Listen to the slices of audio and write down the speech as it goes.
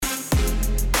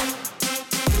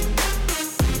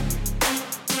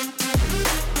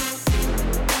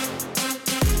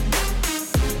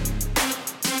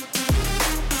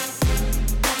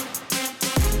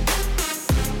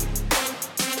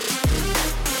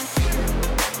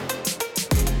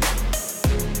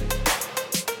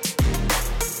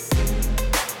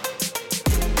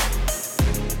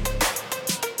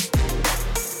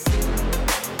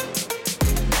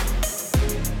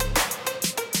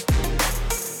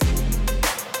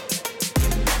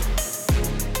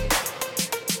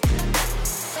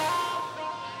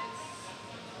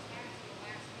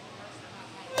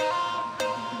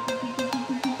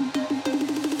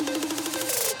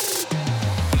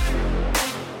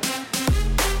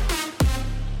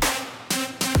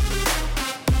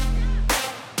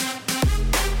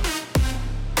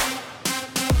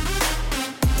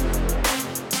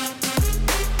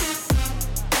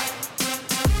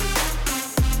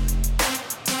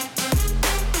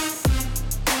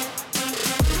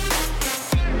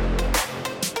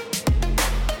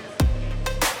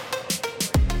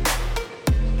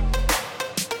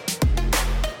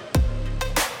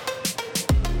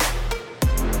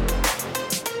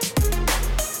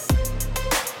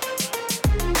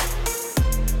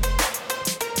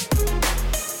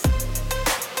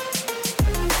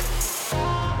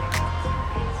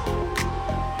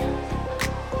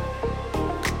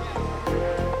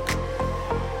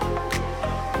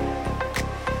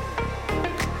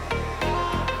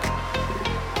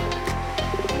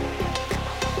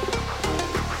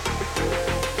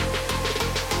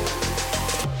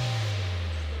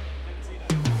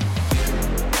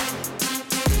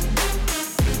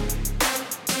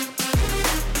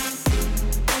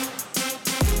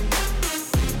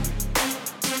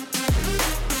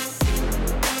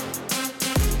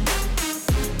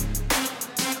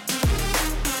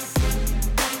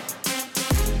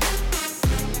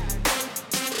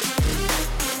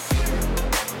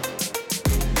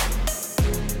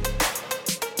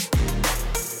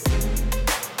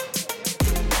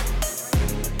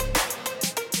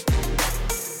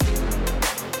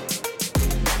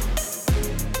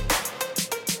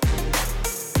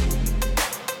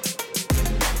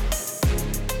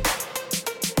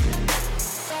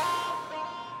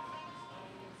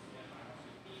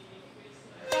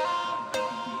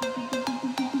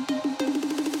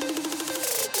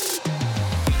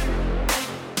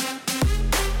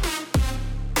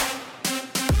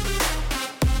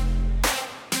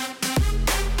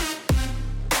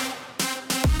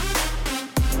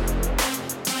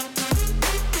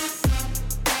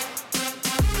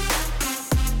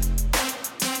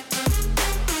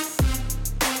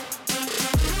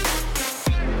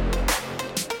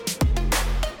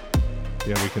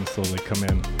can slowly come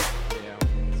in. Yeah.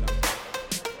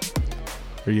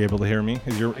 Are you able to hear me?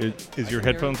 Is your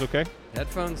headphones okay?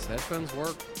 Headphones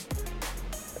work.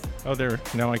 Oh, there.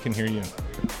 Now I can hear you.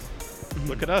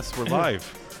 Look at us. We're live.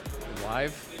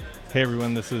 Live. Hey,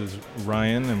 everyone. This is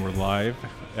Ryan, and we're live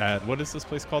at, what is this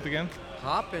place called again?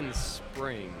 Hop and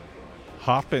Spring.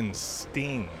 Hop and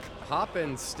Sting. Hop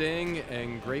and Sting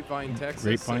in Grapevine, Texas.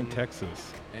 Grapevine,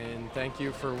 Texas. And thank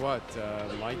you for what?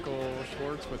 Michael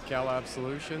Schwartz with CalLab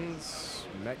Solutions,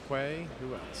 Metquay,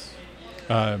 who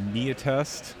else? Mia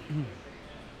Test.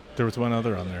 There was one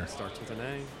other on there. Starts with an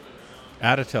A.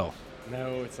 Aditel.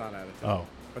 No, it's not Aditil. Oh.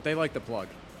 But they like the plug.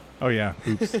 Oh, yeah.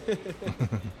 Oops.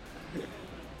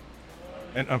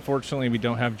 And unfortunately, we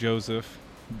don't have Joseph.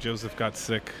 Joseph got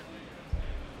sick.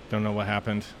 Don't know what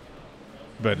happened.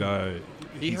 But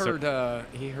he heard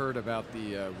about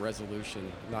the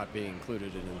resolution not being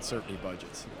included in uncertainty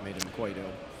budgets. It made him quite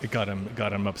ill. It got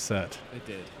him upset. It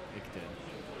did.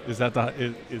 Is that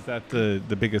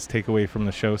the biggest takeaway from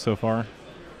the show so far?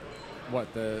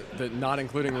 What, the not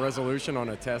including resolution on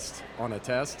a test?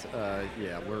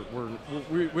 Yeah,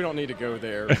 we don't need to go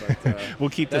there. But, we'll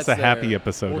keep this a happy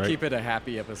episode. We'll right? keep it a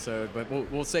happy episode, but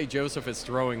we'll say Joseph is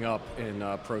throwing up in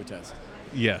protest.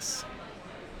 Yes.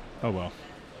 Oh well.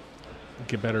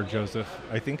 Get better, Joseph.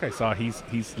 I think I saw he's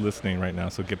listening right now,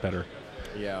 so get better.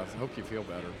 Yeah, I hope you feel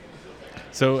better.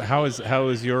 So how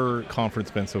is your conference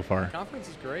been so far? Conference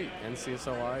is great.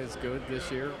 NCSLI is good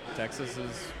this year. Texas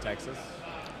is Texas.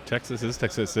 Texas is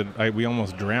Texas. We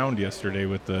almost drowned yesterday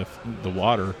with the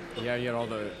water. Yeah, you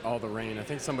had all the rain. I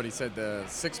think somebody said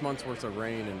 6 months worth of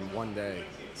rain in one day.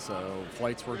 So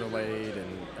flights were delayed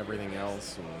and everything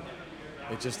else, and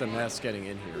it's just a mess getting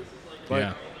in here. But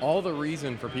yeah. All the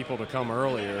reason for people to come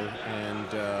earlier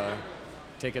and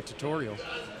take a tutorial.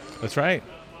 That's right.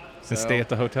 And stay at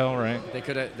the hotel, right? They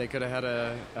could have had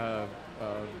a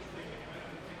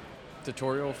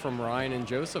tutorial from Ryan and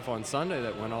Joseph on Sunday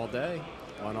that went all day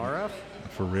on RF.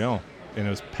 For real. And it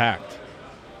was packed.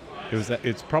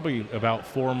 It's probably about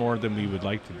 4 more than we would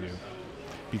like to do.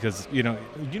 Because, you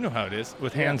know how it is.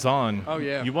 With hands-on, Oh,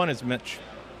 yeah. You want as much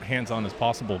hands-on as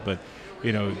possible, but,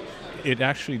 it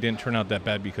actually didn't turn out that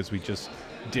bad because we just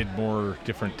did more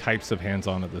different types of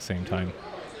hands-on at the same time.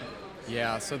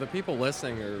 Yeah, so the people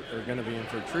listening are going to be in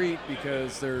for a treat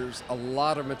because there's a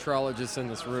lot of metrologists in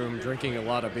this room drinking a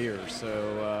lot of beer.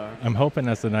 So I'm hoping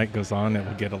as the night goes on it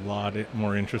will get a lot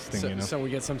more interesting. So we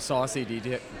get some saucy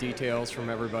details from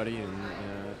everybody. And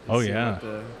oh yeah.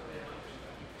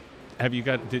 Have you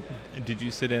got? Did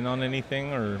you sit in on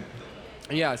anything or?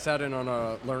 Yeah, I sat in on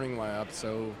a learning lab.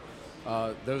 So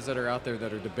those that are out there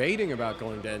that are debating about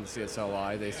going to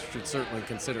NCSLI, they should certainly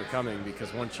consider coming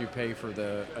because once you pay for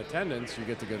the attendance, you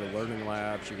get to go to learning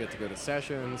labs, you get to go to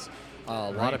sessions.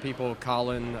 A lot of people,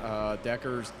 Colin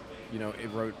Deckers, it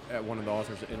wrote at one of the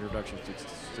authors of Introduction to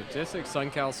Statistics,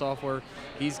 SunCal Software.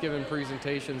 He's given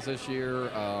presentations this year.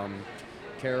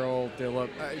 Carol Dillip,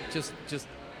 just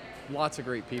lots of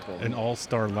great people. An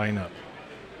all-star lineup.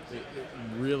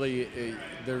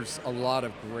 There's a lot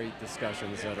of great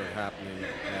discussions that are happening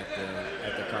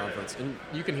at the conference, and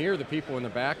you can hear the people in the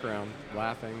background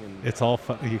laughing. And it's all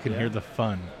fun. You can hear the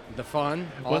fun. The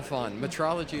fun, fun.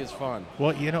 Metrology is fun.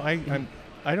 Well,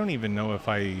 I don't even know if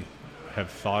I have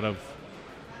thought of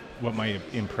what my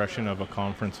impression of a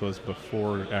conference was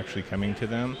before actually coming to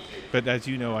them. But as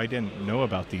you know, I didn't know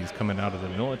about these coming out of the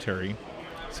military,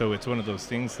 so it's one of those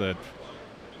things that.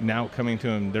 Now coming to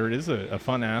them, there is a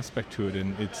fun aspect to it,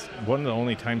 and it's one of the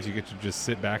only times you get to just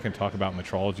sit back and talk about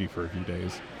metrology for a few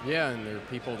days. Yeah, and there are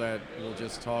people that will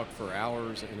just talk for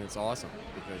hours, and it's awesome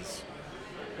because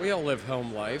we all live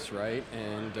home lives, right?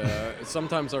 And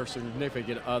sometimes our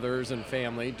significant others and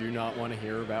family do not want to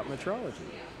hear about metrology.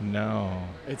 No.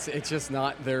 It's just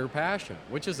not their passion,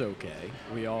 which is okay.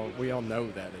 We all know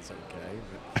that it's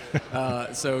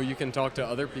okay. So you can talk to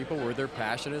other people where their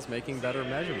passion is making better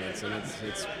measurements, and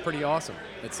it's pretty awesome.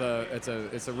 It's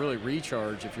a really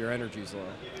recharge if your energy's low.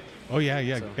 Oh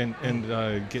yeah, So.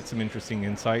 and get some interesting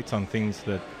insights on things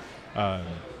that,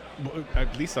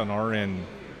 at least on our end.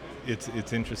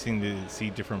 It's interesting to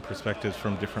see different perspectives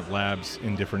from different labs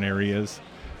in different areas.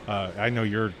 I know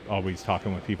you're always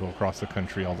talking with people across the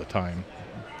country all the time,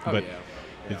 but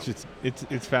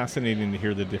it's fascinating to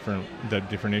hear the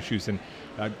different issues. And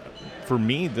for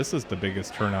me, this is the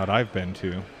biggest turnout I've been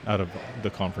to out of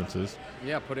the conferences.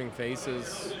 Yeah, putting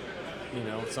faces.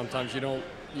 Sometimes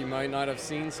you might not have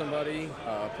seen somebody.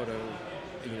 Put a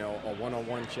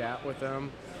one-on-one chat with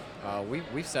them.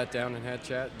 We've sat down and had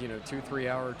 2-3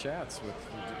 hour chats with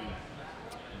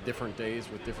different days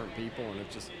with different people, and have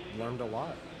just learned a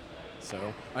lot.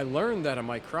 So I learned that a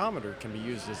micrometer can be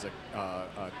used as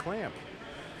a clamp.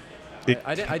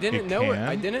 I didn't know it.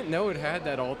 I didn't know it had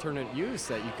that alternate use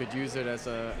that you could use it as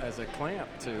a clamp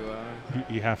to.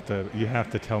 You have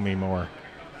to tell me more.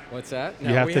 What's that? You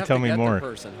have to tell me more. The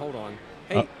person. Hold on.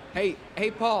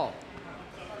 Hey, Paul.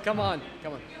 Come on.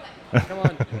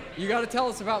 You got to tell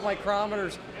us about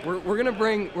micrometers. We're gonna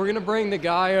bring the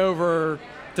guy over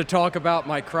to talk about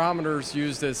micrometers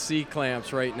used as C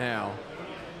clamps right now.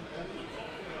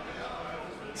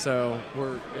 So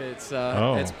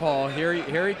it's Paul.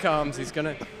 Here he comes.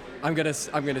 I'm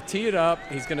gonna tee it up.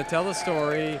 He's gonna tell the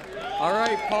story. All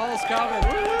right, Paul's coming.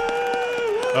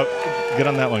 Oh, get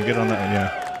on that one.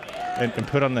 Yeah, and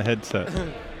put on the headset.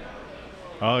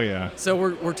 Oh yeah. So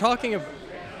we're talking.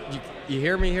 You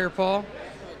hear me here, Paul?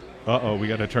 We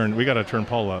gotta turn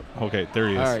Paul up. Okay, there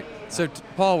he is. All right. So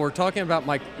Paul, we're talking about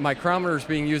micrometers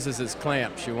being used as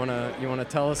clamps. You wanna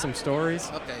tell us some stories?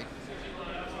 Okay.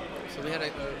 So we had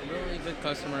a really good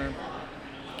customer.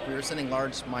 We were sending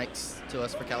large mics to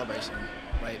us for calibration,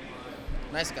 right?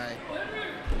 Nice guy.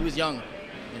 He was young,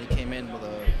 and he came in with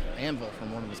an anvil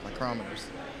from one of his micrometers.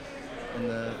 And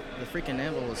the freaking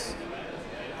anvil was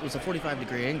a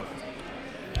 45-degree angle.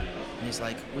 And he's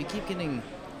like, we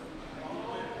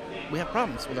have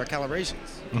problems with our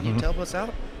calibrations. Can you help us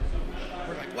out?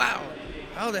 We're like, wow,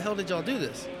 how the hell did y'all do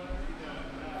this?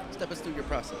 Step us through your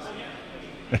process.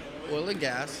 Oil and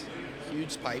gas,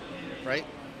 huge pipe, right?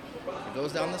 It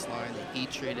goes down this line, they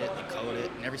heat treat it, they coat it,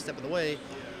 and every step of the way,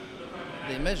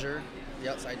 they measure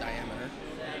the outside diameter,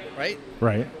 right?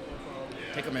 Right.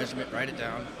 Take a measurement, write it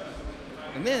down.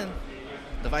 And then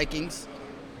the Vikings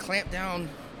clamp down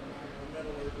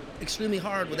extremely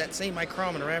hard with that same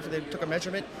micrometer after they took a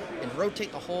measurement and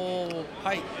rotate the whole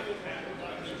pipe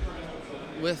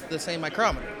with the same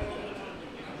micrometer.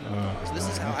 So this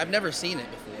is how I've never seen it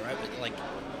before. Like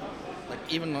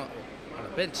even on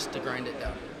a bench to grind it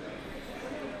down.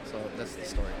 So that's the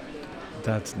story.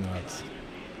 That's nuts.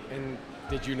 And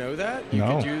did you know that? You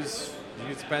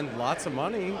could spend lots of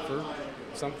money for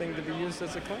something to be used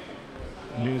as a clamp.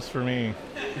 News for me.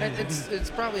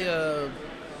 It's probably a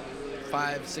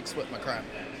 5-6 foot micrometer.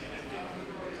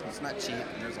 So it's not cheap.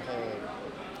 And there's a whole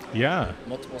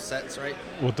multiple sets, right?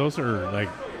 Well, those are like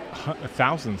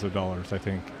thousands of dollars, I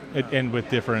think, and with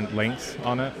different lengths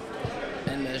on it.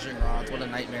 And measuring rods, what a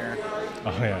nightmare.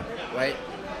 Oh yeah. Right?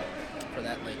 For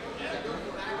that length.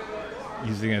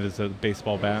 Using it as a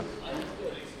baseball bat.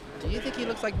 Do you think he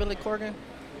looks like Billy Corgan?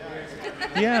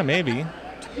 Yeah, maybe.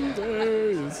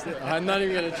 I'm not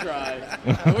even gonna try.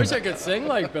 I wish I could sing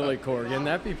like Billy Corgan.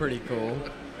 That'd be pretty cool.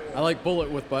 I like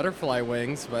 "Bullet with Butterfly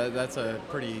Wings," but that's a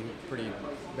pretty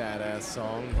badass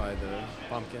song by the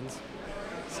Pumpkins.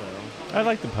 So I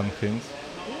like the Pumpkins.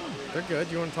 They're good.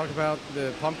 You want to talk about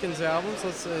the Pumpkins albums?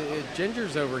 Let's.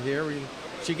 Ginger's over here.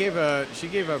 She gave a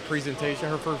presentation.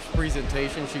 Her first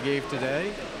presentation she gave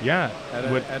today. Yeah.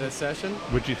 At a session.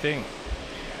 What'd you think?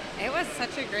 It was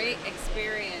such a great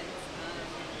experience.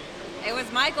 It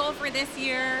was my goal for this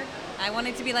year. I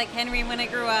wanted to be like Henry when I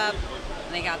grew up,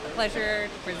 and I got the pleasure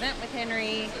to present with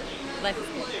Henry. Life is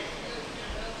good.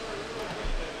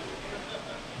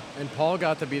 And Paul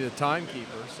got to be the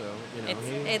timekeeper, so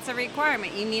it's a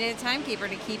requirement. You need a timekeeper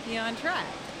to keep you on track.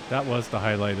 That was the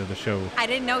highlight of the show. I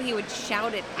didn't know he would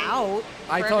shout it out.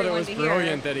 I thought it was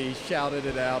brilliant that he shouted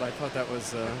it out. I thought that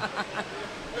was.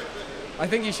 I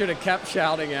think he should have kept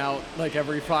shouting out like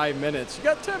every 5 minutes. You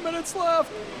got 10 minutes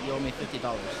left. You owe me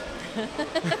 $50.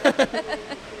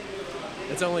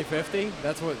 It's only 50.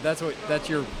 That's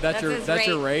your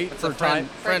rate for friend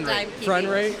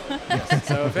rate. Yes.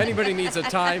 So if anybody needs a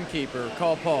timekeeper,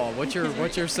 call Paul. What's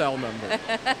your cell number?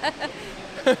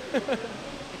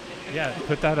 Yeah,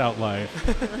 put that out live.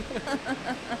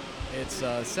 It's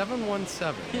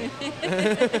 717.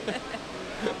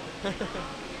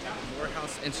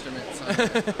 Morehouse Instruments.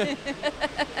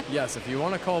 Yes, if you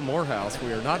want to call Morehouse,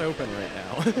 we are not open right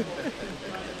now.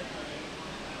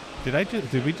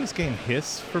 Did we just gain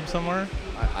hiss from somewhere?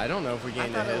 I don't know if we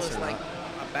gained a hiss or like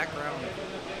not. a background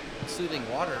soothing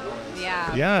water noise.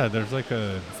 Yeah. Yeah, there's like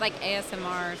a. It's like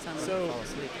ASMR or something. So, Fall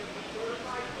asleep.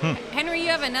 Henry, you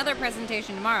have another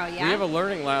presentation tomorrow, yeah? We have a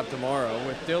learning lab tomorrow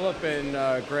with Dilip and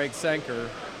Greg Senker,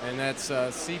 and that's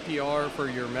CPR for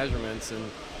your measurements.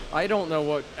 And I don't know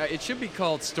what it should be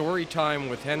called. Story time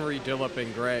with Henry, Dilip,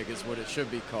 and Greg is what it should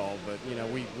be called. But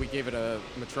we gave it a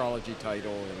metrology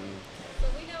title. And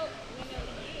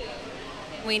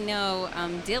we know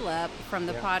Dilip from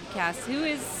the podcast. Who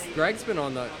is? Greg's been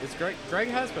on the. It's Greg. Greg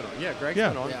has been on. Yeah, Greg's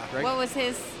been on. Yeah. Greg, what was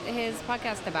his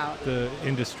podcast about? The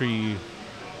industry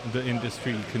the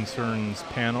industry concerns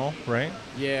panel, right?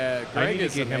 Yeah, I Greg need to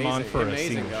is get him on for a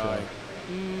amazing single guy.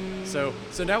 show.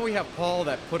 So now we have Paul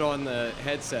that put on the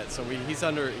headset. So he's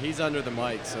under the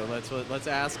mic. So let's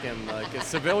ask him like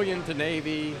civilian to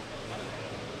Navy.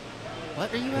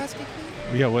 What are you asking?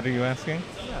 Yeah, what are you asking?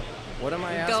 What am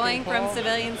I asking? Going Paul? from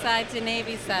civilian side to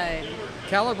Navy side.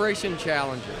 Calibration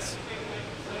challenges.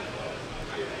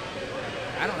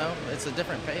 I don't know. It's a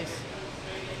different pace.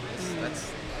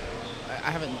 I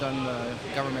haven't done the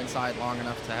government side long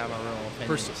enough to have a real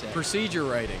opinion. yet. Procedure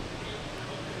writing.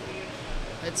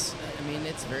 It's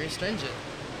very stringent.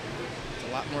 It's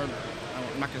a lot more,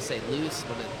 I'm not going to say loose,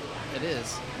 but it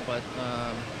is. But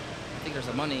I think there's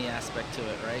a money aspect to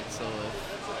it, right? So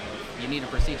if you need a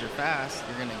procedure fast,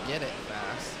 you're going to get it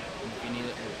fast. And if you need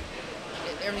it,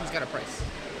 everything's got a price,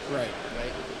 Right.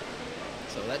 right?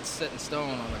 So that's set in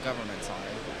stone on the government side.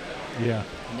 Yeah.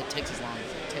 And it takes as long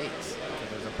as it takes because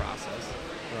there's a process.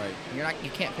 Right. You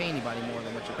can't pay anybody more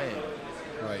than what you're paying.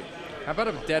 Right. How about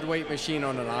a deadweight machine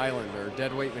on an island or a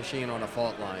deadweight machine on a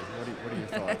fault line? What are your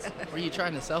thoughts? Were you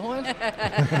trying to sell one?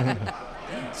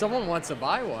 Someone wants to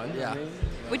buy one. Yeah. I mean,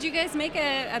 Would you guys make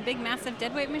a big, massive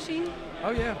deadweight machine?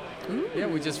 oh yeah. Yeah,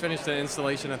 we just finished an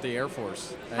installation at the Air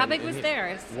Force. How big was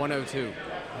theirs?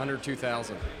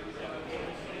 102,000.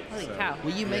 Holy So- cow.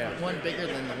 Will you make Yeah. one bigger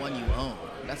than the one you own?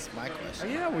 That's my Oh,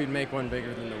 question. yeah, we'd make one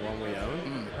bigger than the one we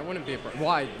own. That wouldn't be a problem.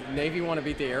 Why? Navy want to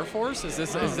beat the Air Force? Is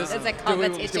this? It's a Do we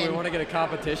competition. want to get a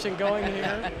competition going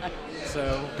here?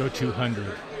 So Go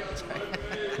 200.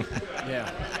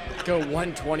 yeah, go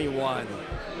 121.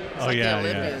 It's Oh, like yeah, the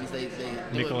yeah. Olympians, they do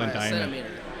Nickel it and by a diamond. centimeter.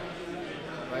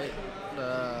 Right?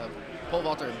 The pole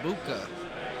vaulter Buka,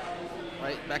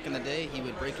 right? Back in the day, he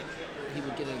would break it. He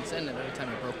would get an incentive every time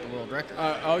he broke the world record.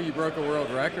 Oh, you broke a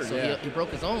world record. So yeah. he broke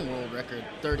his own world record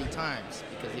 30 times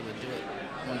because he would do it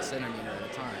 1 centimeter at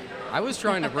a time. I was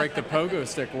trying to break the pogo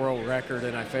stick world record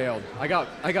and I failed. I got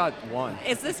one.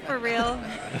 Is this for real?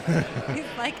 He's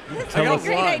like, this is I a got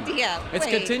great one. idea. It's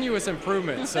Wait. continuous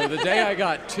improvement. So the day I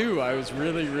got 2, I was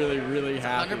really, really, really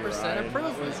happy. 100% Ryan.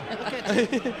 improvement. Look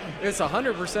at you. It's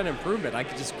 100% improvement. I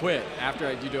could just quit after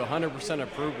you do 100%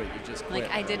 improvement. You just quit.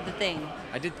 Like, I did the thing.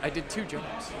 I did 2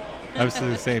 jobs. I was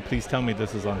going to say, please tell me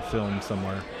this is on film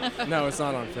somewhere. No, it's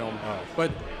not on film.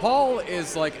 But Paul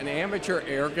is like an amateur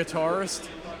air guitarist.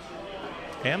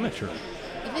 Amateur.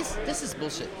 This is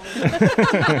bullshit. He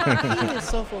is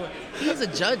so full. He is a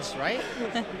judge, right?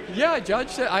 Yeah, Judge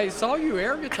said, I saw you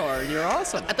air guitar and you're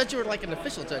awesome. I thought you were like an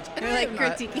official judge. You're like I'm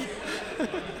not. critiquing.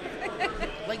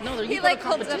 Like, no, you He go like to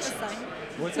holds up a competitions. sign.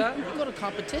 What's that? You go to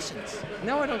competitions.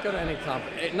 No, I don't go to any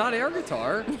not air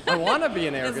guitar. I want to be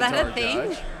an air Is guitar that a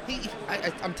thing? judge.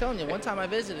 I'm telling you, one time I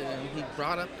visited him, he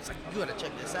brought up, it's like, you gotta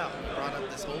check this out. He brought up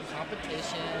this whole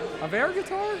competition. Of air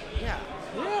guitar? Yeah.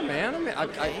 Yeah, man. I mean,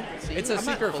 Okay, see, it's a I'm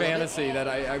not secret full of it. fantasy that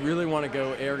I really want to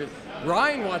go air.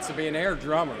 Ryan wants to be an air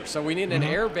drummer, so we need an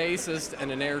air bassist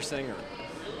and an air singer.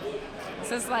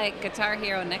 This is like Guitar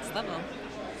Hero next level.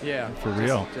 Yeah, For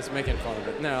real. Just making fun of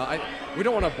it. No, we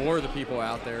don't want to bore the people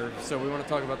out there, so we want to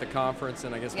talk about the conference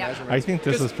and I guess Yeah. measurements. I think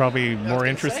this 'Cause is probably more gonna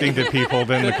interesting say. to people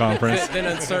than the conference. Then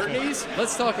uncertainties.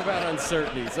 Let's talk about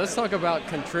uncertainties. Let's talk about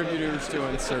contributors to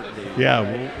uncertainty. Yeah,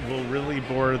 we'll really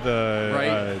bore the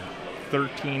Right.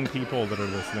 13 people that are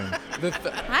listening.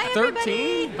 Hi,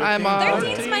 13? Hi, Mom.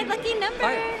 13's my lucky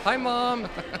number. Hi, Mom.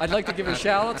 I'd like to give a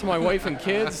shout out to my wife and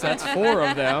kids. That's 4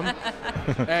 of them.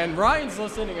 And Ryan's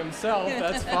listening himself.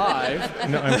 That's 5.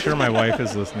 No, I'm sure my wife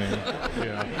is listening.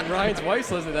 Yeah. Ryan's wife's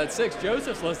listening. That's 6.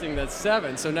 Joseph's listening. That's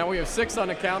 7. So now we have 6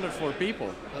 unaccounted for people.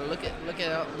 Look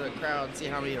at out the crowd, see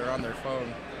how many are on their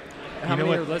phone. How know many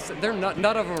what? are listening? They're not.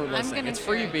 None of them are listening. gonna It's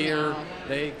free share it beer. now.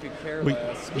 They could care We,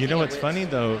 less. you know of what's which- funny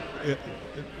though,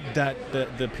 that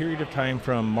the period of time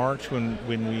from March when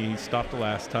we stopped the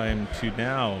last time to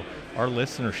now, our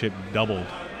listenership doubled.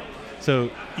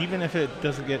 So even if it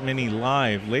doesn't get many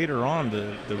live, later on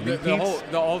the repeats,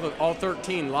 All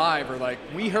 13 live are like,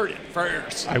 we heard it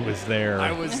first. I was there.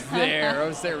 I was there. I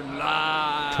was there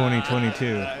live.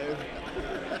 2022.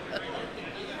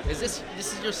 This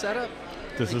is your setup?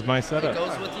 This is my It setup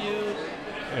goes with you.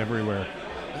 everywhere.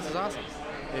 This is awesome.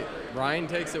 Ryan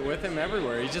takes it with him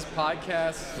everywhere. He just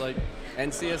podcasts like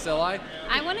NCSLI.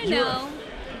 I want to know,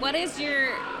 what is your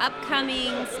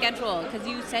upcoming schedule? Because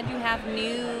you said you have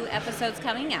new episodes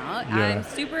coming out. Yeah. I'm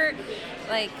super,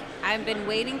 I've been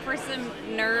waiting for some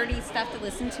nerdy stuff to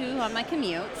listen to on my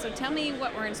commute. So tell me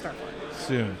what we're in store for.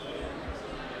 Soon.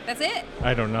 That's it?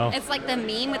 I don't know. It's like the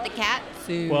meme with the cat.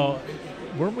 Soon. Well,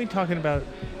 weren't we talking about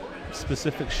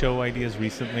specific show ideas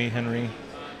recently, Henry?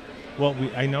 Well,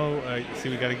 I know. See,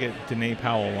 we got to get Danae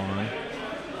Powell on.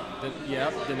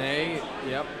 Yep, Danae.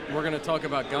 Yep. We're going to talk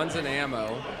about guns and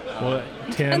ammo. Well,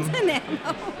 Tim, Guns and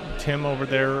ammo. Tim over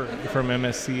there from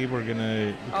MSC, we're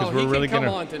gonna because we're he really can come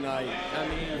gonna. on tonight. I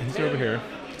mean, He's over here.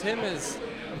 Tim is.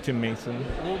 Tim Mason.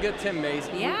 We'll get Tim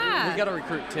Mason. Yeah. We got to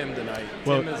recruit Tim tonight.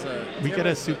 Well, Tim is we Tim gotta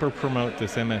is super promote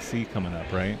this MSC coming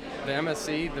up, right? the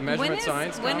MSC, the Measurement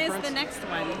Science when Conference. is the next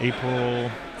one?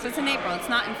 April. So it's in April. It's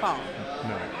not in fall.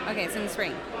 No. Okay, it's in the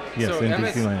spring. Yes, so in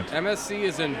Disneyland. MSC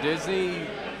is in Disneyland.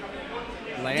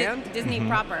 Disney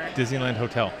proper. Disneyland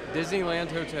Hotel.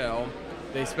 Disneyland Hotel.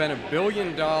 They spent $1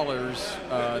 billion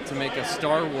to make a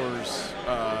Star Wars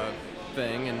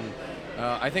thing, and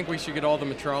I think we should get all the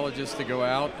meteorologists to go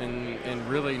out and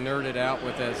really nerd it out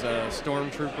with as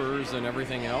stormtroopers and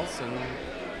everything else, and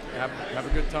have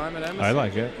a good time at MSC. I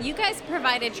like it. You guys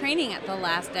provided training at the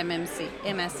last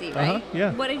MSC, right?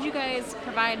 yeah. What did you guys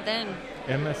provide then?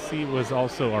 MSC was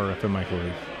also RF and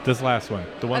microwave. This last one.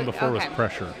 The one before was okay.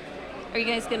 pressure. Are you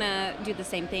guys gonna do the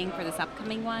same thing for this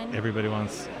upcoming one? Everybody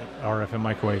wants RF and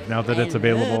microwave. Now that I it's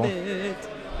available. love it.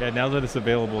 Yeah, now that it's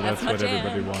available, That's that's what my jam.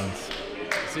 everybody wants.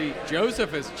 See,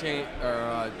 Joseph has changed.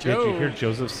 Did Joe. you hear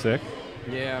Joseph's sick?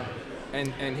 Yeah, and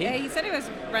he Yeah, he said he was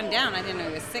run down. I didn't know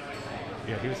he was sick.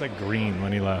 Yeah, he was like green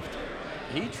when he left.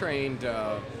 he trained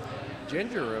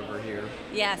Ginger over here.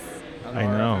 Yes. on I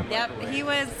RF know. and Yep.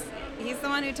 microwave. He's the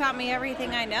one who taught me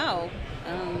everything I know.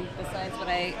 Besides what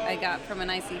I got from an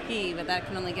ICP, but that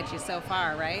can only get you so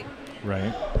far, right?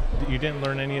 Right. You didn't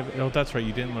learn any of it. Oh, that's right.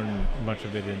 You didn't learn much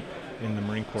of it in the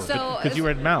Marine Corps. So, Because you were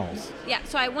at Mal's. Yeah,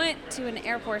 so I went to an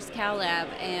Air Force Cal Lab,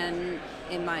 and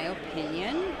in my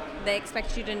opinion, they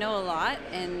expect you to know a lot,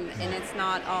 and it's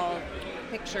not all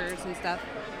pictures and stuff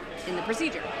in the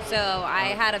procedure. So I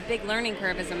had a big learning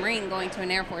curve as a Marine going to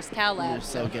an Air Force Cal Lab. You're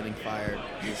so getting fired.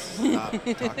 Just stop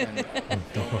talking.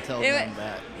 Don't tell It them wa-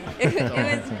 that.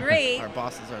 It was great. Our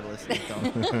bosses are listening.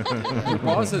 Don't.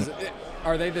 Bosses,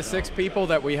 are they the 6 people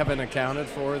that we haven't accounted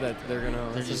for that they're gonna?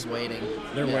 They're just waiting.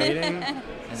 They're Yeah. waiting. And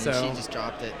then So she just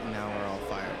dropped it, and now we're all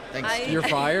fired. Thanks. you're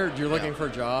fired. You're looking Yeah. for a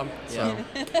job. Yeah.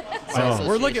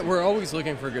 Oh. We're always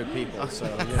looking for good people. So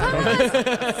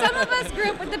Some of us grew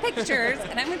up with the pictures,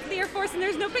 and I went to the Air Force, and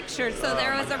there's no pictures, so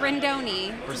there was a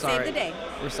Rendoni We're to sorry. save the day.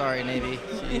 We're sorry, Navy.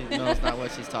 She knows not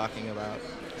what she's talking about.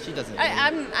 She doesn't. know.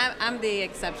 I'm the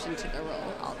exception to the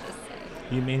rule. I'll just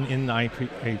say. You mean in the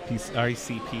ICPs, the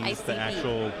ICP.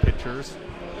 actual pictures?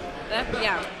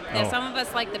 Yeah. Oh. Some of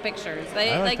us like the pictures.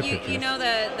 I like the you pictures. know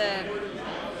the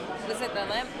was it the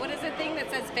lamp? What is the thing that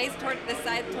says face toward this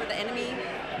side toward the enemy?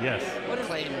 Yes. What is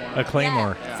Claymore. A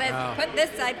claymore. Yeah, it says Oh. put this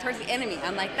side towards the enemy.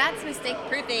 I'm like, that's mistake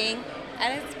proofing,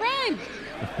 and it's prime.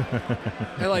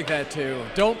 I like that too.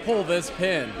 Don't pull this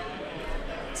pin.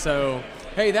 So,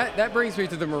 hey, that brings me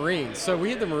to the Marines. So we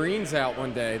had the Marines out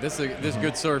one day. This is a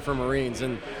good story for Marines,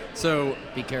 and so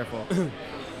Be careful.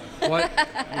 what?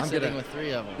 I'm sitting with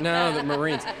 3 of them. No, the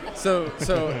Marines. So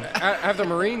I have the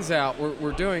Marines out.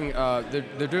 We're doing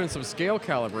they're doing some scale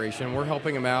calibration. We're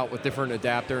helping them out with different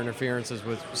adapter interferences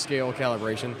with scale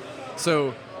calibration.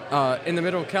 So in the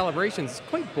middle of calibration, it's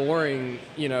quite boring,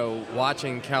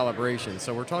 watching calibration.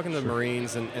 So we're talking to the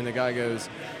Marines, and the guy goes,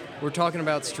 we're talking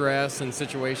about stress and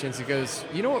situations. He goes,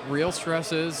 you know what real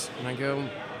stress is? And I go,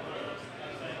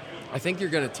 I think you're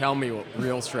going to tell me what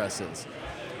real stress is.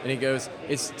 And he goes,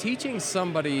 it's teaching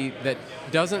somebody that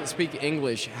doesn't speak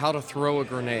English how to throw a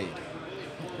grenade.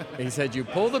 And he said, you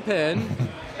pull the pin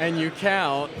and you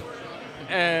count,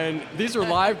 and these are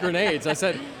live grenades. I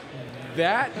said,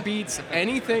 that beats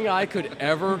anything I could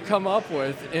ever come up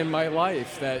with in my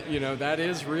life. That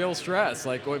is real stress.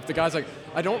 Like if the guy's like,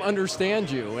 I don't understand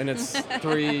you, and it's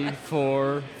 3,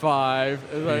 4, 5.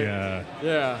 It's like,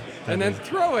 yeah. And then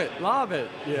throw it, lob it.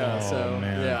 Yeah. Oh, so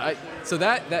man. yeah. So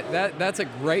that's a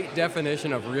great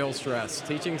definition of real stress.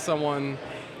 Teaching someone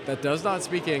that does not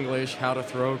speak English how to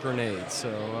throw grenades.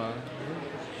 So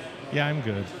Yeah, I'm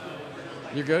good.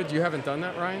 you're good. You haven't done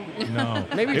that, Ryan? No.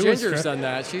 Maybe It was Ginger's stre- done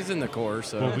that. She's in the Corps.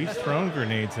 So Well, we've thrown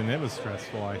grenades, and it was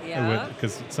stressful. Yeah?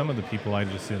 Because some of the people I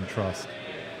just didn't trust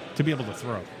to be able to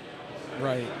throw.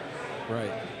 right.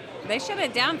 They shut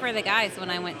it down for the guys when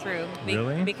I went through.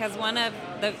 Really? Because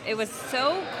it was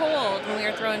so cold when we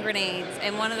were throwing grenades,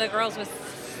 and one of the girls was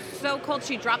so cold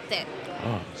she dropped it.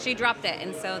 Oh. She dropped it,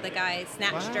 and so the guy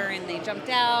snatched her, and they jumped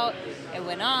out. It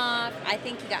went off. I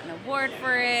think he got an award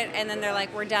for it, and then they're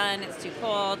like, we're done. It's too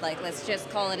cold. Like, let's just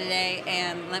call it a day.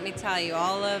 And let me tell you,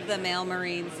 all of the male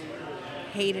Marines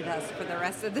hated us for the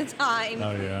rest of the time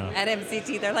Oh, yeah. at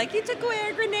MCT. They're like, you took away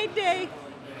our grenade day.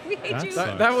 We hate That you.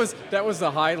 sucks. That was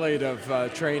the highlight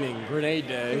of training, grenade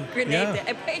day. Grenade.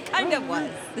 Yeah. It kind of was.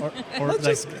 Or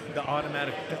like the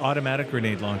automatic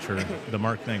grenade launcher, the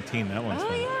Mark 19. That one's Oh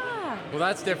fun. yeah. Well,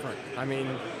 that's different. I mean,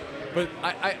 but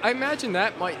I imagine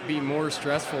that might be more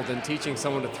stressful than teaching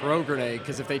someone to throw a grenade,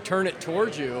 because if they turn it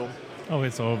towards you, Oh,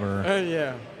 it's over.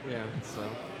 yeah.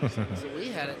 So So we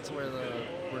had it to where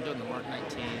we're doing the Mark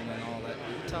 19 and all that.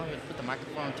 You tell me to put the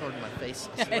microphone towards my face.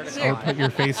 I swear to Sure. Or God. put your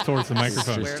face towards the I microphone.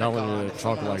 swear She's to telling God, you to if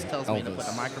talk someone else like tells me to put Elvis.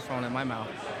 the microphone in my mouth.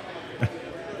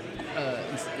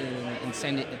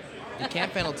 In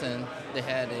Camp Pendleton, they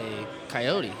had a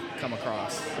coyote come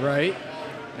across. right.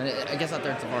 And I guess out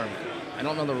there it's a varmint. I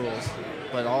don't know the rules,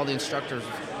 but all the instructors,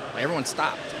 everyone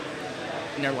stopped.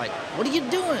 And they're like, "What are you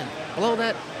doing? Blow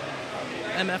that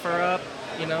MFR up,"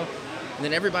 you know? And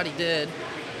then everybody did,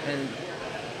 and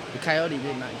the coyote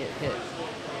did not get hit,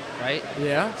 right?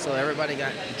 Yeah. So everybody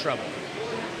got in trouble,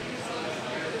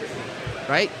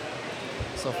 right?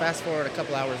 So fast forward a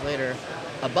couple hours later,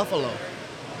 a buffalo.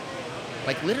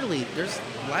 Like literally, there's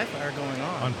live fire going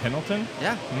on. On Pendleton?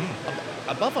 Yeah,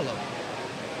 a buffalo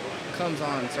comes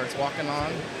on, starts walking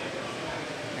on,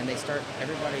 and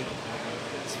everybody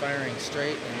is firing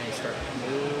straight, and they start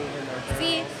moving their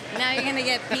See, barrels. now you're gonna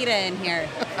get PETA in here.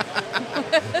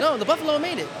 No, the buffalo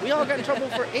made it. We all got in trouble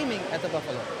for aiming at the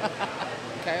buffalo.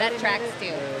 That tracks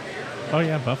too. Oh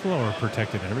yeah, buffalo are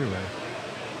protected everywhere.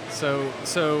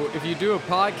 So if you do a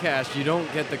podcast, you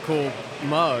don't get the cool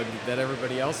mug that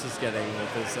everybody else is getting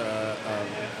with this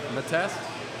Matest.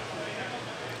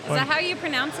 Is that how you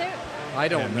pronounce it? I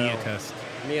don't know. Mia test.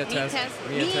 Mia test.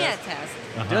 Mia test.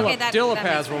 Uh-huh. Okay, that Dillip makes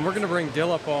has one. sense. We're going to bring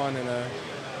Dillip on in a.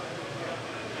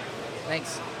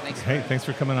 Thanks. Hey, thanks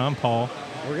for coming on, Paul.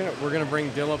 We're gonna bring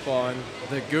Dillip on,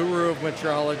 the guru of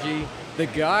metrology, the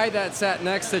guy that sat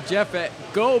next to Jeff at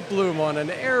Goldblum on an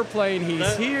airplane.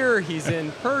 He's here. He's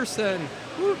in person.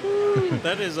 Woohoo!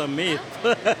 That is a myth.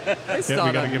 It's Yeah, not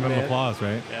we gotta a give him myth. applause,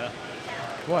 right? Yeah.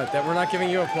 What? That we're not giving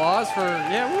you applause for?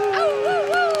 Yeah.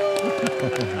 Woo!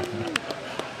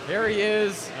 There he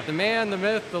is, the man, the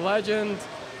myth, the legend.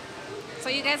 So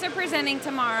you guys are presenting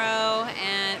tomorrow,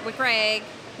 and with Greg,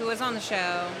 who was on the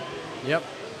show. Yep.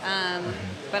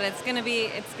 But it's gonna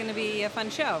be a fun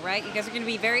show, right? You guys are gonna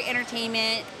be very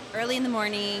entertainment early in the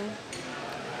morning.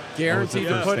 Guaranteed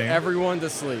to first put name? everyone to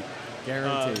sleep.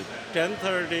 Guaranteed.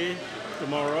 10:30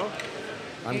 tomorrow,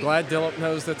 I'm glad Dillip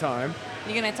knows the time.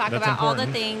 You're gonna talk That's about all the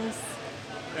important. things.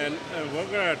 and we're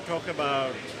going to talk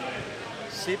about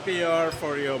CPR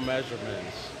for your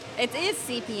measurements. It is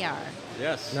CPR.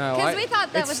 Yes. No, 'Cause we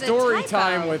thought that it's was a story typo.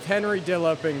 time with Henry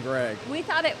Dillip and Greg. We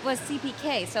thought it was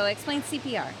CPK, so explain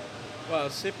CPR. Well,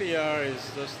 CPR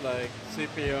is just like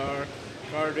CPR,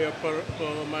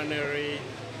 cardiopulmonary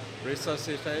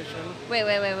resuscitation. Wait.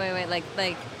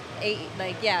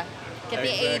 Yeah. Get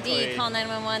the Exactly. AED, call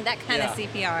 911, that kind of Yeah.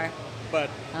 CPR. But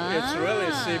it's really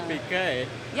Ah. CPK.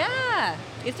 Yeah.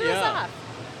 It threw us Yeah. off.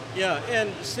 Yeah,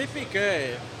 and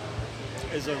CPK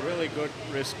is a really good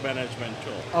risk management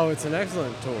tool. Oh, it's an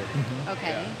excellent tool.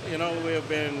 Okay. You know, we've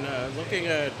been looking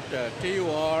at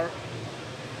TUR,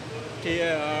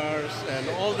 TARs, and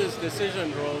all these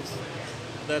decision rules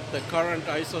that the current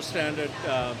ISO standard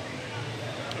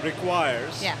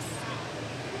requires. Yes.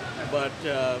 But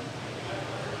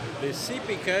the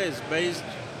CPK is based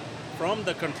from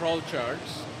the control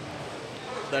charts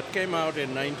that came out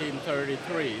in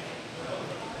 1933.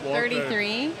 Walter-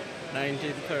 33.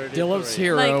 1933. Dillip's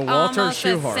hero, Like Walter almost a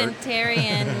Schuhart.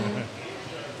 centurion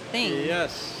thing.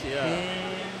 Yes, yeah.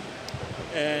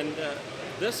 And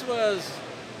this was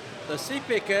the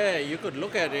CPK. You could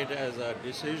look at it as a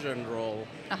decision rule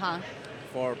Uh-huh.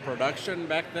 for production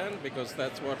back then, because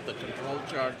that's what the control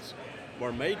charts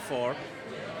were made for,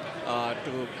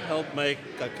 to help make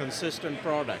a consistent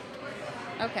product.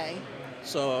 Okay.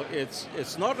 So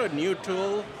it's not a new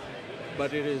tool,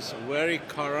 but it is very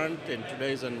current in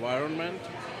today's environment,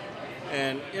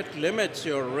 and it limits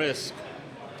your risk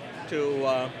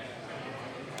to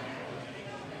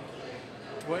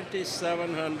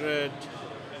 2,700.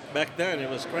 Back then, it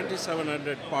was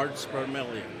 2,700 parts per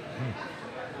million.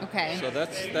 Okay. So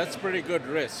that's pretty good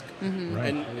risk,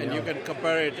 Right. and you can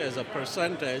compare it as a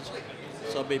percentage.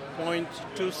 So it'd be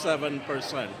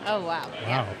 0.27%. Oh, wow.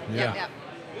 Wow, yeah. Yep.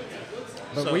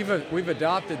 But So- we've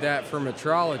adopted that for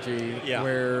metrology, Yeah.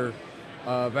 where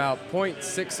about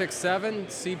 0.667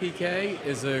 CPK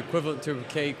is equivalent to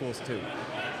K equals 2.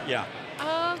 Yeah,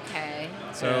 Okay.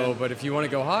 So, but if you want to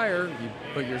go higher, you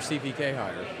put your CPK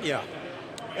higher. yeah.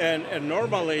 And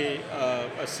normally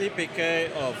a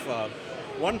CPK of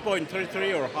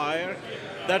 1.33 or higher,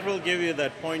 that will give you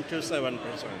that 0.27%.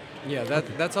 Yeah,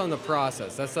 that's on the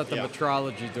process. That's not the Yeah.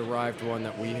 metrology-derived one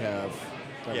that we have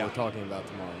that Yeah. we're talking about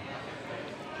tomorrow.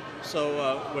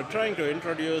 So we're trying to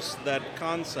introduce that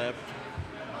concept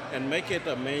and make it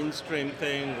a mainstream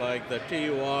thing like the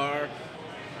TUR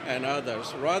and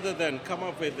others, rather than come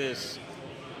up with this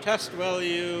test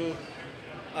value,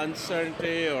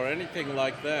 uncertainty, or anything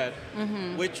like that,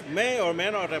 which may or may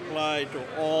not apply to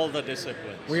all the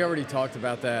disciplines. We already talked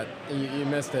about that. You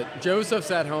missed it.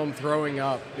 Joseph's at home throwing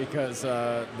up because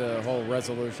the whole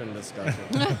resolution discussion.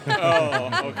 Oh,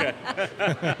 okay.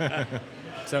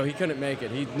 So he couldn't make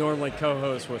it. He normally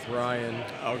co-hosts with Ryan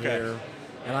Okay. here.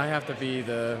 And I have to be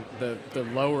the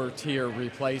lower tier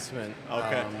replacement.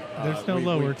 Okay. There's no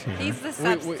lower tier. He's the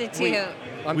substitute.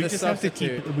 I'm We the just have to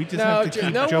substitute. keep- we just have to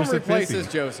keep no Joseph one replaces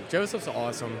busy. Joseph. Joseph's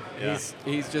awesome. Yeah.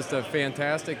 He's just a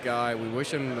fantastic guy. We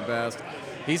wish him the best.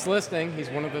 He's listening. He's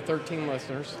one of the 13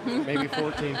 listeners, maybe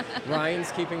 14.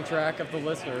 Ryan's keeping track of the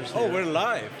listeners. Oh, here. we're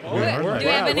live. Oh, We're Do live. we have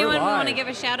Yeah, we're anyone we want to live. give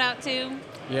a shout out to?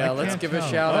 Yeah, I let's can't give a tell.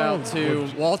 shout out to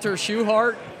Oh, Walter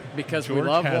Schuhart because we George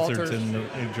love Walter. Hazard's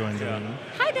joined the room.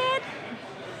 Hi, Dad.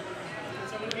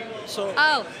 So,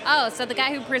 So the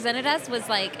guy who presented us was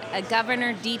like a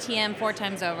governor DTM 4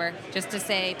 times over, just to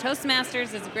say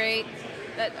Toastmasters is great.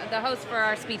 The host for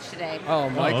our speech today. Oh,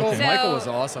 Michael! okay. Michael So- was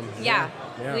awesome. Yeah,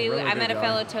 really I good met a guy.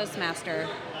 fellow Toastmaster.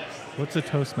 What's a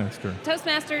Toastmaster?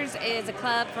 Toastmasters is a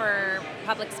club for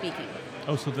public speaking.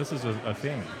 Oh, so this is a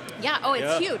thing. Yeah, it's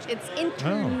Yeah. huge. It's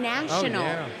international. Oh,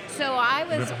 yeah. So I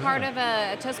was Never part heard. of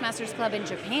a Toastmasters club in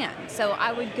Japan. So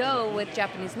I would go with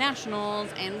Japanese nationals,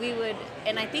 and we would,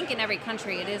 and I think in every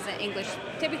country it is an English,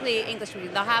 typically English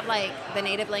speaking. They'll have like the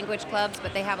native language clubs,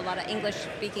 but they have a lot of English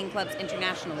speaking clubs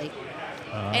internationally.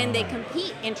 And they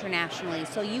compete internationally.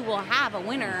 So you will have a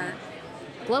winner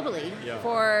globally Yeah.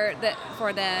 for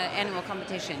the annual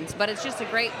competitions. But it's just a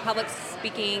great public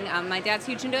speaking. My dad's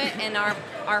huge into it, and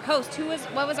our host,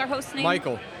 what was our host's name?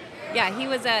 Michael. Yeah, he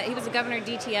was a governor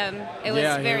DTM. It was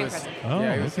Yeah, he very was- impressive. Oh,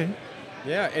 Yeah, he was- okay.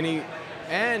 Yeah,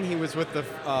 and he was with the.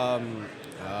 I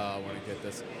want to get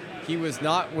this. He was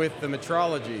not with the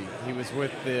metrology. He was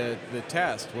with the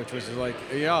test, which was like,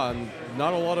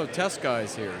 not a lot of test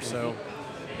guys here. So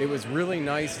it was really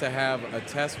nice to have a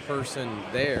test person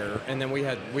there, and then we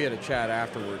had a chat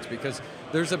afterwards because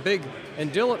there's a big,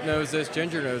 and Dillip knows this,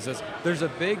 Ginger knows this. There's a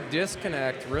big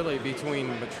disconnect really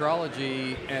between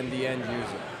metrology and the end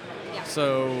user. Yeah.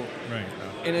 So Right.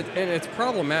 and it's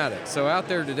problematic. So out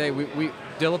there today, we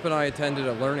Dillip and I attended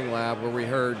a learning lab where we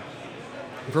heard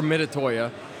from Midatoya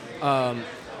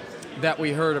that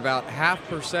we heard about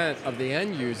 0.5% of the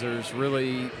end users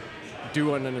really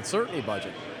do an uncertainty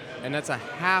budget, and that's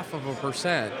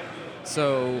 0.5%.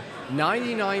 So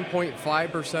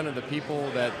 99.5% of the people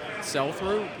that sell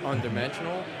through on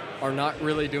dimensional are not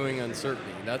really doing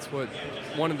uncertainty. That's what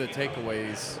one of the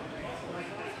takeaways.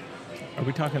 Are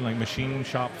we talking like machine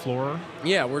shop floor?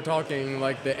 Yeah, we're talking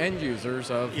like the end users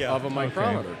of Yeah. a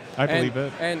micrometer. I believe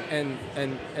it. And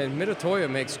Midatoya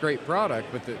makes great product,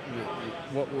 but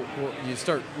what you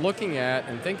start looking at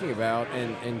and thinking about,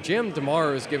 and Jim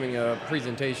tomorrow is giving a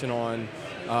presentation on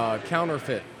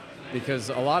counterfeit, because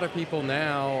a lot of people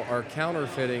now are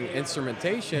counterfeiting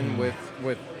instrumentation with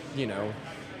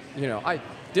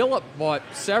Dillip bought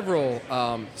several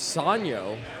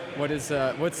Sanyo. What's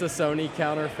the Sony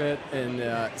counterfeit? And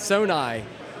Sonai.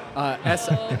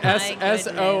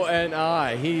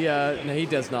 S-O-N-I. He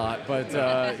does not, but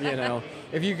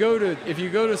if you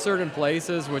go to certain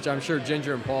places, which I'm sure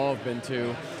Ginger and Paul have been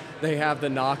to, they have the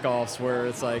knockoffs where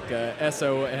it's like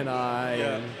S-O-N-I.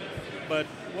 Yeah. and- But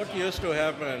what used to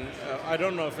happen, I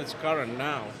don't know if it's current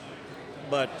now,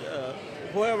 but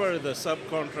whoever the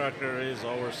subcontractor is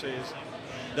overseas,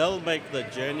 they'll make the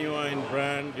genuine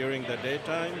brand during the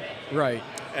daytime, Right.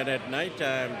 and at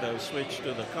nighttime they'll switch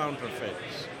to the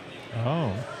counterfeits.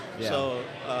 Oh. Yeah. So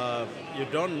you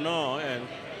don't know, and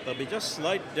there'll be just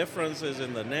slight differences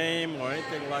in the name or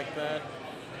anything like that,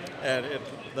 and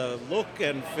the look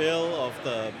and feel of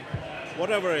the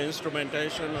whatever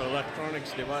instrumentation or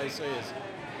electronics device is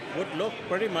would look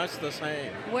pretty much the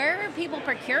same. Where are people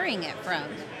procuring it from?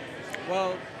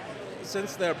 Well,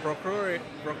 since they're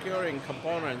procuring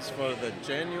components for the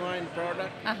genuine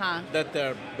product that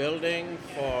they're building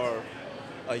for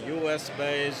a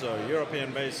US-based or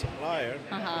European-based supplier,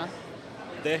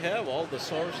 they have all the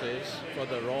sources for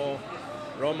the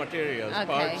raw materials, Okay.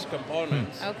 parts,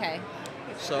 components. Okay.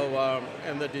 So,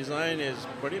 and the design is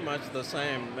pretty much the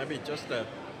same, maybe just a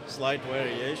slight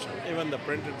variation. Even the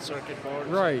printed circuit boards.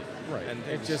 Right. And It's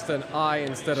things. just an I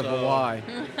instead of a So- Y.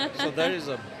 So there is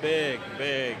a big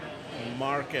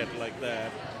market like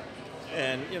that.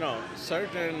 And,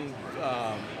 certain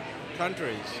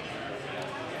countries,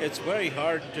 it's very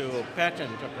hard to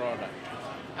patent a product.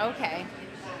 Okay.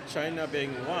 China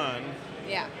being one,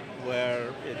 Yeah. where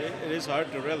it is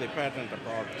hard to really patent a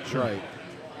product. Right.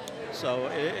 So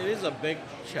it is a big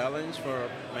challenge for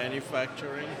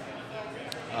manufacturing,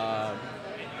 and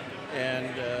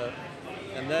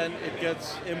then it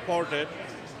gets imported,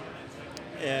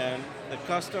 and the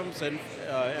customs and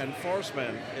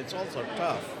enforcement, it's also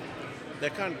tough. They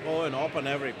can't go and open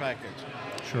every package.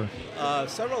 Sure.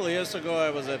 Several years ago, I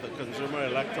was at the Consumer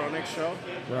Electronics Show,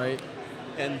 Right.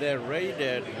 and they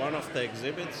raided one of the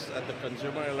exhibits at the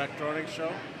Consumer Electronics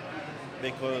Show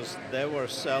because they were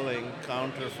selling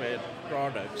counterfeit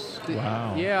products.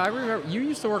 Wow. Yeah, I remember. You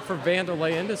used to work for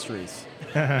Vanderlei Industries.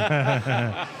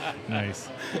 Nice.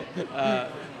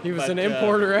 He was But, an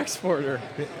importer-exporter.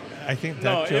 I think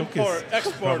No, that joke import- is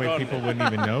export probably only. people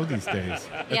wouldn't even know these days.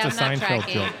 Yeah, It's a I'm not Seinfeld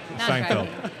tracking. joke. Not Seinfeld.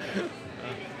 tracking.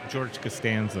 George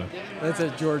Costanza. That's a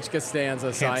George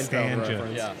Costanza Can't Seinfeld stand you.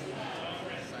 reference. Yeah.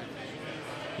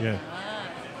 Yeah.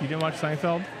 You didn't watch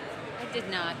Seinfeld? I did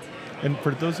not. And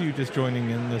for those of you just joining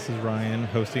in, this is Ryan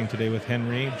hosting today with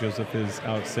Henry. Joseph is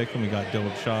out sick, and we got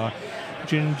Dilip Shaw,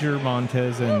 Ginger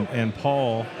Montez, and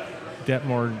Paul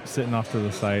Detmore sitting off to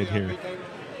the side here.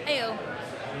 Ayo.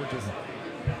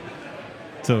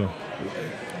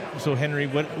 So Henry,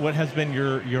 what has been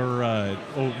your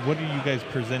what are you guys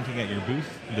presenting at your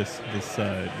booth this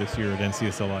year at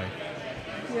NCSLI?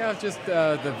 Yeah, just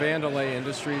the Vanderlei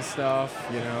Industries stuff.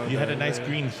 You had a nice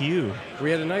green hue.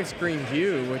 We had a nice green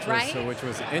hue, which Right?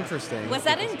 was interesting. Was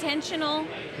that intentional?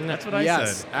 That's what I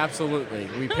Yes, said. absolutely.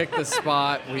 We picked the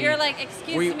spot. You're like,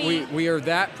 excuse me. We are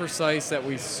that precise that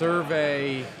we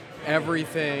survey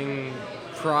everything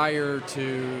prior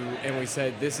to, and we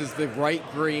said this is the right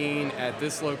green at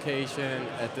this location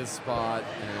at this spot,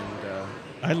 and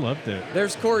I loved it.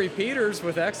 there's Corey Peters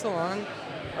with Exelon.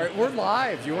 All right, we're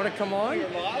live. Do you want to come on? You're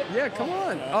live? Yeah, come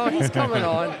on. Oh, he's coming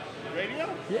on. Radio?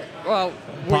 Yeah. Well,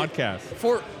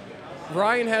 Podcast.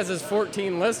 Ryan has his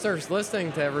 14 listeners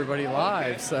listening to everybody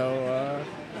live, so.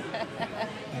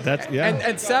 That's yeah.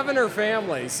 And 7 are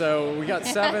family, so we got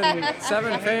seven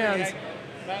fans.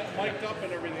 Mic'd up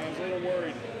and everything. I was a little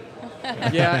worried.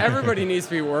 Yeah, everybody needs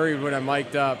to be worried when I'm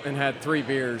mic'd up and had 3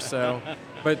 beers. So,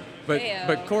 but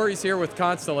Heyo. Corey's here with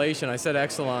Constellation. I said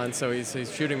Exelon, so he's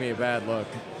shooting me a bad look,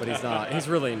 but he's not. He's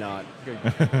really not. Good.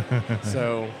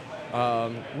 So,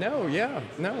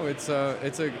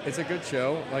 it's a good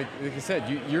show. Like I said,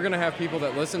 you're going to have people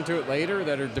that listen to it later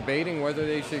that are debating whether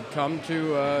they should come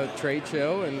to a trade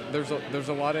show, and there's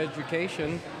a lot of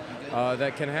education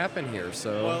that can happen here.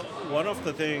 So, Well, one of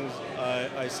the things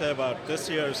I say about this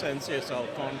year's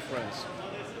NCSL conference,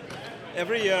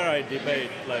 every year I debate,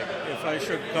 like, if I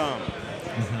should come.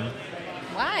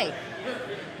 Why?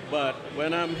 But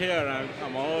when I'm here,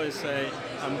 I'm always saying,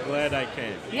 I'm glad I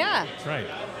came. Yeah. That's right.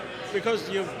 Because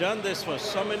you've done this for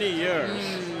so many years.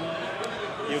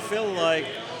 You feel like,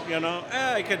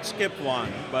 I could skip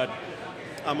one. But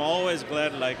I'm always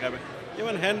glad,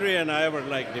 even Henry and I were,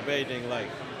 debating,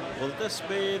 will this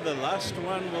be the last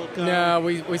one we'll come? no,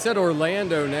 we said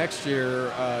Orlando next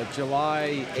year,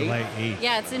 July 8th. July 8th.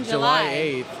 Yeah, it's in July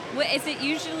July. 8th. What, is it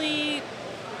usually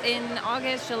in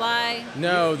August, July?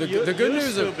 No, the good news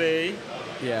Used to be.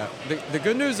 Yeah, the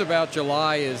good news about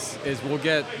July is we'll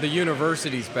get the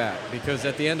universities back, because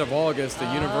at the end of August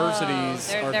the universities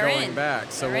they're are going in.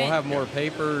 back, so They're we'll in. have more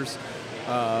papers,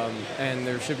 and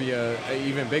there should be a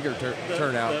even bigger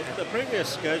turnout. The previous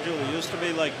schedule used to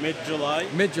be mid-July.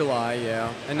 Mid-July,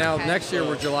 yeah, and now Okay. next year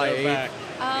we're July They're 8th. back.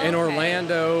 Oh, In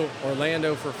okay.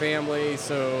 Orlando for family,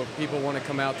 so if people want to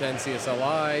come out to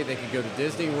NCSLI, they could go to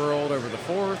Disney World over the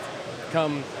 4th,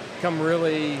 come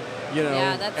really,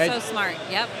 Yeah, that's so smart.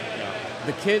 Yep.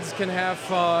 the kids can have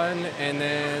fun, and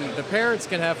then the parents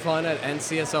can have fun at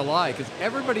NCSLI, because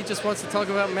everybody just wants to talk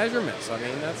about measurements. I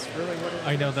mean, that's really what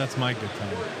I know that's my good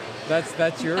time.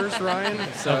 that's yours, Ryan.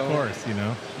 So Of course,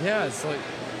 yeah, it's like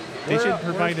They we're- should we're-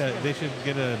 provide they should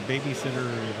get a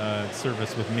babysitter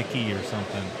service with Mickey or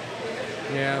something.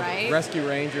 yeah, Right? Rescue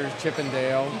Rangers, Chip and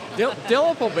Dale.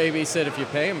 Dilip will babysit if you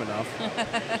pay him enough.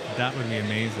 That would be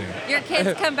amazing. Your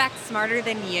kids come back smarter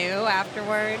than you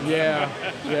afterwards. Yeah.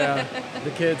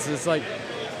 The kids, it's like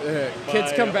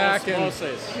kids By come back and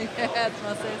osmosis. That's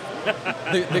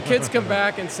mostly. the kids come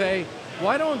back and say,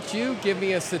 "Why don't you give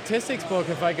me a statistics book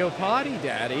if I go potty,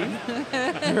 Daddy?"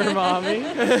 Or Mommy.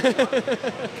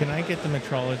 Can I get the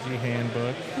metrology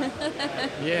handbook?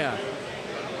 Yeah.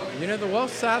 The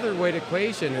Wells-Satterthwaite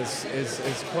equation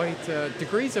is quite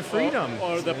degrees of freedom.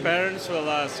 Or the parents will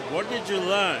ask, what did you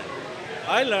learn?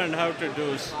 I learned how to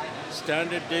do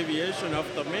standard deviation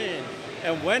of the mean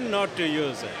and when not to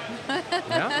use it.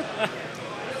 Yeah.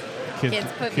 Kids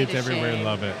put me to everywhere shame.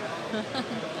 love it.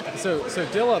 So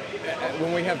Dillip,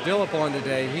 when we have Dillip on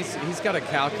today, he's got a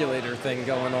calculator thing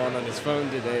going on his phone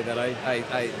today that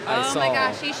I Oh saw. my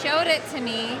gosh, he showed it to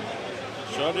me.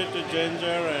 Showed it to Ginger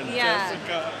and Yeah.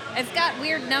 Jessica. It's got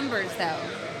weird numbers though,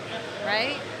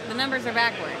 right? The numbers are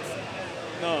backwards.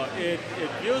 No, it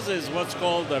uses what's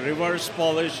called the reverse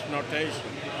Polish notation.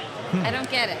 I don't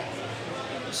get it.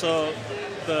 So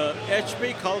the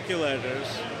HP calculators,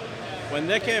 when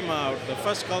they came out, the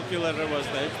first calculator was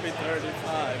the HP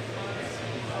 35,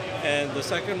 and the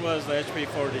second was the HP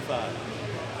 45.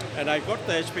 And I got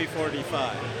the HP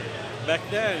 45. Back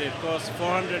then, it cost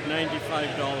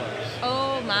 $495.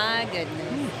 Oh my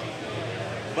goodness.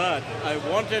 But I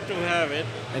wanted to have it,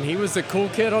 And he was the cool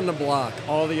kid on the block.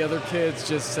 All the other kids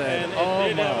just said, and it "Oh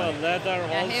did my." have a leather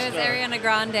Yeah, holster. he was Ariana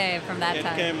Grande from that It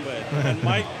time. came with. And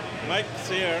Mike's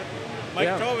here. Mike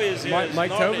Yeah. Tovey is here. Mike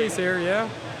nodding. Tovey's here, yeah.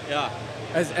 Yeah.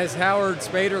 As Howard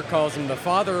Spader calls him, the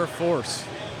father of force.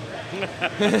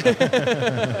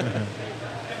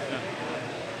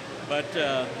 But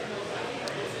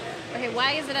Okay,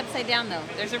 why is it upside down though?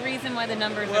 There's a reason why the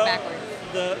numbers are well, backwards.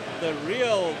 the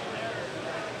real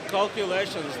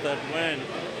calculations that went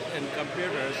in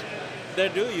computers, they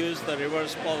do use the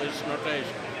reverse Polish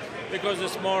notation because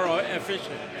it's more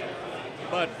efficient.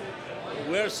 But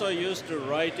we're so used to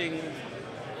writing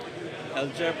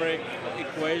algebraic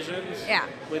equations Yeah.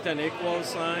 with an equal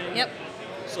sign. Yep.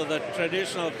 So the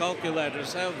traditional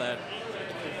calculators have that.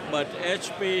 But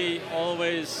HP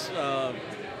always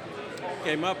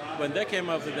came up, when they came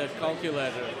up with that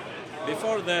calculator,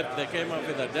 before that they came up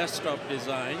with a desktop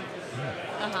design,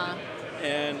 Uh-huh.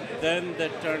 and then they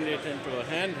turned it into a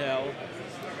handheld.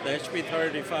 The HP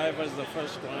 35 was the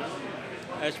first one,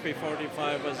 HP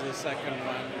 45 was the second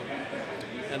one,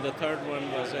 and the third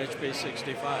one was HP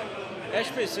 65.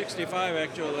 HP 65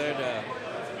 actually had a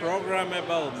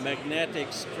programmable magnetic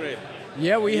strip.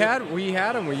 Yeah, we had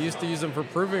them. We used to use them for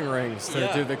proving rings to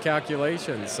Yeah. do the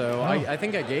calculations. So I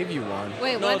think I gave you one.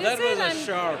 Wait, No, what is that was it? a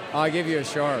Sharp. I gave you a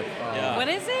Sharp. Yeah. What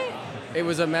is it? It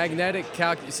was a magnetic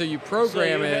so you So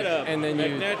program you it had a and then you.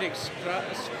 magnetic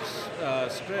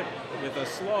strip with a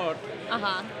slot.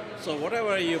 Uh-huh. So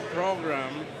whatever you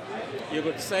program, you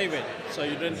could save it. So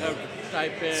you didn't have to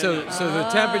type in. So the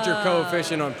temperature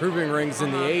coefficient on proving rings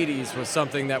in the 80s was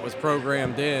something that was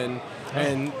programmed in,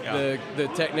 and Yeah. the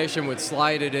technician would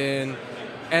slide it in,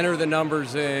 enter the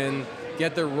numbers in,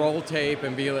 get their roll tape,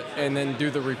 and then do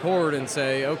the report and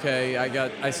say, okay,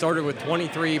 I started with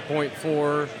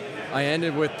 23.4, I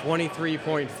ended with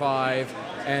 23.5.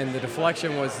 And the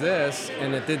deflection was this,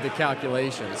 and it did the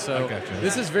calculation. So gotcha.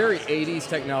 this is very 80s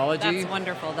technology. That's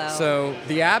wonderful though. So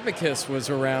the abacus was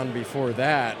around before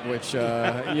that, which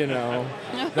that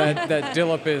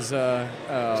Dillip is.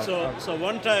 So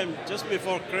one time, just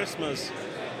before Christmas,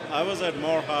 I was at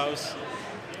Morehouse,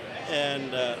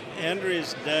 and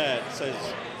Henry's dad says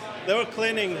they were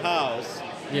cleaning house,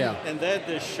 Yeah. and they had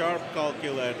this Sharp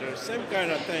calculator, same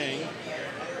kind of thing.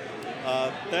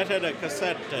 That had a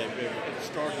cassette tape. It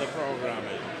stored the program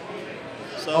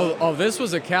in. So Oh, this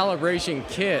was a calibration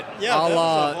kit, Yeah, a that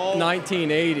la was a whole-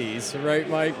 1980s, right,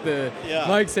 Mike? Yeah.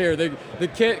 Mike's here. The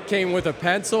kit came with a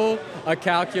pencil, a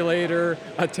calculator,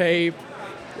 a tape.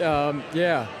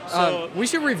 Yeah. So- We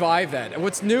should revive that.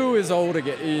 What's new is old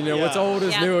again. What's Yeah. old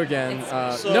is Yeah. new again.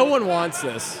 So- No one wants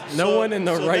this. No one in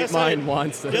the right that's how mind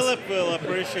wants this. Philip will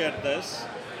appreciate this.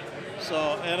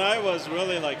 So, and I was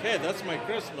really like, hey, that's my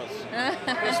Christmas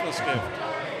gift.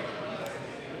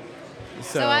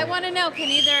 So I want to know, can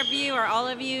either of you or all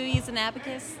of you use an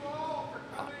abacus?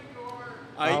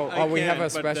 We have a can't,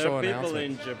 but there special are people announcement.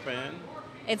 in Japan.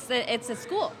 It's a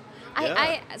school.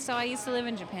 Yeah. So I used to live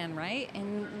in Japan, right?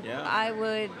 And Yeah. I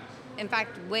would, in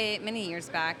fact, many years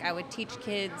back, I would teach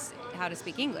kids how to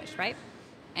speak English, right?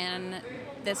 And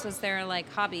this was their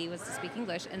hobby, was to speak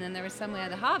English. And then there was some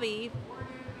other hobby,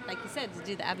 like you said, to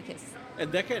do the abacus.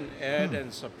 And they can add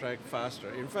and subtract faster.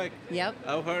 In fact, Yep.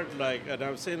 I've heard and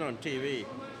I've seen on TV,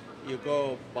 you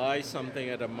go buy something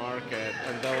at a market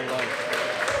and they'll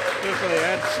quickly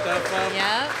add stuff up,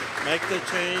 Yep. make the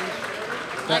change.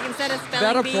 Like instead of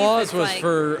spelling That bees, applause it's was like,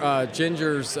 for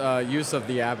Ginger's use of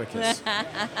the abacus. Yeah,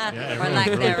 or everyone lack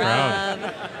was really proud.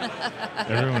 thereof.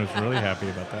 Everyone was really happy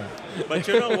about that. But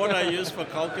you know what I use for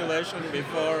calculation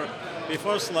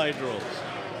before slide rules?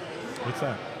 What's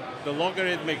that? The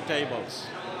logarithmic tables.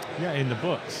 Yeah, in the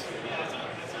books.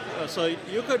 So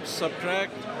you could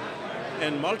subtract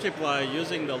and multiply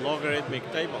using the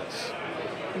logarithmic tables.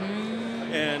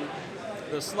 And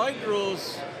the slide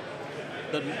rules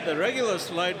the regular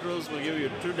slide rules will give you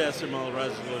 2 decimal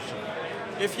resolution.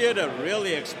 If you had a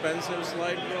really expensive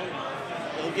slide rule,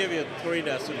 it'll give you 3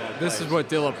 decimal. This place. is what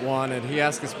Dilip wanted. He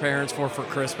asked his parents for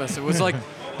Christmas. It was like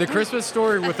the Christmas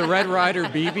story with the Red Ryder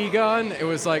BB gun. It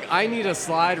was like, I need a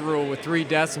slide rule with 3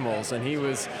 decimals, and he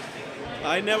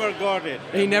never got it.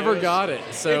 never got it.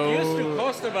 So it used to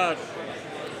cost about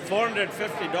 $450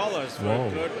 for Whoa.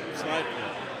 a good slide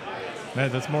rule. Man,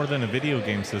 that's more than a video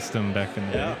game system back in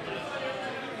the Yeah. day.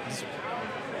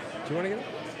 do you want to get it?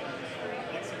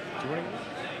 Do you want to get it?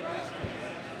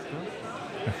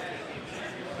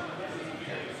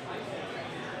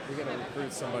 We gotta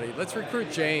recruit somebody. Let's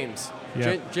recruit James.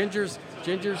 Yeah. Ginger's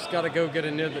got to go get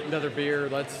another beer.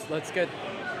 Let's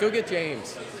go get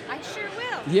James. I sure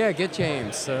will. Yeah, get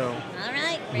James. So All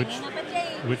right, bringing up a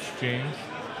date. Which James?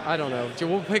 I don't know.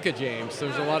 We'll pick a James.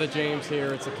 There's a lot of James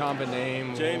here. It's a common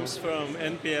name. James from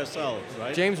NPSL,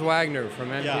 right? James Wagner from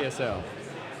NPSL.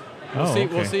 We'll Oh, see.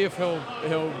 okay. We'll see if he'll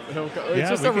go. It's Yeah,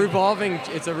 just we a could- revolving.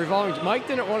 It's a revolving. Mike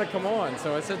didn't want to come on,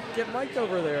 so I said, "Get Mike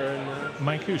over there." And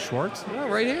Mike who? Schwartz? no,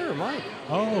 right here, Mike.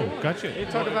 Oh, gotcha. You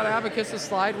talk about Abacus'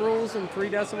 slide rules and 3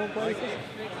 decimal places.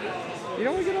 You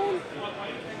don't want to get on?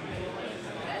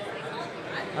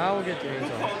 I will get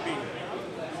James on.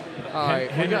 All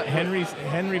right, we got. Henry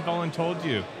voluntold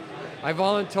you. I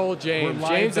voluntold James. We're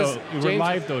live James though. is. We're James,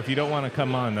 live though. If you don't want to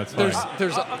come on, that's fine.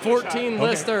 There's 14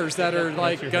 listeners that are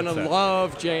like your gonna headset.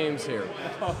 love James here.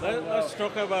 Let's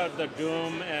talk about the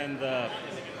Doom and the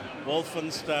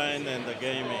Wolfenstein and the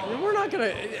gaming. We're not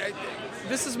gonna.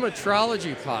 This is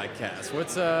metrology podcast.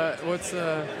 What's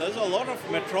There's a lot of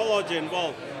metrology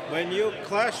involved. When you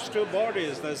clash 2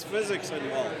 bodies, there's physics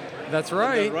involved. That's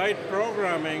right. The right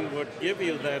programming would give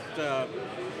you that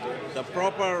the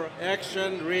proper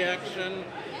action, reaction,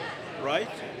 right?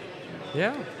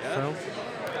 Yeah. So,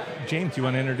 James, you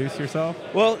want to introduce yourself?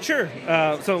 Well, sure.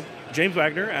 So, James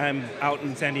Wagner. I'm out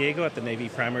in San Diego at the Navy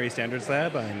Primary Standards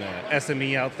Lab. I'm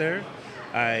SME out there.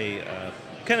 I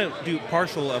kind of do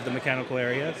partial of the mechanical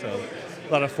area, so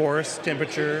a lot of force,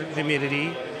 temperature,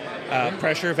 humidity,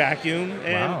 pressure, vacuum,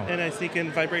 Wow. and I sneak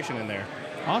in vibration in there.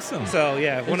 Awesome. So,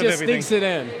 yeah, he one of just everything. sneaks it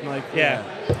in. Like Yeah.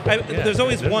 There's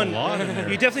always there's a one. lot in there.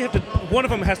 You definitely have to. One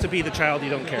of them has to be the child you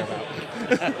don't care about.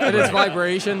 And it's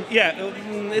vibration. Yeah,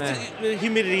 it's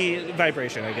humidity,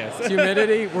 vibration, I guess.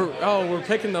 Humidity. We're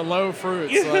picking the low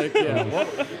fruits. Like, yeah.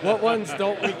 What ones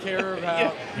don't we care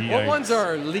about? Yeah. What ones are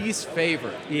our least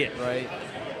favorite? Yeah. Right.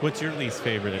 What's your least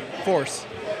favorite? Force.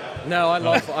 No, I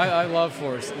love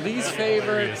force. Least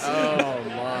favorite. Hilarious. Oh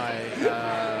my,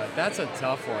 that's a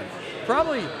tough one.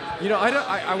 Probably,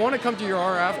 I want to come to your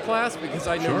RF class because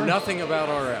I know Sure. nothing about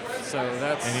RF. So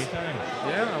that's Anytime.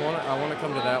 yeah. I want to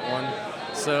come to that one.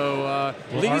 So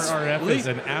Well, least, RRF least- is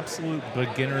an absolute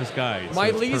beginner's guide. so my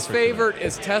it's least perfect for favorite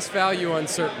is test value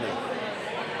uncertainty.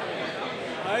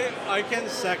 I can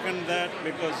second that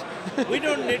because we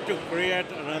don't need to create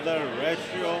another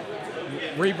ratio.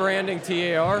 Rebranding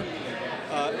TAR.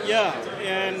 Yeah,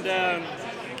 and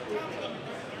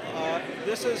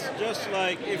this is just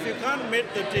like if you can't meet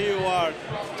the TUR,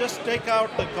 just take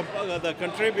out the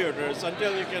contributors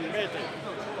until you can meet it.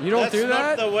 You don't That's do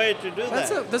that. not the way to do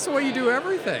that. That's the way you do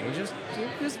everything. Just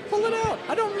pull it out.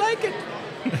 I don't like it.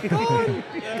 Gone.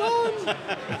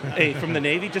 Hey, from the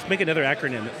Navy, just make another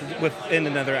acronym within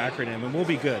another acronym, and we'll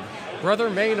be good. Brother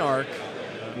Maynard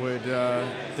would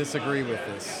disagree with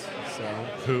this. So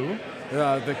Who?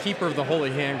 the keeper of the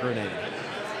holy hand grenade.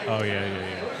 Oh,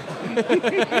 yeah.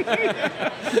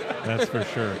 That's for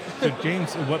sure. So,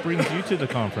 James, what brings you to the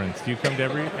conference? Do you come to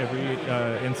every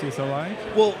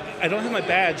NCSLI? Well, I don't have my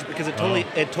badge because it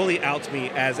totally outs me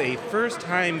as a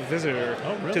first-time visitor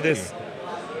Oh, really? to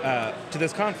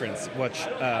this conference. Which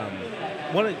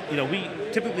we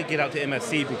typically get out to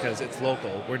MSC because it's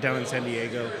local. We're down in San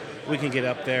Diego. We can get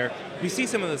up there. We see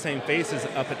some of the same faces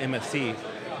up at MSC,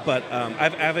 but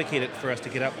I've advocated for us to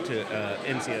get up to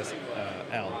NCSL.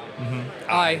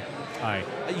 I. Hi.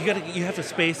 You have to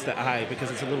space the I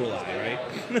because it's a little I, right?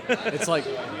 It's like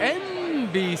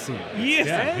NBC. Yes.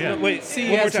 Yeah. Wait, one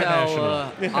more time.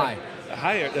 CSL I.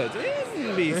 Higher.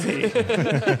 NBC.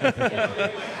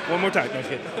 One more time. No, I'm just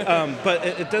kidding. But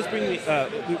it does bring me.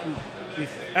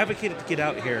 We've advocated to get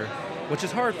out here, which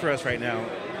is hard for us right now,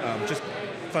 just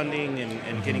funding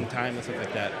and getting time and stuff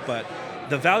like that. But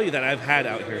the value that I've had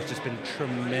out here has just been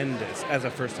tremendous as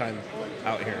a first time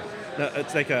out here. No,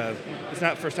 it's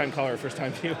not first time caller, first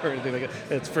time viewer, or anything like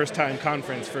that. It's first time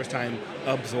conference, first time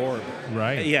absorb.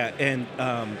 Right. Yeah, and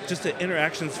just the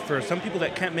interactions for some people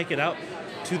that can't make it out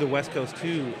to the West Coast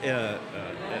to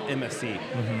MSC,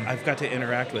 I've got to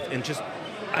interact with, and just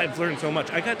I've learned so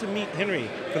much. I got to meet Henry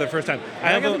for the first time.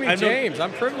 I got to meet James.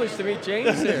 I'm privileged to meet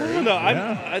James here. No,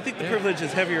 I think the privilege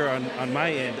is heavier on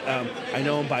my end. I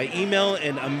know him by email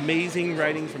and amazing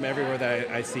writing from everywhere that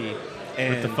I see.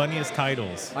 And with the funniest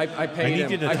titles. I paid need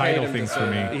him. you to I title paid him things to for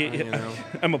say me. that, you know.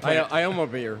 I'm a plant. I own a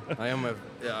beer. I own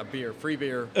a beer. Free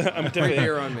beer. I'm Free definitely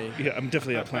beer on me. Yeah, I'm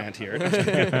definitely a plant here.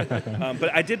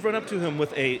 But I did run up to him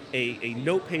with a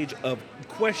note page of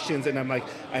questions, and I'm like,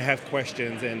 I have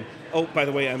questions, and oh, by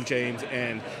the way, I'm James,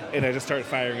 and I just started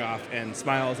firing off, and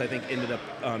smiles, I think, ended up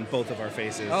on both of our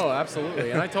faces. Oh,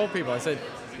 absolutely. And I told people, I said,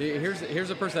 here's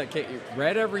a person that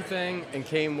read everything and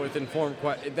came with informed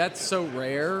questions. That's so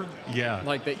rare. Yeah.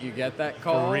 Like that you get that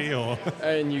call. For real.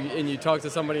 And you talk to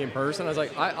somebody in person. I was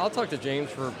like, I'll talk to James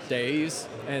for days,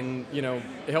 and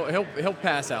he'll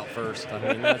pass out first.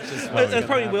 I mean, that's just That's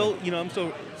probably will. I'm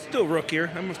still rook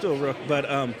here. I'm still a rook, but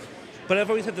I've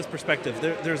always had this perspective.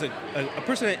 There's a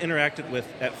person I interacted with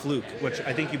at Fluke, which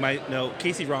I think you might know,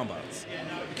 Casey Rombots.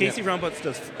 Casey Rombots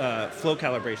does flow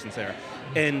calibrations there,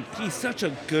 and he's such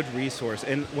a good resource.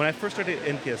 And when I first started at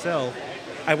NPSL,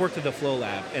 I worked at the Flow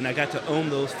Lab, and I got to own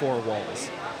those 4 walls.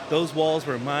 Those walls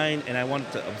were mine, and I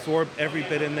wanted to absorb every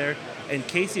bit in there. And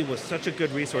Casey was such a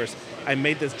good resource. I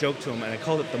made this joke to him, and I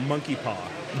called it the monkey paw.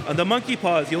 The monkey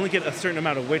paw is you only get a certain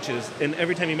amount of wishes, and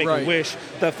every time you make a wish,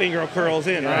 the finger curls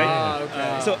in, right?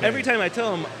 Okay. So every time I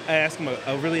tell him, I ask him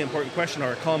a really important question,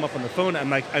 or I call him up on the phone, I'm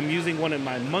like, I'm using one of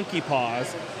my monkey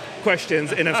paws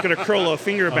questions, and it's going to curl a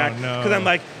finger back. Because I'm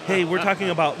like, hey, we're talking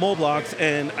about mole blocks,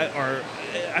 and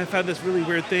I found this really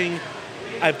weird thing.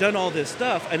 I've done all this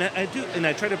stuff, and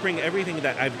I try to bring everything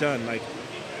that I've done, like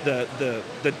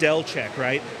the Dell check,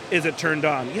 right? Is it turned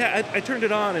on? Yeah, I turned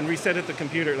it on and reset it the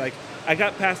computer. Like, I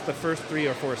got past the first 3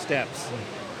 or 4 steps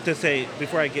to say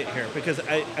before I get here, because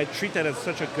I treat that as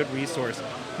such a good resource.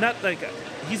 Not like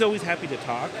he's always happy to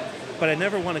talk, but I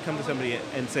never want to come to somebody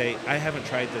and say, I haven't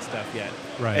tried this stuff yet.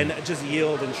 Right. And just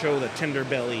yield and show the tender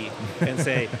belly and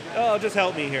say, oh, just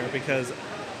help me here, because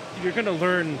you're going to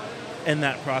learn in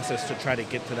that process to try to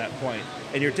get to that point.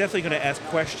 And you're definitely going to ask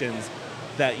questions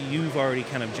that you've already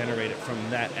kind of generated from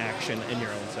that action in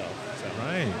your own self.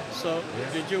 Right. So,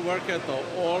 did you work at the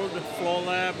old Flow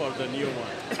Lab or the new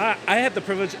one? I had the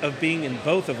privilege of being in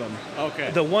both of them.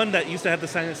 Okay. The one that used to have the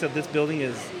sign that said this building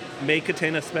is may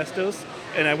contain asbestos,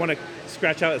 and I want to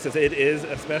scratch out it says it is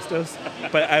asbestos,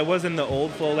 but I was in the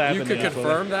old Flow Lab. You could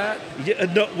confirm that? Yeah,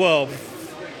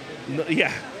 yeah.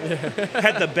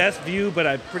 Had the best view, but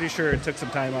I'm pretty sure it took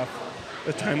some time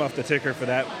off the ticker for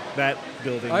that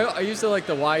building. I used to like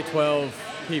the Y12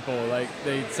 people. Like,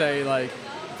 they'd say, like,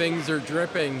 things are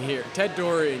dripping here. Ted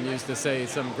Dorian used to say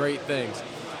some great things.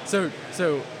 So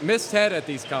miss Ted at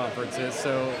these conferences.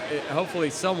 So hopefully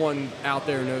someone out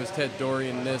there knows Ted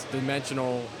Dorian, this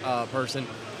dimensional person.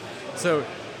 So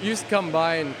you used to come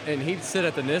by and he'd sit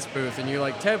at the NIST booth, and you're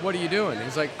like, Ted, what are you doing?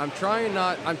 He's like, I'm trying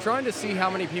to see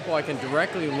how many people I can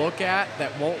directly look at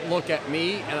that won't look at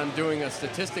me, and I'm doing a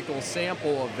statistical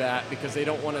sample of that because they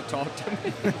don't want to talk to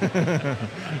me.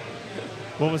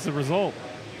 What was the result?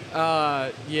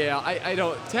 I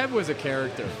don't. Ted was a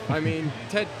character. I mean,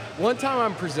 Ted. One time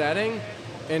I'm presenting,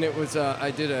 and it was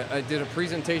I did a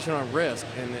presentation on risk,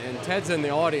 and Ted's in the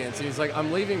audience, and he's like,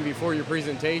 I'm leaving before your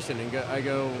presentation, and I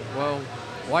go, well,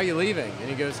 why are you leaving? And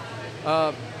he goes,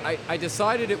 I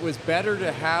decided it was better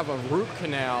to have a root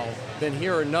canal than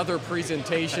hear another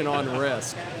presentation on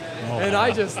risk. Oh, and I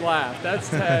just laughed. That's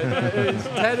Ted.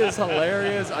 Ted is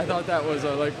hilarious. I thought that was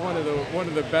like one of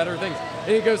the better things.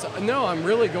 And he goes, no, I'm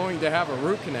really going to have a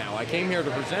root canal. I came here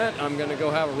to present. I'm going to go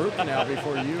have a root canal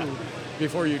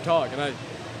before you talk. And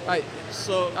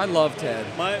I love Ted.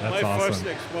 My awesome. First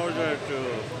exposure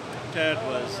to Ted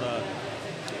was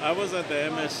I was at the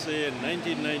MSC in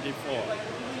 1994,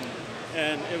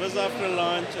 and it was after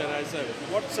lunch, and I said,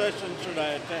 what session should I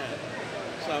attend?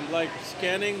 So I'm like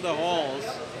scanning the halls,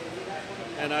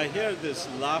 and I hear this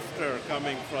laughter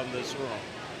coming from this room.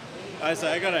 I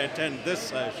said, I gotta attend this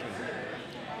session.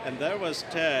 And there was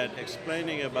Ted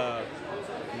explaining about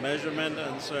measurement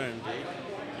uncertainty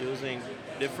using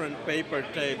different paper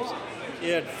tapes. He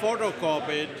had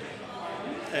photocopied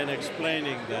and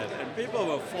explaining that, and people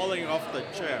were falling off the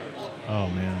chairs. Oh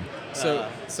man.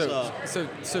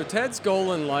 So Ted's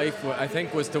goal in life, I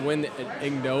think, was to win the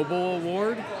Ig Nobel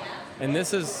Award, and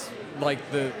this is like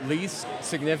the least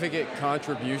significant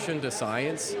contribution to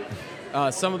science.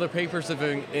 Some of the papers have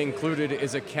included,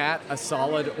 is a cat a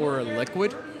solid or a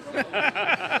liquid?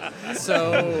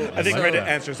 So I think Reddit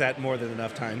answers that more than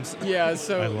enough times. Yeah,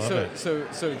 so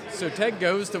Ted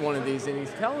goes to one of these, and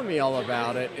he's telling me all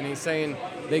about it, and he's saying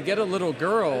they get a little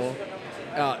girl,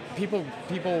 people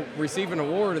receive an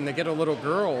award and they get a little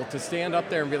girl to stand up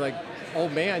there and be like, "Oh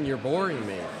man, you're boring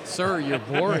me, sir, you're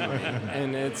boring me,"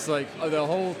 and it's like the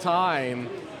whole time,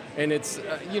 and it's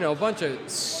a bunch of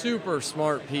super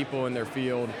smart people in their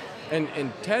field, and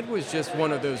Ted was just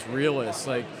one of those realists.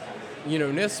 Like,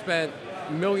 NIST spent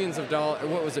millions of dollars.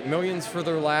 What was it? Millions for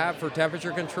their lab for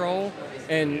temperature control,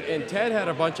 and Ted had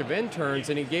a bunch of interns,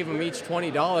 and he gave them each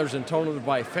 $20 and told them to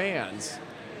buy fans.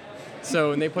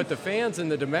 So, and they put the fans in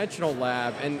the dimensional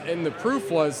lab, and the proof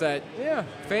was that,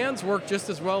 fans work just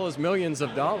as well as millions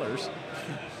of dollars.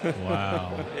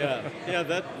 Wow. Yeah,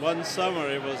 that one summer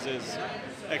it was his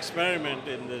experiment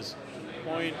in this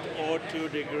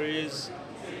 0.02 degrees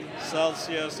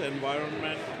Celsius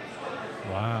environment.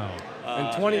 Wow. And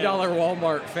 $20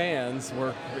 Walmart fans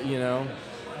were,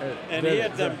 And he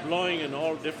had them blowing in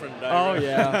all different Oh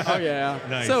directions. yeah.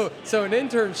 Nice. So an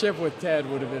internship with Ted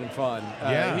would have been fun.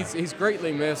 Yeah. He's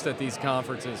greatly missed at these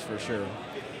conferences for sure.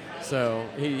 So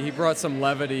he brought some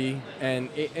levity, and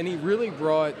he really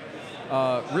brought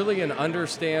really an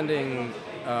understanding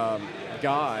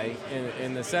guy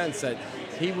in the sense that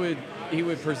he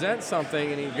would present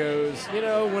something and he goes,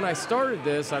 when I started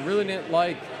this, I really didn't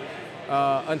like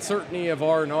uncertainty of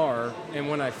R&R, and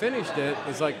when I finished it,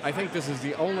 it's like, I think this is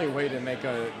the only way to make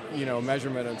a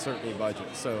measurement uncertainty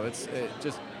budget. So it's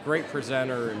just great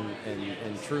presenter,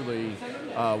 and truly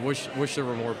wish there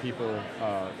were more people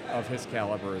of his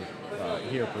caliber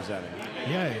here presenting.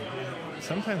 Yeah.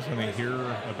 Sometimes when I hear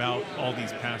about all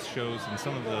these past shows and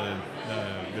some of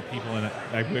the people in it,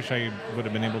 I wish I would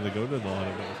have been able to go to a lot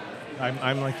of those.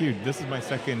 I'm like you. This is my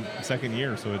second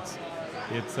year, so it's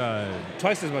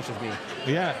Twice as much as me.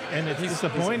 Yeah, and it's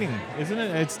disappointing, isn't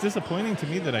it? It's disappointing to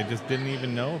me that I just didn't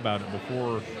even know about it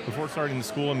before starting the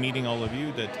school and meeting all of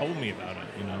you that told me about it.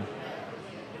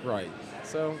 Right.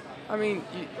 So, I mean,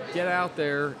 you get out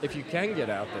there if you can get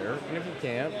out there, and if you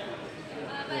can't,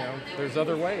 there's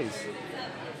other ways,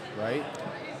 right?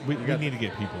 We need to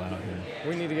get people out here.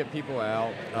 We need to get people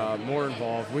out, more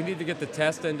involved. We need to get the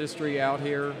test industry out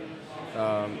here.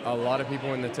 A lot of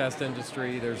people in the test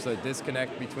industry, there's a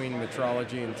disconnect between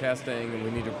metrology and testing, and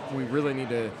we really need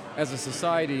to, as a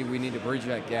society, we need to bridge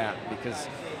that gap, because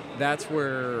that's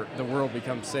where the world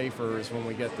becomes safer, is when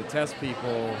we get the test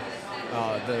people.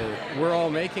 We're all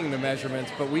making the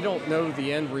measurements, but we don't know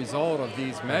the end result of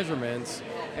these measurements,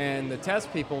 and the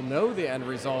test people know the end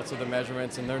results of the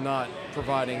measurements, and they're not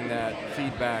providing that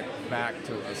feedback back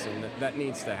to us, and that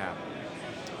needs to happen.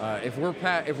 If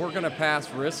we're going to pass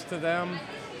risk to them,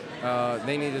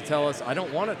 they need to tell us, I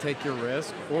don't want to take your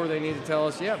risk, or they need to tell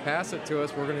us, yeah, pass it to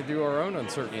us, we're going to do our own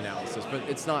uncertainty analysis. But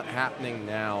it's not happening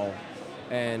now,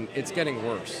 and it's getting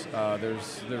worse.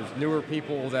 There's newer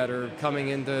people that are coming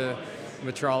into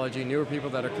metrology, newer people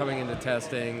that are coming into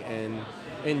testing, and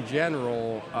in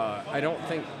general, I don't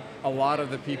think a lot of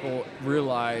the people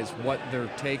realize what they're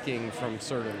taking from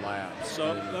certain labs.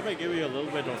 So let me give you a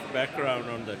little bit of background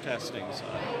on the testing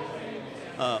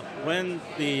side. When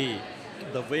the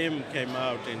WIM came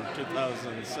out in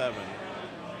 2007,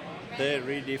 they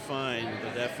redefined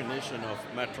the definition of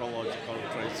metrological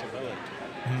traceability.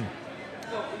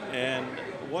 And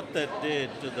what that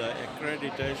did to the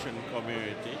accreditation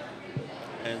community,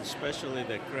 and especially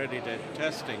the accredited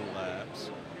testing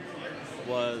labs,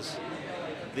 was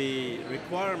the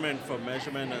requirement for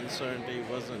measurement uncertainty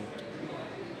wasn't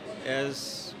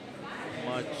as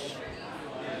much,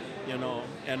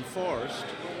 enforced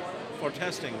for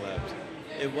testing labs.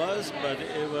 It was, but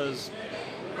it was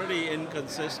pretty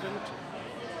inconsistent.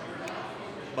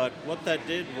 But what that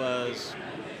did was,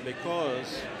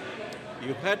 because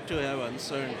you had to have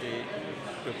uncertainty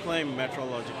to claim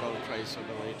metrological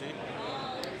traceability,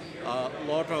 a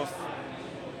lot of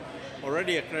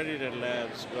already accredited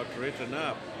labs got written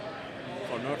up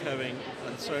for not having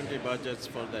uncertainty budgets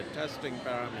for their testing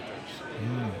parameters.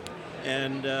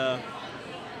 And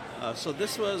so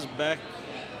this was back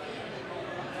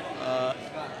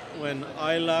when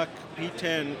ILAC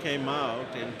P10 came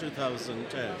out in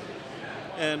 2010.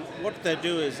 And what they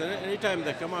do is, anytime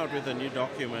they come out with a new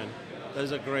document,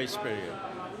 there's a grace period.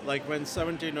 Like when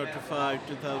 1705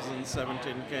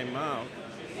 2017 came out,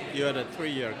 you had a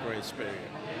 3-year grace period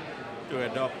to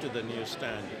adopt to the new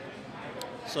standard.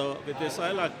 So with this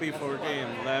ILAC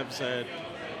P14, labs had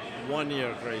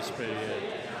 1-year grace period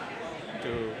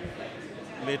to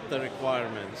meet the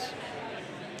requirements.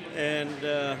 And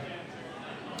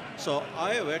so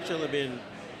I have actually been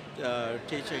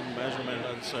teaching measurement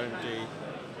uncertainty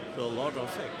to a lot of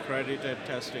accredited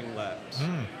testing labs.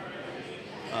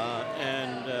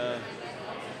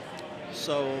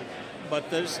 But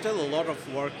there's still a lot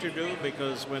of work to do,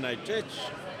 because when I teach,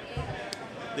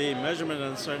 the measurement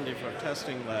uncertainty for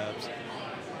testing labs,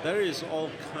 there is all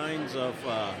kinds of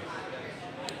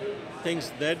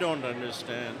things they don't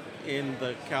understand in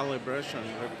the calibration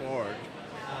report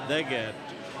they get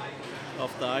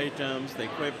of the items, the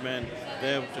equipment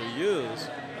they have to use,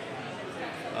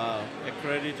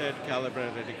 accredited,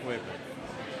 calibrated equipment.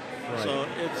 Right. So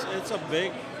it's a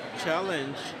big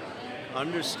challenge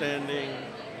understanding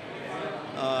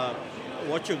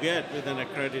what you get with an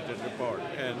accredited report.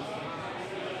 And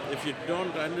if you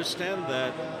don't understand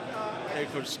that, you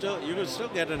could still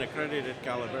get an accredited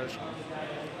calibration,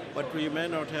 but we may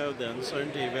not have the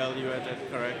uncertainty evaluated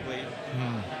correctly.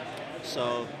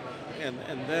 So, and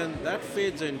then that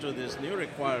feeds into these new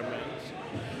requirements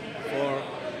for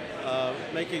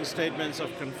making statements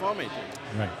of conformity.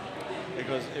 Right.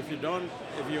 Because if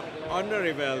you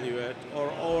under-evaluate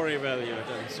or over-evaluate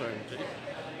uncertainty,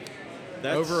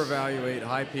 that's... Over-evaluate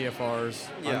high PFRs,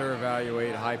 Yeah.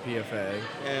 under-evaluate high PFA.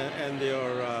 And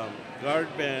your guard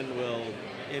band will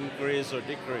increase or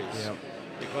decrease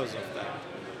because of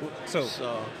that. So,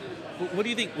 what do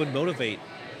you think would motivate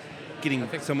getting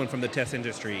someone from the test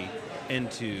industry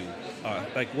into,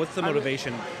 what's the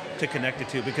motivation to connect it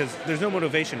to? Because there's no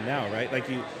motivation now, right? Like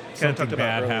you kind of Something talked about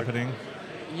bad earlier. happening.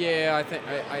 Yeah,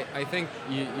 I think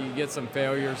you get some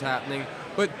failures happening,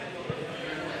 but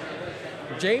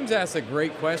James asked a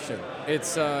great question.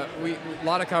 It's a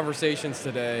lot of conversations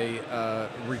today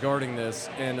regarding this,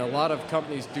 and a lot of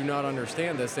companies do not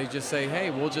understand this. They just say, "Hey,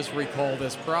 we'll just recall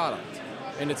this product,"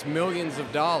 and it's millions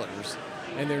of dollars,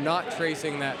 and they're not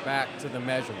tracing that back to the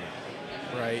measurement,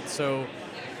 right? So,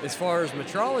 as far as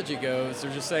metrology goes,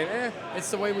 they're just saying,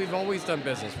 it's the way we've always done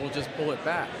business. We'll just pull it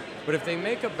back. But if they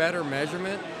make a better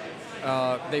measurement,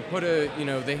 they put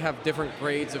they have different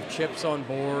grades of chips on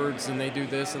boards, and they do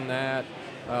this and that.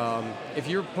 If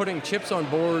you're putting chips on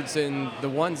boards, and the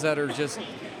ones that are just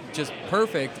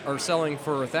perfect are selling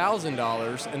for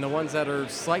 $1,000, and the ones that are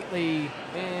slightly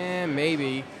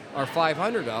maybe are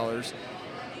 $500,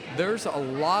 there's a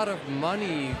lot of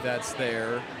money that's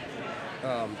there.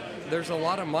 There's a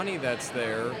lot of money that's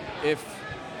there if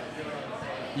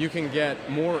you can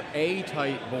get more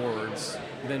A-type boards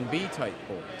than B-type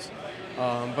boards.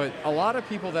 But a lot of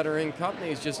people that are in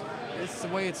companies it's the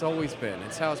way it's always been.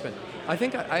 It's how it's been. I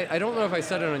think I don't know if I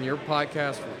said it on your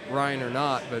podcast, Ryan, or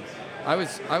not, but I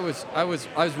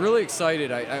was really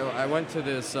excited. I went to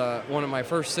this one of my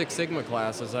first Six Sigma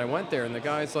classes. I went there, and the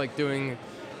guy's like doing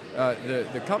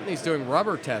the company's doing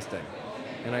rubber testing.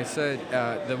 And I said,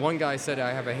 the one guy said,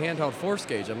 I have a handheld force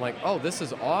gauge. I'm like, oh, this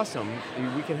is awesome.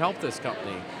 We can help this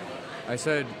company. I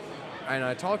said, and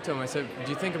I talked to him, I said, do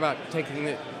you think about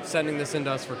sending this into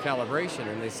us for calibration?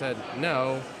 And they said,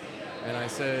 no. And I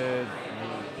said,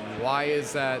 why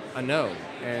is that a no?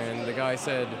 And the guy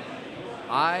said,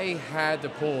 I had to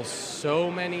pull so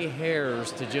many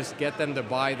hairs to just get them to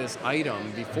buy this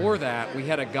item. Before that, we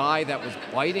had a guy that was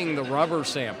biting the rubber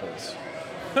samples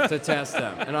to test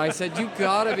them. And I said, you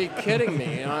gotta be kidding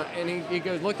me. And he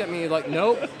looked at me like,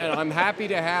 nope, and I'm happy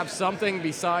to have something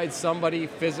besides somebody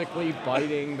physically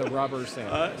biting the rubber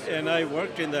samples. And I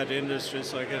worked in that industry,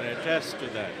 so I can attest to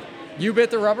that. You bit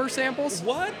the rubber samples?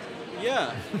 What?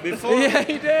 Yeah, before... Yeah,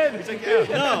 he did. He's like,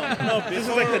 yeah. No, This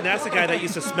is like the NASA guy that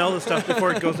used to smell the stuff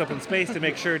before it goes up in space to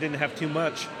make sure it didn't have too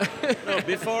much. No,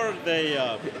 before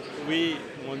we,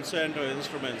 Monsanto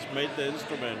Instruments, made the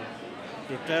instrument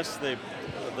to test the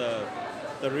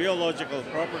rheological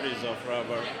properties of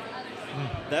rubber.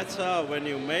 That's how, when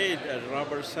you made a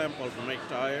rubber sample to make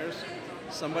tires,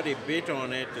 somebody bit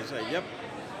on it to say, yep,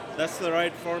 that's the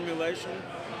right formulation.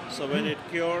 So when it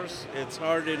cures, it's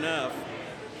hard enough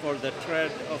for the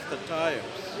tread of the tires.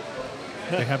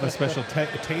 They have a special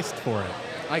taste for it.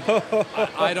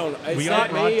 I don't. It's We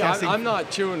not are me. broadcasting- I'm not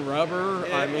chewing rubber.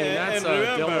 I mean, that's and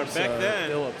remember, Phillips, back then,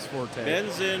 Phillips forte.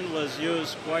 benzene was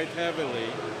used quite heavily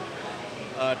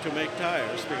to make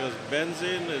tires because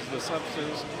benzene is the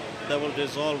substance that will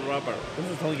dissolve rubber. This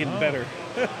is only getting better.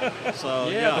 So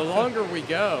Yeah, the longer we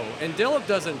go. And Dillip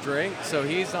doesn't drink, so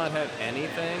he's not had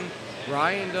anything.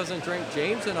 Ryan doesn't drink.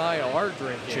 James and I are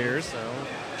drinking. Cheers. So,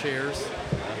 cheers.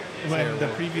 When the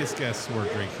previous guests were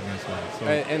drinking as well. So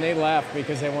And they laughed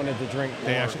because they wanted to drink more.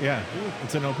 they actually,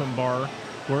 it's an open bar.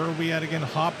 Where are we at again?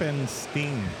 Hop and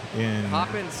Sting in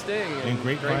Hop and Sting in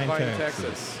Grapevine, Texas.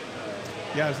 Texas.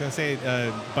 Yeah, I was gonna say,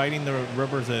 biting the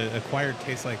rubber's a acquired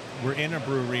taste. Like we're in a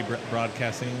brewery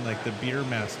broadcasting, like the Beer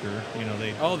Master. You know,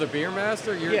 they Oh, the Beer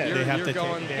Master? You're they have to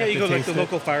going... take- Yeah, you to go like taste the it.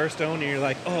 local Firestone, and you're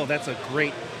like, oh, that's a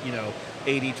great,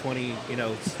 80-20,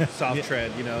 soft Yeah.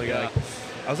 tread. You're Yeah. like,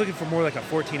 I was looking for more like a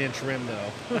 14-inch rim,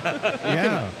 though.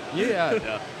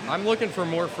 Yeah. I'm looking for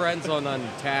more friends on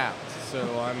Untapped,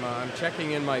 so I'm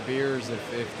checking in my beers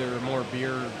if there are more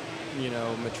beer,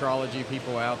 metrology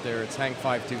people out there. It's Hank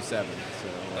 527. So.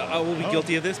 I will be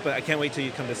guilty of this, but I can't wait till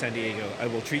you come to San Diego. I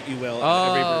will treat you well at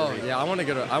every brewery. Yeah, I want to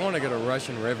go to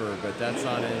Russian River, but that's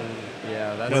not in.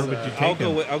 Yeah, that's. Where would you take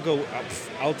him?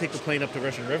 I'll take the plane up to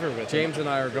Russian River with James and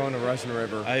I are going to Russian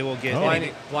River. I will get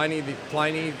Pliny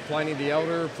the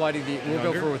Elder, we'll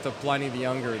go for with the Pliny the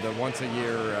Younger, the once a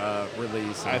year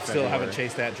release. I still haven't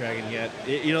chased that dragon yet.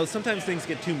 Sometimes things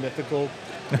get too mythical.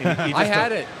 I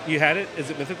had it. You had it? Is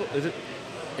it mythical? Is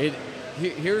it?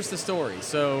 Here's the story.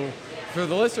 So, for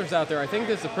the listeners out there, I think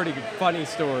this is a pretty funny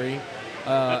story.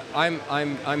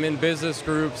 I'm in business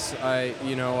groups. I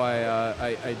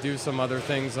do some other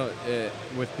things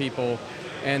with people,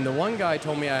 and the one guy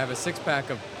told me I have a 6-pack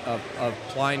of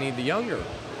Pliny the Younger,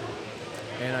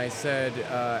 and I said,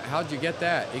 "How'd you get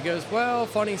that?" He goes, "Well,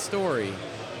 funny story.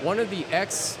 One of the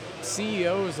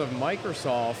ex-CEOs of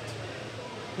Microsoft,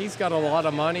 he's got a lot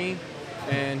of money."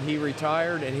 And he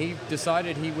retired, and he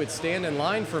decided he would stand in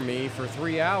line for me for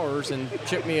 3 hours and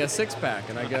chip me a 6-pack.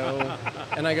 And I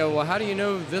go, well, how do you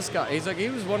know this guy? He's like, he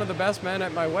was one of the best men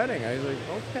at my wedding. I was like,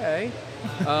 okay.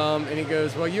 And he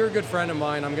goes, well, you're a good friend of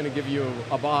mine. I'm going to give you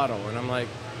a bottle. And I'm like,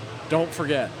 don't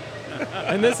forget.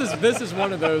 And this is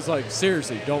one of those, like,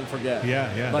 seriously, don't forget.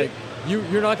 Yeah. Like,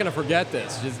 you're not going to forget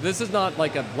this. This is not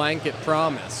like a blanket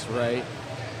promise, right?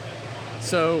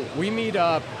 So we meet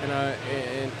up,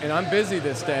 and I'm busy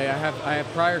this day. I have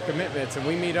prior commitments, and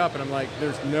we meet up, and I'm like,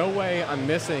 there's no way I'm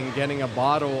missing getting a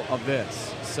bottle of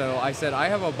this. So I said, I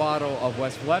have a bottle of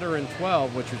Westvleteren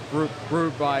 12, which was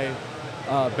brewed by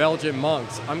Belgian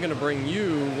monks. I'm going to bring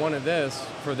you one of this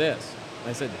for this. And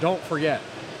I said, don't forget,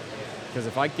 because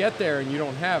if I get there and you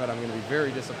don't have it, I'm going to be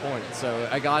very disappointed. So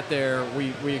I got there,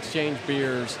 we exchanged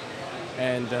beers.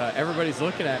 And everybody's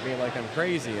looking at me like I'm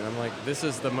crazy, and I'm like, this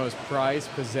is the most prized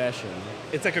possession.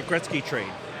 It's like a Gretzky trade.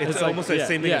 It's almost the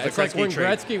same thing as a Gretzky trade. It's like when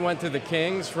Gretzky went to the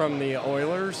Kings from the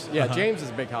Oilers. Yeah, James is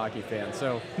a big hockey fan,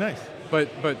 so nice. But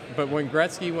when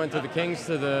Gretzky went to the Kings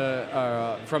to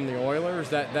the from the Oilers,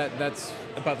 that's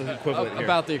about the equivalent.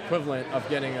 About the equivalent of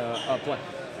getting a play,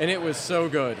 and it was so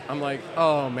good. I'm like,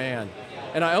 oh man.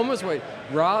 And I almost wait.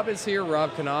 Rob is here.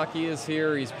 Rob Kanaki is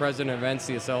here. He's president of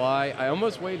NCSLI. I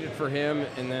almost waited for him,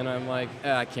 and then I'm like,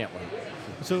 I can't wait.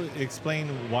 So explain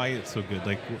why it's so good.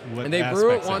 Like, what? And they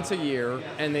brew it once a year,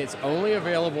 and it's only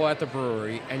available at the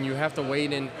brewery, and you have to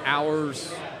wait in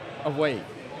hours of wait.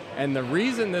 And the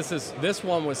reason this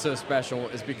one was so special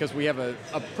is because we have a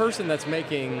person that's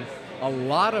making a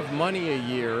lot of money a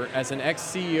year as an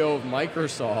ex-CEO of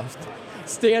Microsoft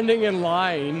standing in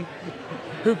line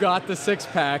who got the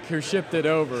 6-pack, who shipped it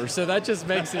over. So that just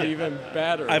makes it even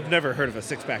better. I've never heard of a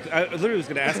 6-pack. I literally was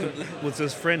going to ask him, was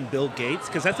his friend Bill Gates?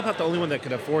 Because that's about the only one that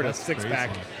could afford a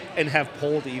 6-pack and have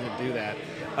pull to even do that.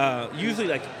 Usually,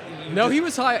 like... No, he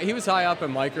was high up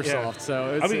in Microsoft,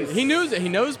 so he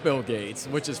knows Bill Gates,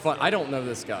 which is fun. I don't know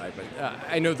this guy, but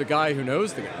I know the guy who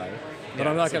knows the guy, but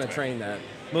I'm not going to train that.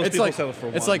 Most people settle for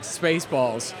one. It's like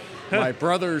Spaceballs. My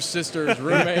brother's sister's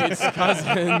roommate's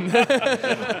cousin.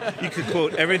 You could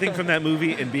quote everything from that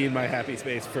movie and be in my happy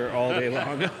space for all day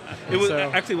long. It was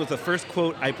was the first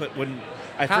quote I put when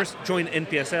I first joined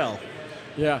NPSL.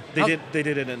 Yeah, they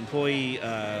did an employee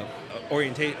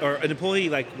orientate or an employee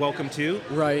like welcome to.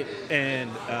 Right.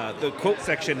 And the quote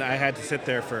section, I had to sit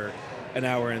there for an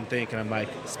hour and think, and I'm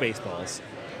like, Spaceballs.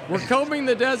 We're combing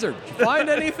the desert. Did you find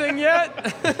anything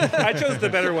yet? I chose the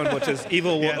better one, which is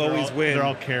evil will always win. They're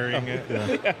all carrying it.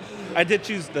 Yeah. I did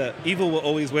choose the evil will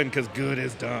always win because good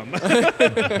is dumb.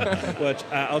 Which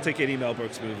I'll take any Mel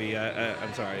Brooks movie.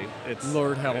 I'm sorry. It's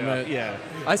Lord Helmet. Yeah.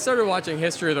 I started watching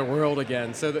History of the World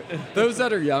again. So those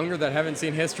that are younger that haven't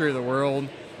seen History of the World,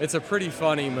 it's a pretty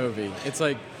funny movie. It's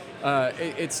like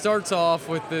it starts off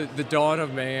with the dawn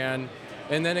of man.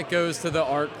 And then it goes to the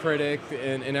art critic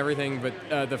and everything.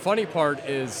 But the funny part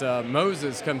is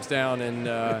Moses comes down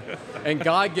and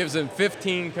God gives him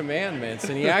 15 commandments,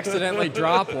 and he accidentally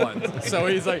dropped one. So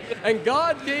he's like, and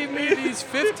God gave me these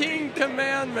 15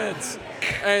 commandments.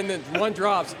 And then one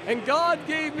drops, and God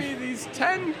gave me these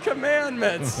 10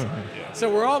 commandments.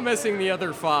 So we're all missing the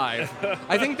other 5.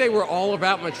 I think they were all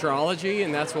about metrology,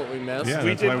 and that's what we missed. Yeah,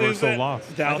 that's why we're so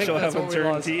lost. Thou shalt have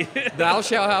uncertainty. Thou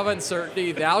shalt have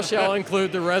uncertainty. Thou shalt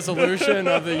include the resolution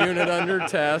of the unit under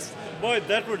test. Boy,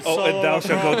 that would solve. Oh, and thou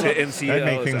shalt go to NCO. That'd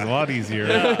make things a lot easier.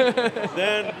 Yeah.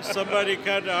 Then somebody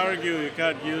can't argue. You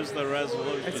can't use the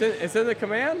resolution. It's in the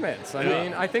commandments. I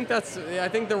mean, I think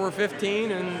there were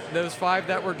 15, and those 5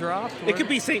 that were dropped. It could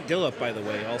be St. Dillip, by the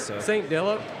way, also. St.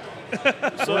 Dillip.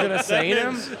 So We're gonna that sane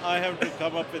him? means I have to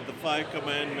come up with the 5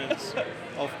 commandments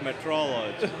of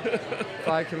metrology.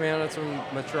 5 commandments from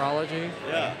metrology.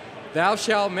 Yeah. Thou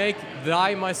shalt make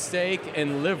thy mistake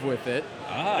and live with it.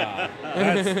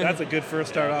 That's a good first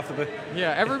start off of it.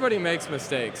 Yeah, everybody makes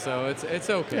mistakes, so it's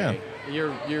okay.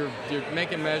 You're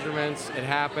making measurements. It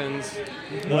happens.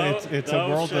 Well, it's a Thou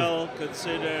world shall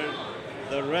consider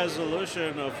the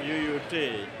resolution of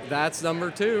UUT. That's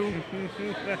number 2.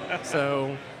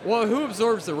 So, well, who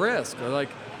absorbs the risk? Or like,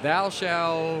 thou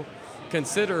shall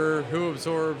consider who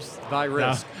absorbs thy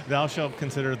risk. Thou shalt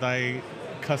consider thy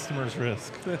customer's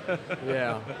risk.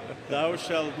 Yeah. Thou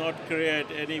shalt not create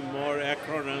any more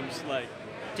acronyms like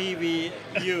TVU.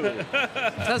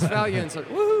 Test value insert.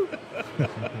 Woohoo!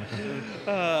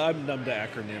 I'm numb to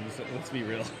acronyms. Let's be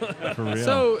real. For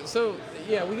real. So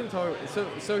yeah, we can talk.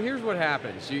 So here's what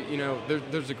happens. You know,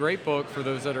 there's a great book for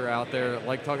those that are out there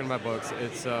like talking about books.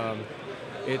 It's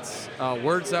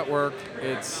Words That Work.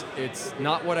 It's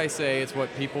not what I say. It's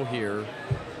what people hear.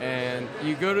 And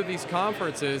you go to these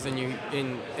conferences and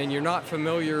you're not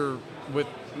familiar with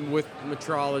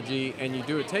metrology, and you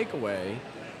do a takeaway,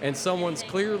 and someone's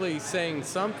clearly saying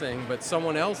something, but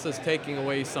someone else is taking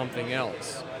away something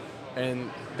else. And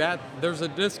that there's a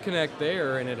disconnect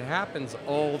there, and it happens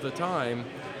all the time.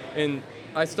 And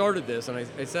I started this, and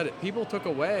I said it. People took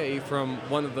away from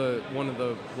one of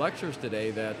the lectures today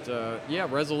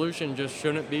that resolution just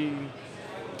shouldn't be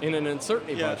in an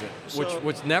uncertainty budget,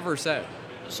 which never said.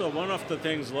 So one of the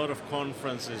things a lot of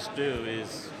conferences do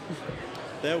is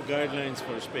they have guidelines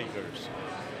for speakers.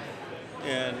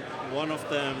 And one of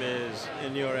them is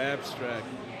in your abstract,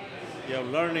 you have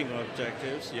learning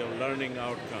objectives, you have learning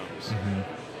outcomes.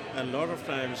 Mm-hmm. And a lot of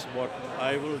times what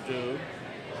I will do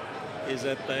is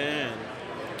at the end,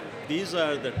 these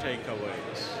are the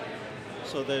takeaways.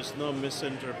 So there's no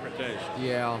misinterpretation.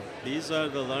 Yeah. These are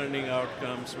the learning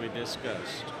outcomes we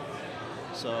discussed.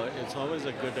 So it's always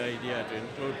a good idea to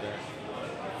include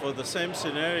that. For the same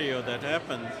scenario that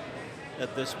happened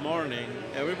at this morning,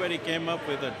 everybody came up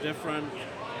with a different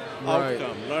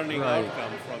learning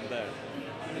outcome from that,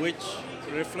 which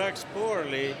reflects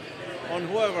poorly on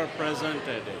whoever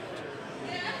presented it.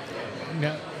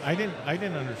 Now, I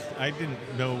didn't understand. I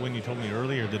didn't know when you told me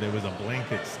earlier that it was a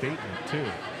blanket statement too,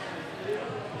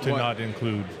 to What? not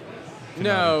include.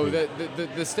 No,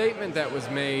 the statement that was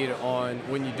made on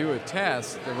when you do a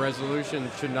test, the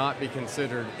resolution should not be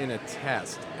considered in a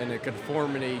test, and a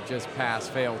conformity just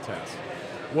pass-fail test.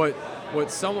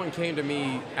 What someone came to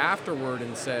me afterward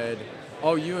and said,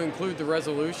 "Oh, you include the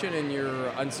resolution in your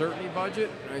uncertainty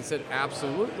budget?" And I said,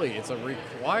 "Absolutely, it's a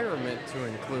requirement to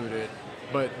include it,"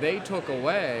 but they took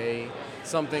away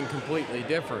something completely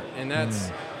different, and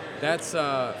that's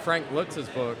Frank Lutz's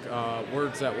book,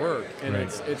 Words That Work, and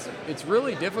Right. it's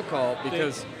really difficult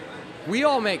because we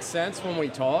all make sense when we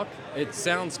talk. It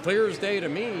sounds clear as day to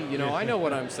me. You know, I know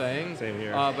what I'm saying. Same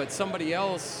here. But somebody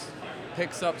else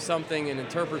picks up something and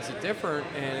interprets it different,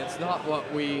 and it's not what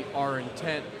our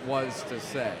intent was to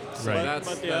say. So Right. that's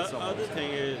But the all. other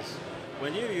thing is,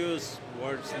 when you use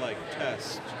words like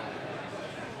test,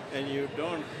 and you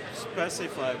don't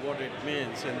specify what it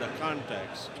means in the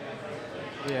context,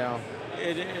 Yeah.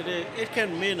 it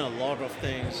can mean a lot of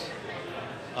things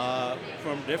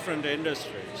from different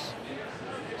industries.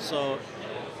 So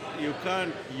you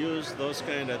can't use those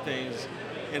kind of things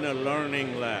in a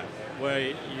learning lab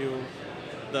where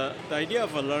the idea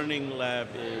of a learning lab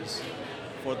is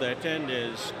for the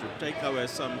attendees to take away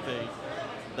something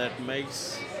that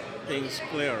makes things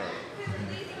clearer.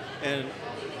 And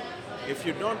if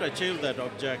you don't achieve that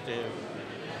objective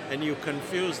and you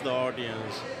confuse the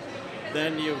audience,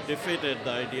 then you've defeated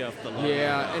the idea of the learning.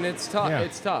 Yeah, and it's tough. Yeah.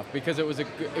 It's tough because it was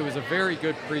a very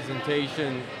good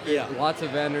presentation. Yeah. Lots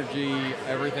of energy,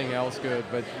 everything else good,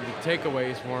 but the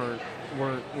takeaways weren't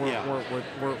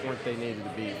what they needed to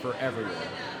be for everyone.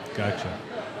 Gotcha.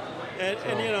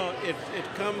 And you know,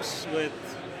 it comes with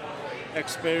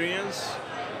experience.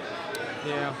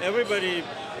 Yeah. Everybody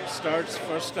starts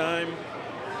first time.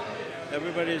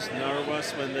 Everybody's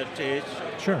nervous when they teach,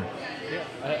 Sure.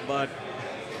 but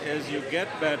as you get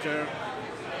better,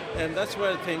 and that's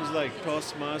where things like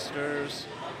Toastmasters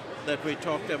that we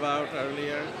talked about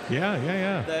earlier,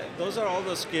 Yeah. those are all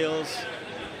the skills.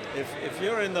 If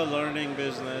you're in the learning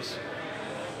business,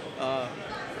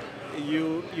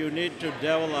 you need to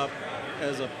develop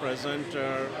as a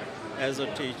presenter, as a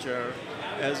teacher,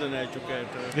 as an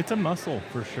educator. It's a muscle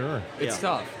for sure. It's Yeah.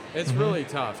 tough. It's really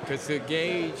tough because to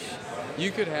gauge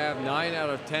you could have 9 out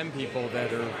of 10 people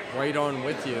that are right on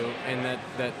with you, and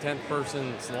that 10th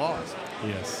person's lost.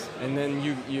 Yes. And then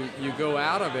you go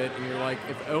out of it, and you're like,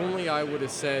 if only I would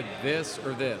have said this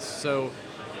or this. So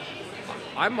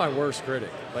I'm my worst critic.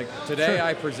 Like today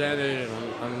I presented,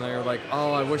 and I'm there like,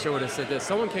 oh, I wish I would have said this.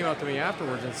 Someone came up to me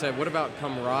afterwards and said, what about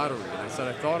camaraderie? And I said,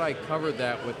 I thought I covered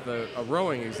that with a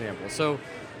rowing example. So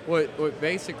what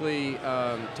basically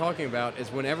talking about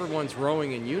is when everyone's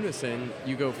rowing in unison,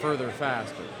 you go further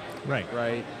faster. Right.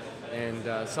 Right?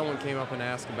 And someone came up and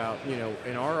asked about,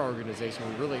 in our organization,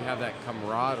 we really have that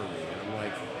camaraderie. And I'm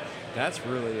like, that's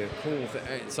really a cool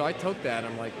thing. So I took that,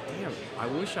 and I'm like, damn, I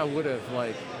wish I would have,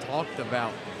 talked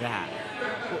about that.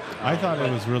 I thought it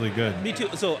was really good. Me too.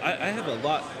 So I have a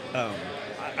lot.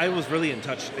 I was really in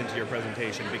touch into your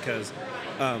presentation because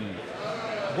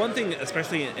one thing,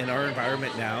 especially in our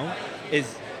environment now,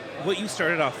 is what you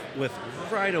started off with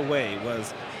right away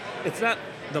was it's not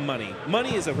the money.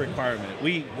 Money is a requirement.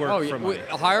 We work for money.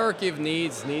 A hierarchy of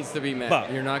needs to be met.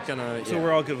 But, you're not gonna. So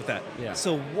we're all good with that. Yeah.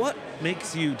 So what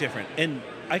makes you different? And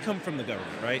I come from the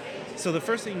government, right? So the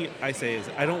first thing I say is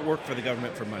I don't work for the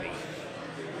government for money.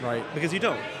 Right. Because you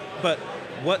don't. But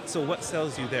what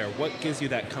sells you there? What gives you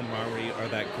that camaraderie or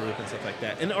that group and stuff like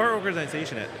that? And our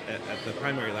organization at the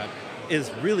primary lab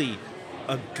is really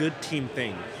a good team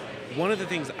thing. One of the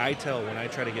things I tell when I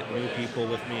try to get new people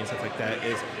with me and stuff like that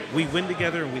is we win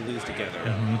together and we lose together.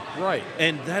 Mm-hmm. Right.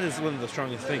 And that is one of the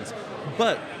strongest things.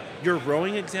 But your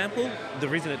rowing example, the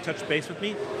reason it touched base with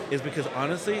me is because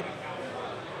honestly,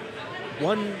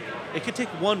 it could take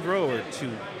one rower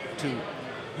to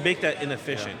make that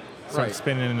inefficient. So Right. it's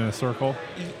spinning in a circle.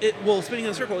 Spinning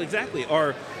in a circle, exactly.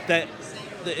 Or that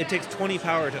it takes 20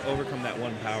 power to overcome that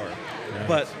one power. Right,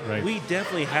 But right. we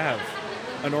definitely have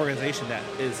an organization that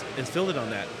is fielded on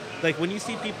that. Like when you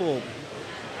see people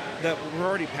that we're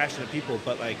already passionate people,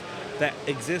 but that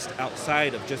exist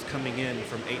outside of just coming in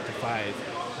from 8 to 5,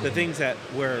 the things that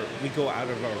where we go out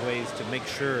of our ways to make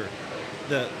sure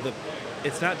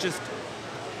it's not just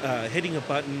hitting a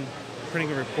button,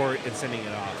 printing a report, and sending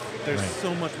it off. There's Right.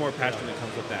 so much more passion that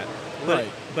comes with that. Right.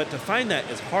 But to find that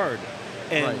is hard.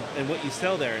 And Right. and what you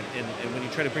sell there and when you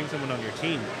try to bring someone on your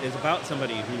team is about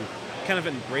somebody who kind of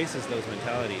embraces those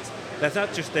mentalities. That's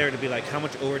not just there to be like, how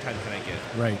much overtime can I get?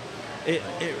 Right.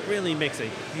 It really makes a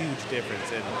huge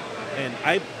difference. And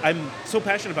I'm so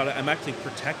passionate about it, I'm actually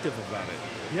protective about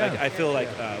it. Yeah. Like, I feel like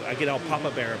I get all Papa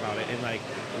Bear about it,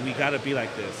 and we got to be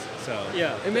like this. So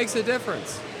Yeah, it makes a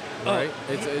difference, Oh. right?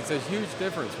 It's a huge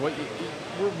difference.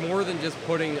 We're more than just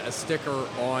putting a sticker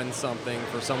on something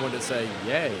for someone to say,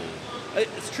 yay.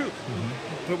 It's true,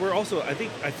 but we're also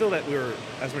I feel that we're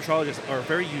as metrologists are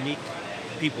very unique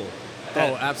people.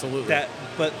 Oh, absolutely.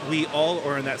 But we all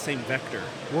are in that same vector.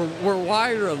 We're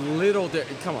wired a little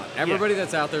come on, everybody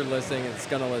that's out there listening and is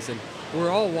going to listen, we're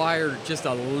all wired just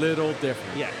a little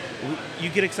different. Yeah, you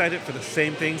get excited for the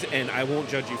same things, and I won't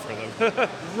judge you for them.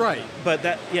 Right. But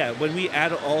when we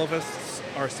add all of us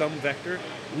are some vector,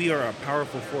 we are a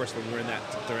powerful force when we're in that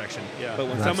direction. Yeah, But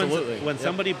when absolutely.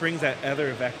 somebody brings that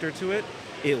other vector to it,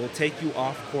 it will take you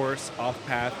off course, off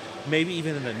path, maybe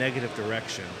even in a negative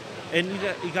direction. And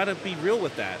you got to be real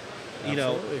with that. You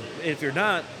know, if you're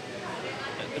not,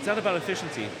 it's not about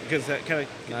efficiency because that kind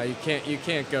of. No, you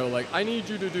can't go like, I need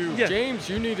you to do, Yeah. James,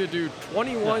 you need to do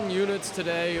 21 units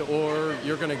today, or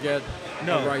you're going to get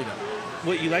No. a write-up.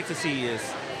 What you like to see is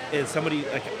somebody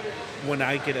like when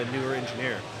I get a newer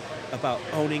engineer about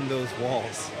owning those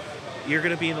walls. You're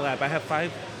going to be in the lab. I have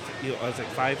 5. I was like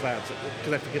 5 labs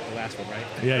because I forget the last one, right?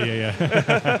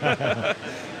 Yeah.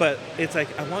 But it's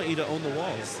like I want you to own the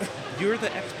walls. You're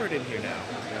the expert in here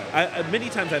now. Many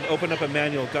times I've opened up a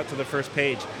manual, got to the first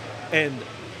page, and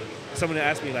someone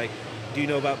asked me like, "Do you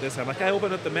know about this?" I'm like, "I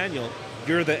opened up the manual.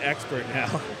 You're the expert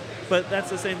now." But that's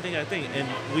the same thing I think, and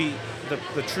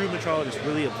the true metrologist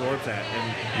really absorbs that,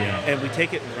 and we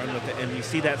take it and run with it, and you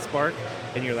see that spark,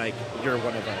 and you're like, "You're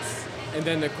one of us." And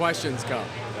then the questions come,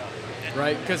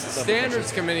 right? Because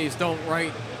standards committees do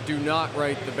not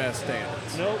write the best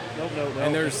standards. No.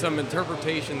 And there's some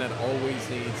interpretation that always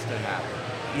needs to happen.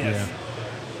 Yes. Yeah.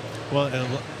 Well,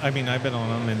 I've been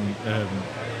on them,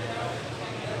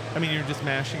 and you're just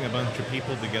mashing a bunch of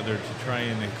people together to try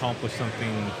and accomplish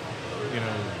something,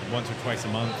 once or twice a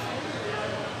month,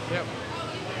 Yep.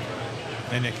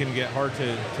 and it can get hard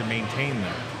to maintain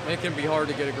that. It can be hard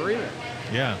to get agreement.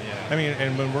 Yeah.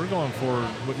 And when we're going for,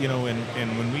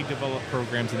 and when we develop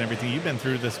programs and everything, you've been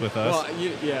through this with us. Well,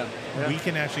 yeah. We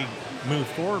can actually move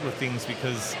forward with things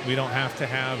because we don't have to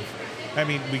have,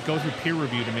 we go through peer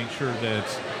review to make sure that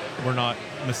we're not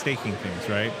mistaking things,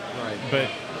 right? Right. But,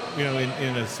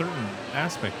 in a certain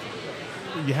aspect,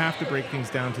 you have to break things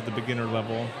down to the beginner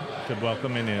level to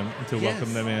welcome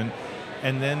Yes. them in,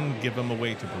 and then give them a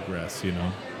way to progress. You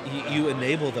know. You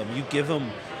enable them. You give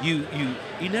them. You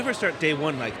never start day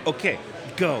one like, okay,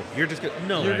 go. You're just gonna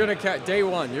no. You're gonna day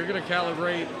one. You're gonna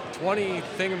calibrate 20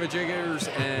 thingamajiggers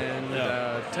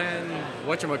and 10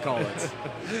 whatchamacallits.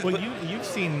 Well, you've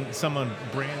seen someone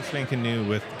brand spanking new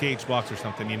with gauge blocks or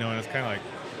something, you know, and it's kind of like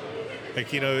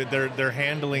you know, they're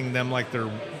handling them like they're,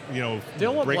 you know,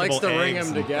 Dylan likes breakable to ring eggs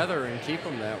them and- together and keep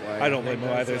them that way. I don't blame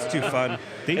them either. It's too fun.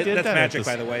 They did That's that magic, at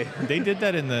by the way. They did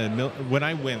that in the when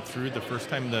I went through the first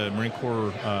time the Marine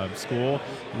Corps school.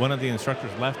 One of the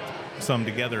instructors left some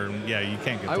together, and yeah, you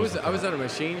can't get. I those was at a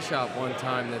machine shop one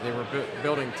time that they were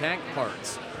building tank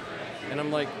parts, and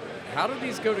I'm like, how do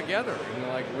these go together? And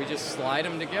they're like, we just slide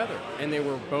them together, and they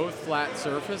were both flat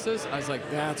surfaces. I was like,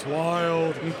 that's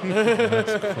wild.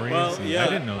 That's crazy. Well, yeah, I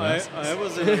didn't know that. I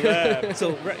was in that.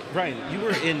 So, Ryan, you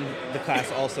were in the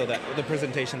class also, that the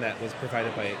presentation that was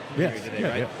provided by Henry Yes, today, yeah,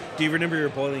 right? yeah. Do you remember your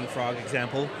boiling frog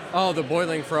example? Oh, the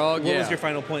boiling frog. What yeah. was your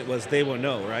final point? Was they will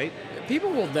know, right?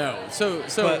 People will know. So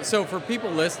But- for people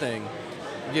listening,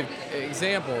 give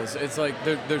examples. It's like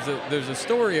there's a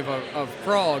story of a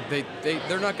frog.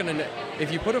 They're not going to know.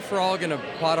 If you put a frog in a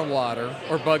pot of water,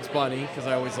 or Bugs Bunny, because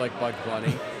I always like Bugs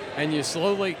Bunny, and you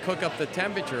slowly cook up the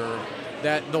temperature,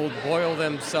 that they'll boil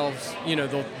themselves. You know,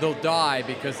 they'll die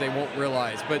because they won't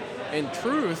realize. But in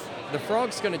truth, the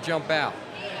frog's going to jump out.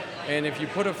 And if you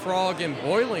put a frog in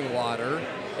boiling water,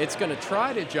 it's going to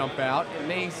try to jump out. It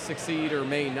may succeed or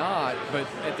may not, but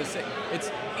at the same,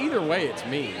 it's either way, it's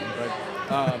mean.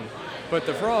 But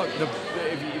the frog,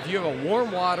 if you have a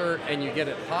warm water and you get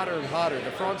it hotter and hotter,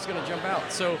 the frog's going to jump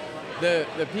out. So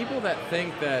the people that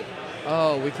think that,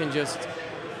 oh, we can just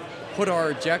put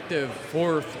our objective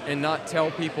forth and not tell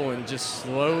people and just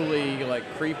slowly like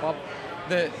creep up.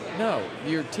 No,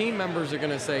 your team members are going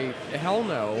to say, hell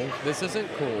no, this isn't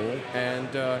cool.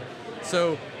 And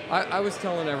so I was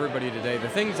telling everybody today, the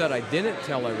things that I didn't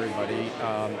tell everybody,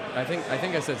 I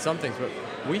think I said some things, but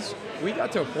we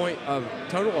got to a point of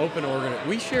total open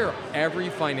we share every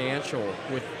financial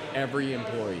with every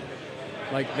employee.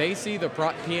 Like they see the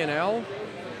P&L.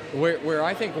 Where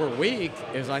I think we're weak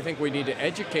is I think we need to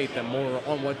educate them more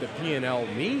on what the P&L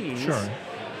means. Sure.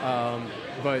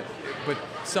 But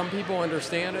some people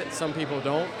understand it, some people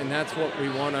don't, and that's what we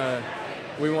want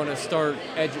to start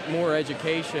more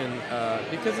education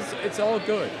because it's all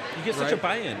good. You get such a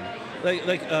buy-in.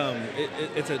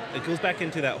 It goes back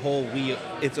into that whole we.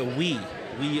 It's a we.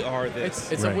 We are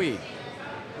this. It's Right. a we.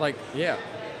 Like yeah.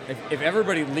 If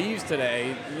everybody leaves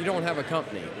today, you don't have a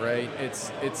company, right?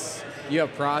 It's you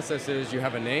have processes, you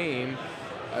have a name,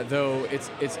 though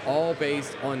it's all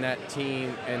based on that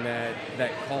team and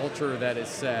that culture that is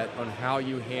set on how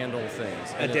you handle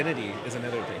things. And Identity is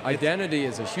another thing. identity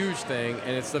is a huge thing,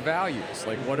 and it's the values.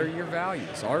 Like, what are your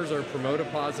values? Ours are promote a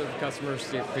positive customer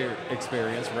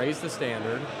experience, raise the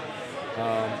standard,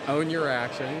 own your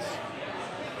actions,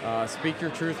 speak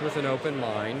your truth with an open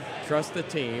mind, trust the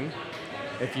team.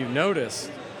 If you notice,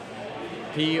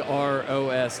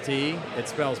 Prost, it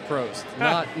spells Prost,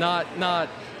 not.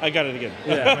 I got it again.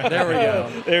 Yeah, there we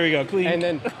go. There we go. Clean.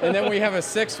 And then we have a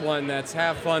sixth one that's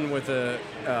have fun with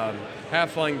have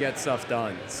fun, get stuff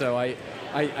done. So I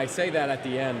say that at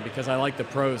the end because I like the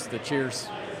Prost, the cheers,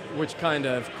 which kind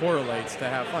of correlates to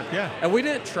have fun. Yeah. And we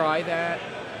didn't try that.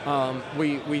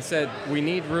 We said we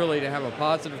need really to have a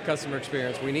positive customer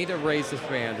experience. We need to raise the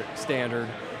standard.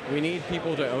 We need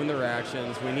people to own their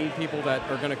actions. We need people that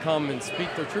are going to come and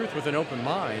speak their truth with an open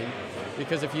mind,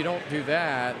 because if you don't do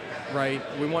that, right,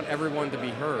 we want everyone to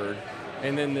be heard.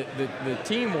 And then the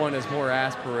team one is more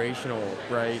aspirational,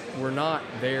 right? We're not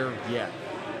there yet.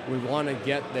 We want to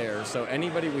get there. So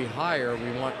anybody we hire,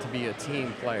 we want to be a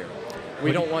team player.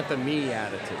 We don't want the me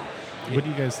attitude. What do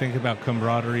you guys think about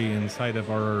camaraderie inside of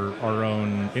our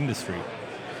own industry?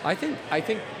 I think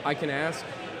I can ask.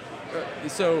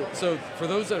 So for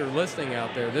those that are listening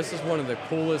out there, this is one of the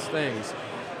coolest things.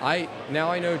 I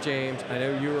know James, I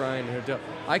know you, Ryan.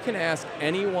 I can ask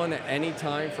anyone at any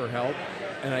time for help,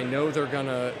 and I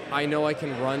know I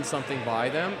can run something by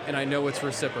them, and I know it's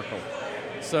reciprocal.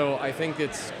 So I think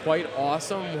it's quite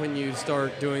awesome when you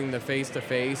start doing the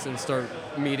face-to-face and start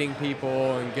meeting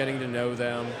people and getting to know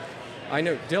them. I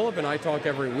know Dylan and I talk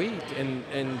every week, and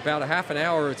about a half an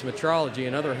hour it's metrology,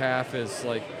 another half is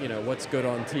like, what's good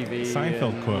on TV.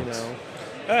 Seinfeld and, quotes.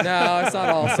 No, it's not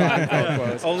all Seinfeld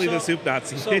quotes. Only the soup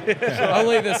Nazi.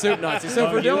 Only the soup Nazi. So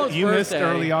for Dylan's you missed birthday,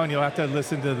 early on. You'll have to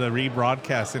listen to the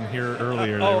rebroadcast and hear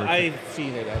earlier. They were- I've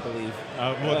seen it, I believe.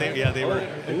 they were.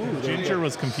 Ginger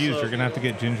was confused. You're gonna have to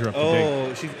get Ginger up to date.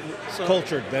 Oh, she's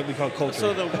cultured. That we call cultured.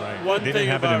 So the one They didn't thing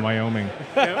have it in about Wyoming.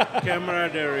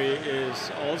 camaraderie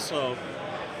is also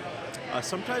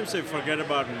sometimes they forget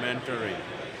about mentoring.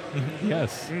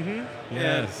 Yes.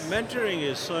 Yes. And mentoring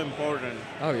is so important.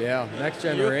 oh yeah, next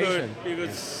generation. You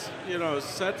could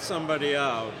set somebody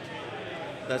out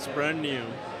that's brand new.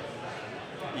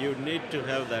 You need to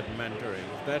have that mentoring,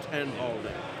 that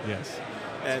hand-holding. Yes.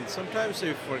 And sometimes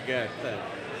you forget that.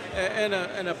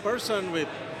 And a person with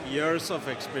years of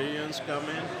experience come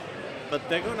in, but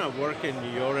they're going to work in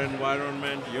your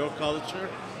environment, your culture,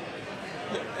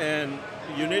 and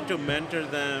you need to mentor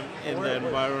them in the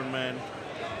environment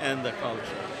and the culture.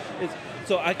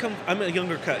 I'm a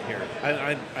younger cut here.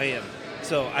 I am.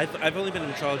 So I've only been in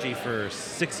metrology for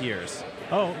 6 years.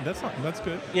 Oh, that's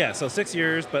good. Yeah, so 6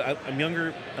 years, but I'm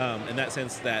younger in that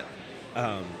sense that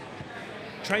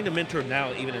trying to mentor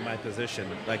now, even in my position,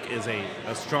 like is a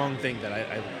strong thing that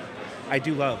I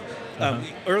do love.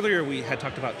 Earlier we had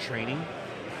talked about training.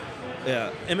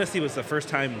 MSc was the first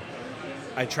time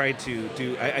I tried to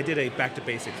do. I did a back to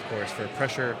basics course for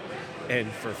pressure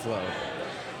and for flow.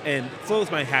 And flow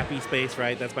is my happy space,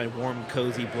 right? That's my warm,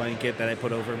 cozy blanket that I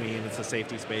put over me, and it's a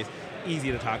safety space.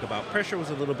 Easy to talk about. Pressure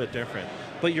was a little bit different.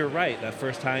 But you're right. That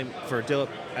first time for Dilip,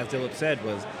 as Dilip said,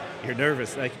 was you're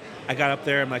nervous. Like, I got up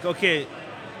there, I'm like, okay,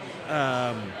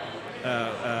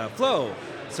 flow.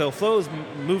 So flow is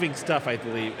moving stuff, I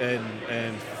believe,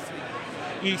 and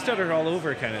you stutter all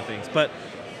over kind of things. But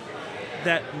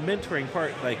that mentoring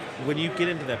part, like when you get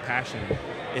into that passion,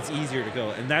 it's easier to go,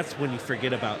 and that's when you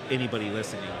forget about anybody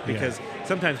listening, because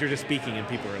sometimes you're just speaking and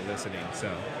people are listening. So,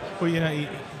 Well,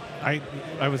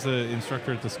 I was an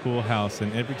instructor at the schoolhouse,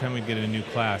 and every time we get a new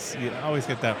class, you always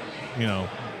get that,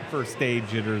 first day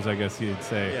jitters, I guess you'd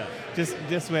say. Yeah.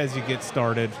 Just as you get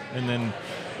started, and then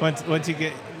once you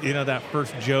get, that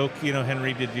first joke,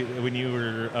 Henry, when you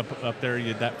were up there, you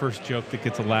had that first joke that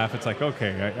gets a laugh. It's like,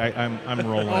 okay, I'm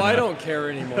rolling. Oh, I don't care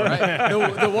anymore.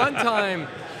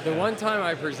 The one time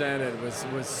I presented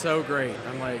was so great.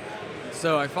 I'm like,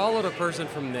 so I followed a person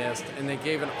from NIST, and they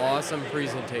gave an awesome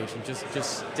presentation, just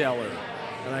stellar.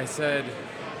 And I said,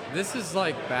 this is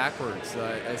like backwards.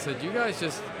 I said, you guys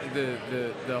just,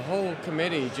 the whole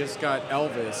committee just got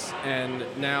Elvis, and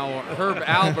now Herb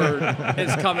Albert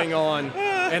is coming on,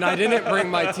 and I didn't bring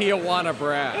my Tijuana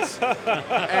brass.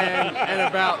 And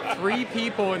about 3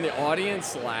 people in the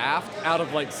audience laughed out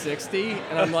of like 60,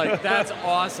 and I'm like, that's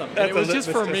awesome. And it was just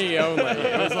for me only.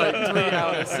 It was like 3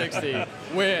 out of 60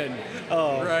 win.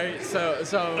 Oh. Right? So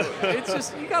it's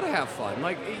just, you gotta have fun.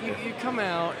 Like, you come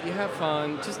out, you have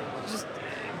fun, just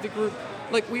the group,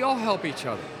 like, we all help each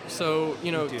other. So,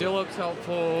 Dilip's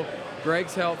helpful,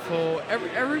 Greg's helpful.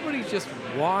 Everybody just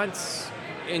wants,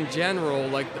 in general,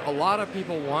 like a lot of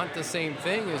people want the same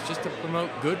thing, is just to promote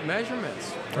good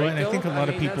measurements. Right, Well, and I Dilip? think a lot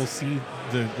of mean, people see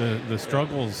the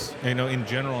struggles, in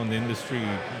general in the industry.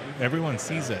 Everyone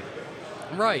sees it.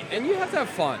 Right, and you have to have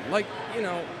fun. Like,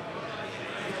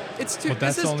 it's too. But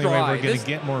that's this the is only dry. way we're going to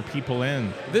get more people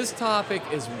in. This topic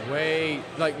is way,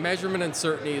 like, measurement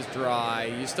uncertainty is dry.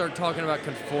 You start talking about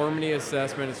conformity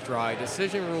assessment, it's dry.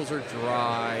 Decision rules are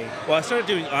dry. well, I started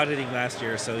doing auditing last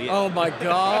year, so yeah. Oh my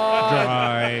God.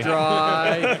 Dry.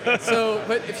 Dry. So,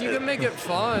 but if you can make it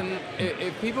fun,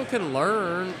 if people can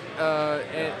learn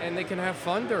and they can have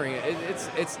fun during it,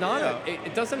 it's not,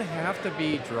 it doesn't have to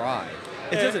be dry.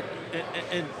 It doesn't,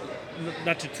 and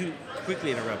not to too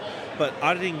quickly interrupt, but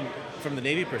auditing from the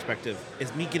Navy perspective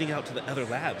is me getting out to the other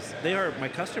labs. They are my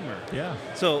customer. Yeah.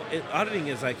 So auditing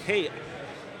is like, hey,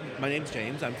 my name's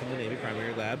James. I'm from the Navy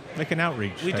Primary Lab. Like an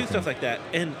outreach. We do type stuff thing. like that.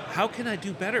 And how can I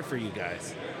do better for you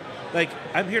guys? Like,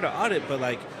 I'm here to audit, but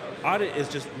like, audit is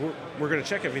just, we're going to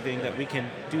check everything that we can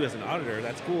do as an auditor.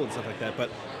 That's cool and stuff like that.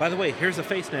 But by the way, here's a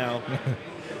face now.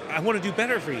 I want to do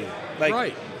better for you. Like,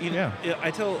 Right.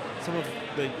 I tell some of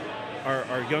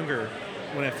our younger,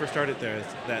 when I first started there, is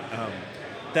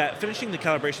that finishing the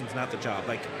calibration is not the job.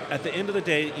 Like, at the end of the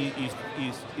day,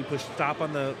 you push stop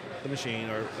on the machine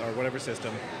or whatever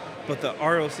system, but the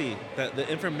ROC, the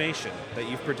information that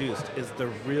you've produced, is the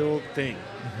real thing.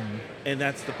 Mm-hmm. And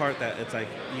that's the part that it's like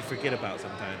you forget about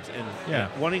sometimes. And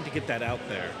wanting to get that out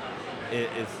there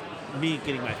is me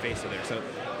getting my face in there. So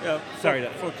sorry.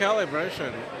 For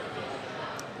calibration,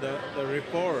 the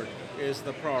report is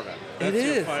the product. That's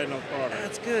your final product.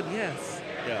 That's good. Yes.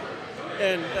 Yeah.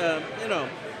 And,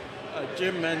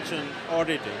 Jim mentioned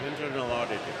auditing, internal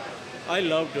auditing. I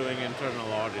love doing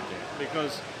internal auditing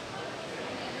because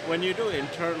when you do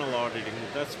internal auditing,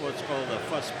 that's what's called a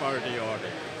first-party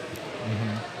audit.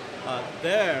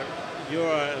 There, you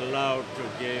are allowed to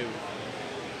give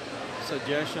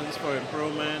suggestions for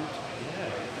improvement,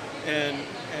 and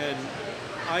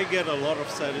I get a lot of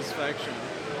satisfaction.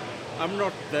 I'm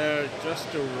not there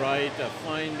just to write a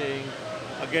finding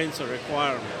against a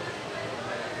requirement.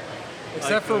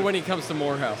 Except for when he comes to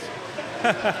Morehouse.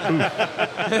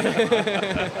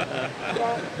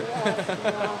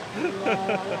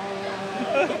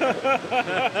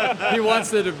 He wants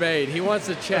the debate. He wants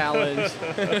a challenge.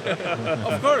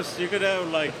 Of course, you could have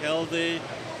like healthy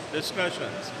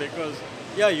discussions because,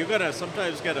 you're gonna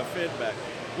sometimes get a feedback.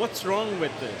 What's wrong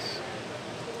with this?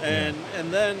 And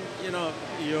then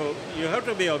you have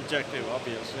to be objective,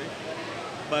 obviously,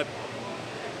 but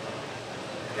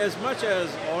as much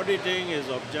as auditing is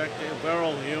objective, we're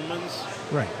all humans.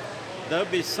 Right. There'll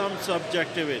be some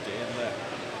subjectivity in that.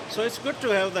 So it's good to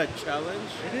have that challenge.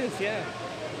 It is, yeah.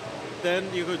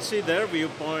 Then you could see their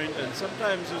viewpoint, and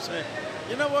sometimes you say,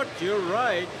 you know what, you're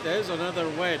right, there's another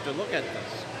way to look at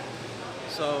this.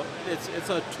 So it's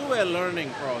a two-way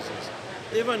learning process.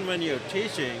 Even when you're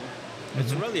teaching,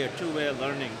 it's really a two-way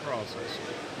learning process.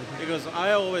 Because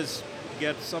I always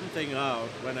get something out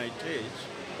when I teach.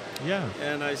 Yeah.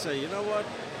 And I say, you know what,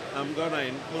 I'm going to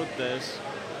include this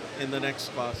in the next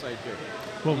class I do.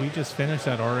 Well, we just finished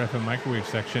that RF and microwave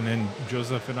section, and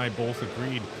Joseph and I both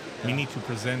agreed we need to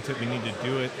present it, we need to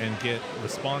do it, and get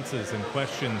responses and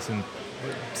questions, and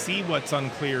see what's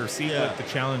unclear, see what the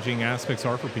challenging aspects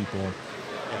are for people.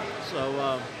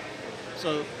 Yeah.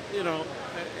 So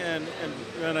and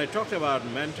when I talked about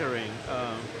mentoring,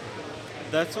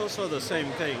 that's also the same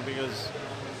thing because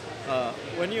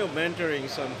when you're mentoring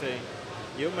something,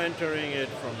 you're mentoring it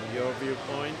from your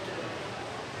viewpoint,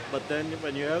 but then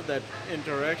when you have that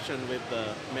interaction with the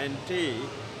mentee,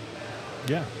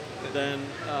 then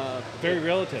Very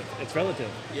relative. It's relative.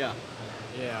 yeah.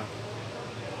 Yeah.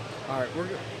 All right,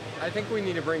 I think we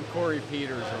need to bring Corey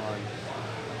Peters on.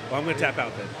 Well, I'm going to tap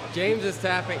out then. James is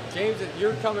tapping. James,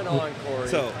 you're coming on, Corey.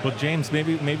 So Well, James,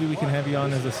 maybe we can have you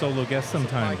on as a solo guest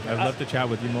sometime. I'd love to chat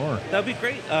with you more. that'd be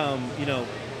great.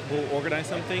 We'll organize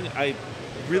something. I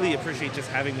really appreciate just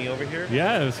having me over here.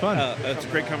 Yeah, it was fun. It's a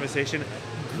great conversation.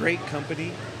 Great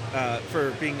company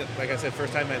for being, like I said,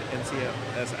 first time at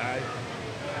NCSI.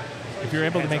 If you're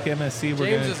able to make MSC, we're James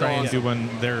going to is try and awesome. do one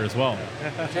there as well.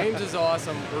 James is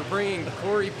awesome. We're bringing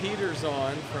Corey Peters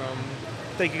on from.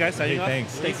 Thank you guys. Signing off.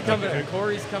 Thanks. He's coming.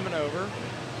 Corey's coming over.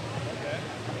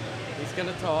 He's going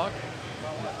to talk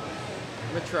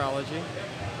metrology,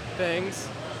 things,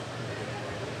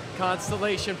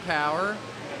 constellation power.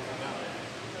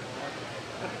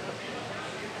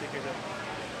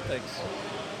 Thanks.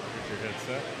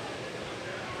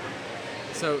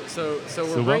 So we're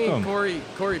So bringing welcome.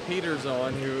 Corey Peters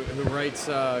on, who writes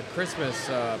Christmas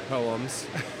poems,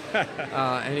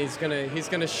 and he's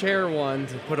gonna share one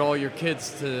to put all your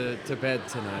kids to bed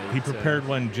tonight. He prepared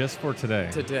one just for today.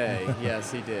 today.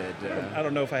 Yes, he did. I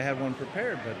don't know if I have one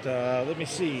prepared, but let me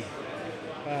see.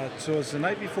 So it's the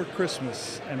night before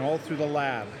Christmas, and all through the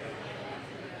lab,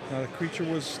 the creature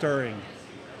was stirring.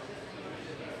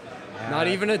 Not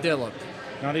even a dillip.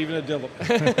 Not even a dillip.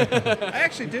 I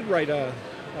actually did write a.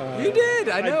 You did.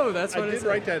 I know. That's what I it did said.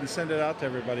 write that and send it out to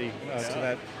everybody to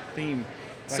that theme.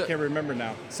 So- I can't remember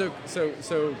now. So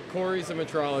Corey's a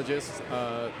metrologist.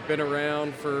 Been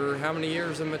around for how many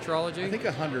years in metrology? I think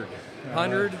 100.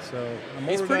 100? So I'm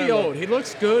He's over pretty that. old. He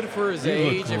looks good for his You look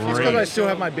age. If great. he's It's gonna because I still show-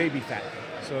 have my baby fat.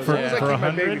 So as For- long as I for keep my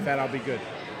 100? baby fat, I'll be good.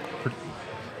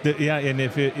 Yeah, and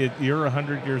if you're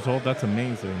 100 years old, that's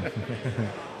amazing.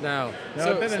 No.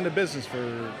 No, I've been in the business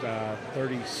for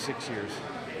 36 years.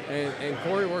 And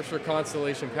Corey works for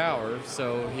Constellation Power,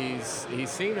 so he's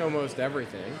seen almost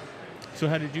everything. So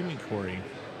how did you meet Corey?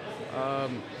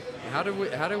 How did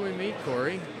we meet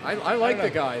Corey? I like know. the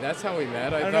guy. That's how we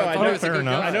met. I don't know. thought I know- he was a fair good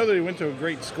enough. guy. I know that he went to a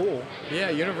great school.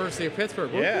 Yeah, University of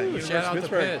Pittsburgh. Yeah, Woo-hoo, University shout of out to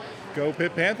Pittsburgh. Pitt. Go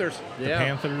Pitt Panthers. Yeah.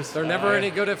 Panthers. They're never any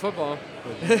good at football.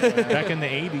 Back in the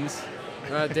 80s.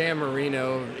 Dan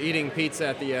Marino eating pizza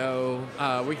at the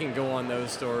O. We can go on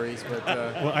those stories, but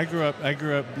Well, I grew up,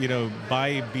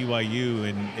 by BYU,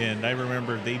 and I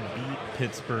remember they beat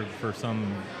Pittsburgh for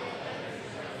some.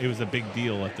 It was a big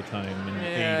deal at the time. In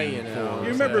Yeah, 84. you know. You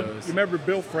remember? those. You remember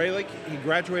Bill Freilich? He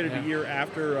graduated Yeah. a year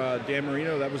after Dan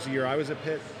Marino. That was the year I was at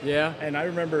Pitt, yeah. and I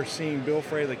remember seeing Bill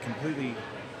Freilich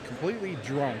completely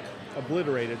drunk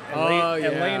obliterated and, Oh,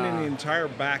 and laying in yeah. the entire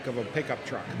back of a pickup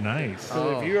truck. Nice.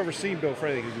 So Oh. if you ever seen Bill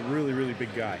Fraley, he's a really, really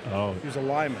big guy. Oh. He was a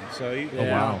lineman, so he Oh,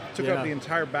 wow. took Yeah. up the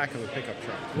entire back of a pickup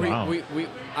truck. Wow.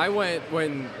 I went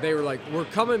when they were like, "We're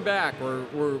coming back.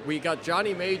 We got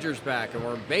Johnny Majors back, and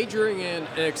we're majoring in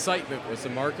excitement," was the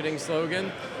marketing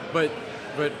slogan. But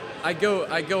I go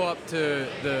up to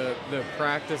the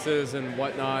practices and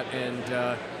whatnot,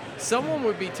 and someone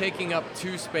would be taking up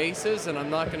 2 spaces, and I'm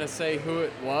not going to say who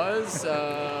it was.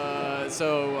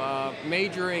 So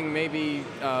majoring maybe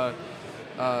a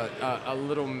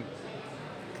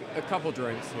couple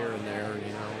drinks here and there,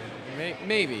 you know.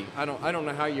 Maybe I don't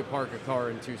know how you park a car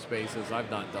in 2 spaces. I've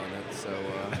not done it, so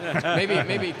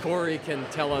maybe Corey can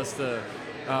tell us the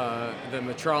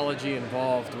metrology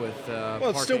involved with. Well,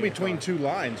 it's still parking a between car. 2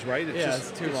 lines, right? It's Yeah, just,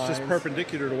 it's 2 just lines.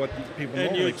 perpendicular to what people And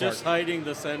normally you're just park. hiding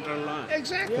the center line.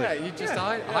 Exactly. Yeah, you just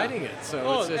hiding it. So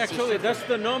Oh, it's actually, just, that's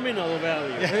the nominal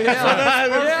value.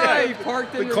 yeah, he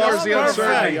parked in The your car's the spot.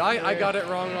 uncertainty. I got it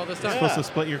wrong all this time. Supposed to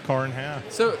split your car in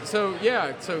half. So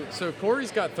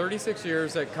Corey's got 36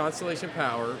 years at Constellation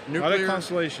Power, Not at nuclear.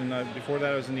 Constellation. Before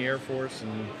that, I was in the Air Force,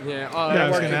 and Yeah, I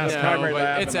was worked gonna in ask the that. primary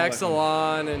lab it's and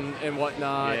all that Exelon and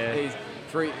whatnot. Yeah. He's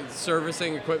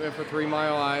servicing equipment for 3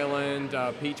 Mile Island,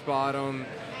 Peach Bottom,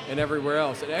 and everywhere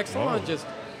else. And Exelon Whoa.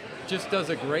 just does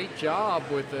a great job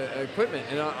with the equipment.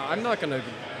 And I'm not gonna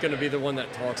be the one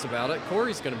that talks about it.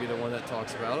 Corey's gonna be the one that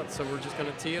talks about it. So we're just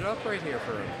gonna tee it up right here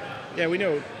for him. Yeah, we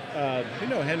know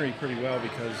Henry pretty well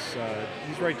because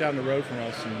he's right down the road from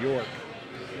us in York,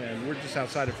 and we're just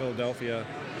outside of Philadelphia,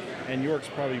 and York's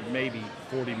probably maybe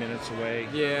 40 minutes away.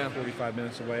 Yeah. 45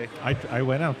 minutes away. I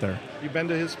went out there. You been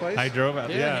to his place? I drove out.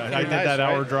 Yeah, Yeah, you I can- did that Nice,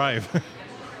 hour right? drive.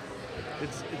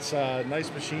 It's a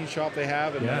nice machine shop they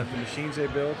have, and Yeah. the machines they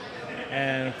build.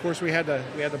 And of course, we had to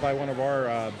buy one of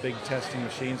our big testing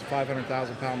machines, a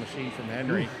 500,000 pound machine from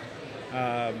Henry.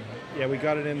 Yeah, we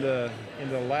got it in the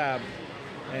lab,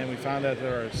 and we found out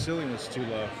that our ceiling was too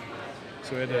low.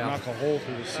 So we had to Yeah. knock a hole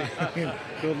through the ceiling,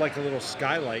 build like a little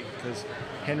skylight because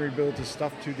Henry built his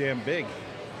stuff too damn big.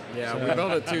 Yeah, So- we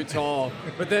build it too tall.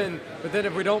 But then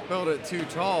if we don't build it too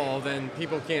tall, then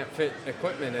people can't fit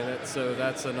equipment in it. So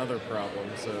that's another problem.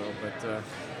 So, but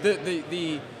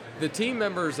the team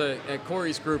members at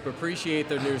Corey's group appreciate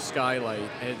their new skylight.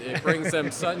 It brings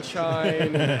them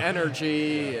sunshine and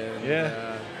energy. And, Yeah.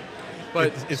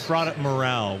 but It's brought up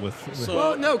morale with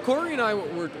well, no, Corey and I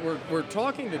were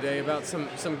talking today about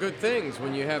some good things.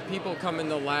 When you have people come in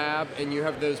the lab and you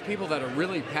have those people that are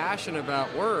really passionate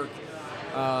about work,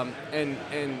 and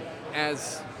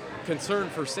as concern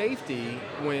for safety,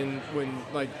 when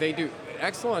like they do,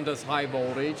 Exelon does high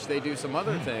voltage, they do some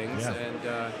other things, yeah.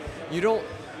 and you don't.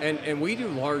 And we do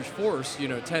large force, 10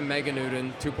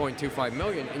 meganewton, 2.25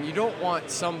 million, and you don't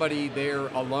want somebody there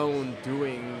alone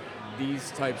doing these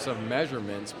types of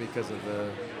measurements because of the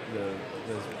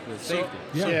safety.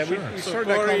 Yeah, we sure. we So started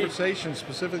that Corey- conversation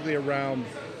specifically around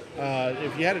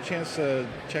if you had a chance to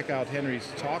check out Henry's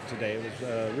talk today, it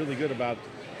was really good about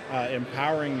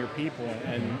empowering your people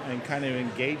and kind of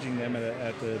engaging them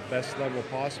at the best level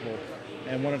possible.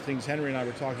 And one of the things Henry and I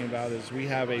were talking about is we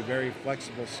have a very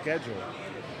flexible schedule.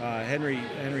 Henry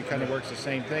kind of works the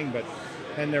same thing,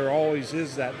 and there always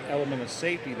is that element of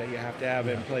safety that you have to have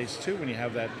in place too when you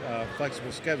have that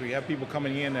flexible schedule. You have people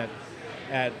coming in at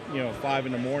 5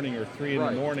 in the morning or 3 in Right.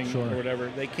 the morning Sure. or whatever.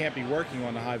 They can't be working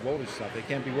on the high voltage stuff. They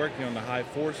can't be working on the high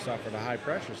force stuff or the high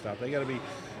pressure stuff. They got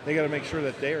to make sure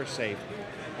that they are safe.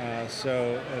 And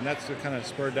that's what kind of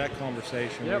spurred that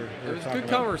conversation. Yep, we it were was a talking good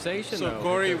about. conversation. So, though,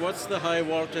 Corey, because- what's the high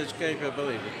voltage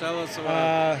capability? Tell us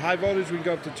about High voltage, we can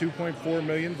go up to 2.4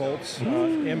 million volts,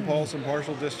 impulse and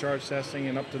partial discharge testing,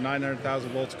 and up to 900,000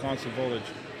 volts constant voltage.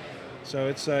 So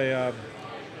it's a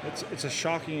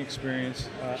shocking experience.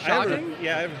 Shocking? I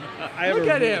have Look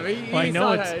a, at him. Well, I He's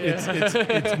know not-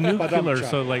 it's nuclear, Ba-dum-chum.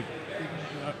 so like,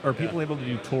 are people able to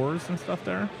do tours and stuff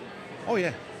there? Oh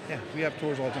yeah, we have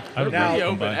tours all the I time. would They're pretty Now-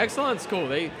 open. But- Exelon's cool.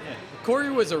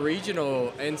 Corey was a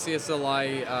regional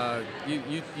NCSLI.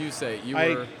 You say you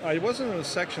were. I wasn't a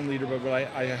section leader, but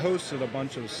I hosted a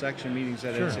bunch of section meetings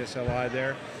at Sure. NCSLI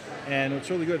there, and it's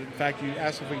really good. In fact, you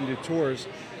asked if we can do tours.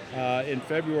 In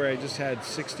February, I just had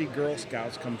 60 Girl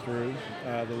Scouts come through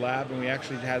the lab, and we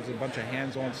actually had a bunch of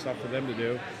hands-on stuff for them to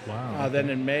do. Wow. Then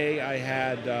in May, I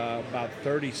had about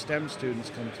 30 STEM students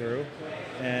come through,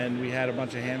 and we had a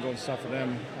bunch of hands-on stuff for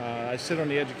them. I sit on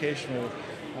the educational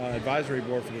advisory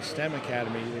board for the STEM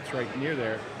Academy. It's right near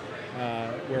there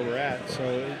where we're at.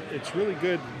 So it's really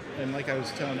good. And like I was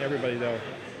telling everybody, though,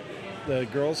 the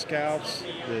Girl Scouts,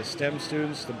 the STEM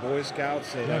students, the Boy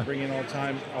Scouts, I bring in all the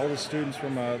time, all the students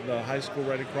from the high school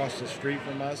right across the street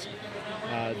from us.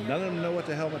 none of them know what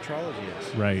the hell metrology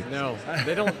is. Right. No,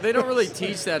 they don't. They don't really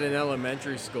teach that in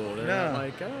elementary school. They're No. not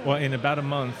like, oh. Well, in about a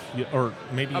month, or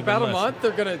maybe even About a less. month,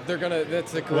 they're gonna.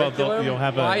 That's the Well, curriculum. you'll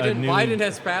have a Biden, new- Biden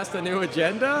has passed a new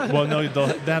agenda. Well, no, they'll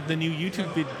have the new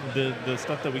YouTube, the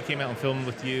stuff that we came out and filmed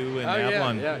with you and Oh, yeah,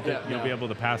 Avalon. yeah, that you'll yeah. be able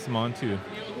to pass them on to.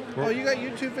 Oh, you got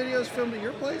YouTube videos filmed at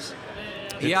your place?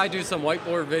 Yeah, I do some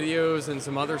whiteboard videos and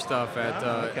some other stuff at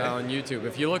okay. on YouTube.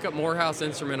 If you look up Morehouse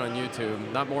Instrument on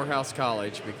YouTube, not Morehouse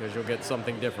College because you'll get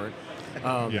something different.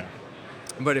 Yeah.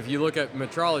 But if you look at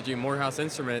metrology, Morehouse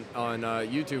Instrument on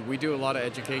YouTube, we do a lot of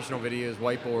educational videos,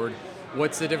 whiteboard.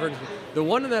 What's the difference? The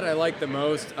one that I like the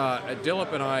most,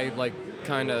 Dilip and I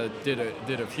kind of did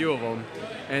a few of them,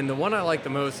 and the one I like the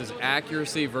most is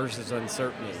accuracy versus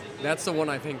uncertainty. That's the one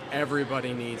I think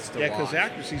everybody needs to Yeah, watch. because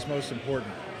accuracy is most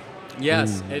important.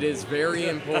 Yes, it is very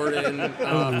important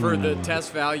for the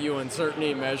test value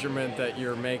uncertainty measurement that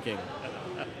you're making.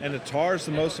 And the tar is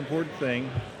the most important thing,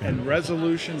 and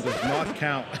resolution does not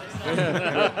count.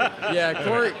 Yeah,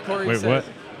 Corey Wait, says. what?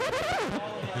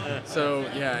 So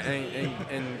yeah,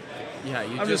 and yeah,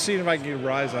 you I'm just seeing if I can get a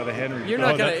rise out of Henry. You're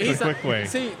not Oh, gonna. that's the He's not, quick way.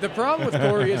 See, the problem with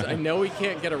Corey is I know he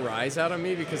can't get a rise out of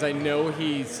me because I know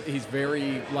he's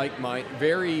very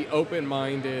very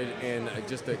open-minded, and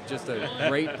just a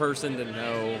great person to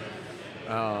know.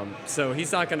 So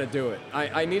he's not going to do it.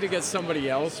 I need to get somebody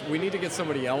else. We need to get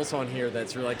somebody else on here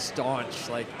that's really staunch,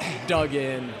 dug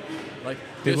in, They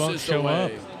this won't is show the way.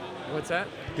 up. What's that?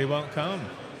 They won't come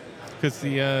because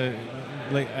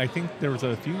I think there was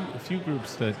a few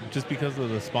groups that just because of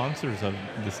the sponsors of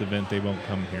this event they won't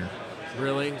come here.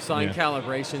 Really? Sign Yeah.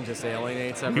 calibration just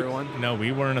alienates everyone. No,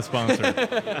 we weren't a sponsor.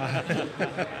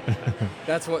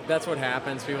 That's what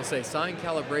happens. People say sign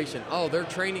calibration. Oh, they're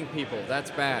training people. That's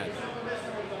bad.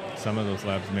 Some of those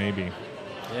labs maybe.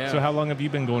 Yeah. So how long have you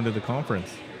been going to the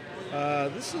conference?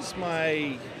 This is my,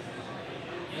 I'm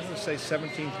going to say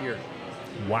 17th year.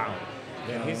 Wow.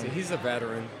 Yeah, he's a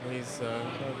veteran. He's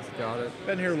got it.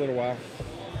 Been here a little while.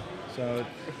 So,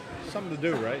 something to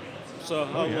do, right? So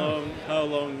how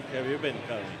long have you been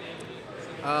coming?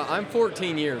 I'm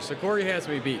 14 years, so Corey has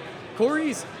me beat.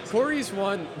 Corey's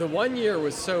one. The 1 year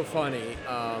was so funny.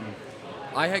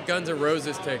 I had Guns N'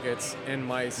 Roses tickets, and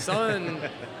my son.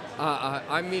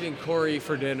 I'm meeting Corey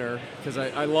for dinner because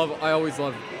I always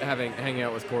love hanging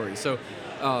out with Corey. So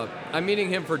I'm meeting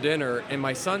him for dinner, and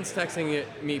my son's texting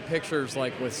me pictures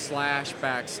with Slash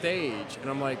backstage, and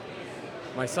I'm like,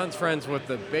 my son's friends with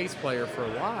the bass player for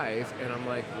Live, and I'm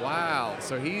like, wow.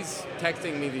 So he's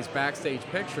texting me these backstage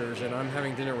pictures, and I'm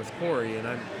having dinner with Corey, and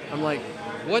I'm like,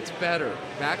 what's better,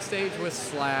 backstage with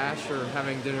Slash or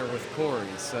having dinner with Corey?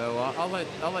 So I'll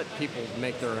let people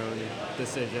make their own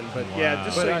decision. But Yeah,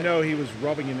 just But so I- you know, he was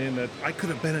rubbing it in that I could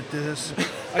have been at this.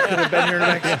 I could have been here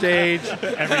backstage.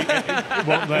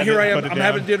 Here I am. I'm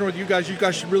having dinner with you guys. You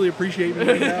guys should really appreciate me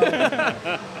right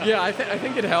now. Yeah, I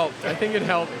think it helped. I think it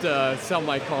helped sell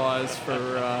my cause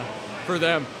for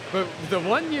them. But the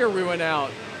 1 year we went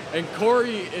out, and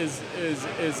Corey is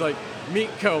like meat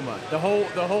coma. The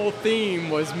whole theme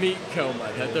was meat coma.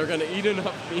 That they're gonna eat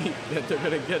enough meat that they're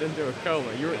gonna get into a coma.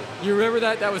 You remember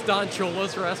that? That was Don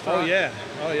Chula's restaurant. Oh yeah.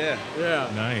 Yeah.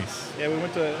 Nice. Yeah, we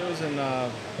went to. It was in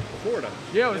Florida.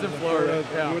 Yeah, it was in Florida.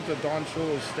 We Yeah. went to Don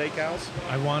Chula's Steakhouse,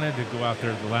 I wanted to go out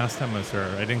there the last time I was there.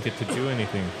 I didn't get to do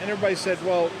anything. and everybody said,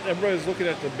 "Well, everybody was looking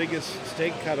at the biggest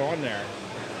steak cut on there."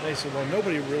 And they said, "Well,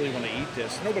 nobody really want to eat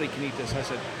this. Nobody can eat this." I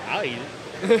said, "I'll eat it."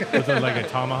 Was it like a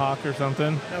tomahawk or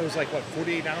something? That was like what,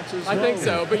 48 ounces? I think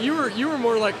so. But you were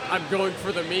more like, I'm going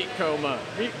for the meat coma.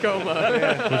 Meat coma.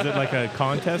 Was it like a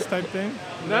contest type thing?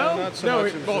 No, not so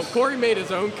much. It was Well, just- Corey made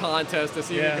his own contest to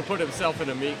see if Yeah. he could put himself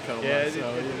in a meat coma. Yeah, it, so,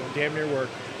 it you know. damn near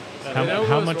worked. How, You know,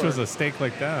 how it was much was work. a steak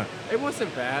like that? It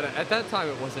wasn't bad. At that time,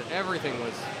 it wasn't. Everything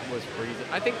was freezing.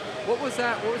 I think, what was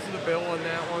that? What was the bill on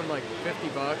that one? Like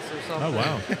 $50 or something? Oh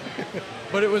wow.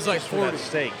 But it was like For that 40.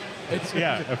 steak. It's,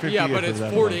 Yeah, a 50 yeah, but is it's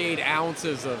that 48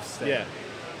 ounces of steak. Yeah.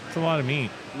 It's a lot of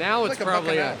meat. Now It's it's like a buck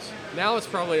probably an ounce. now it's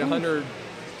probably 100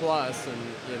 plus, and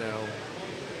you know.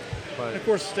 But And of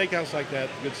course, a steakhouse like that,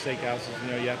 good steakhouses,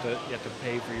 you have to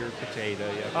pay for your potato.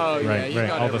 You have to oh pay- yeah, Right, you right,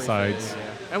 got all the everything, sides.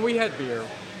 Yeah. And we had beer.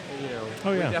 You know.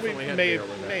 Oh, yeah. We definitely we had may beer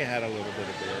with may it. have had a little bit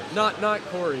of beer. Not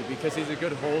Corey, because he's a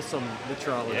good wholesome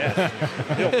metrologist.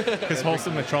 Yeah. Because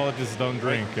wholesome metrologists don't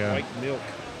drink. White milk.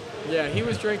 Yeah, he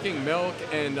was drinking milk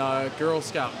and Girl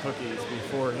Scout cookies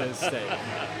before his steak.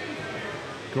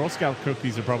 Girl Scout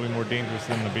cookies are probably more dangerous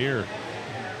than the beer.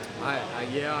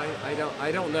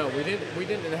 I don't know. We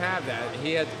didn't have that.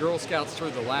 He had Girl Scouts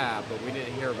through the lab, but we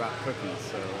didn't hear about cookies.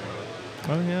 So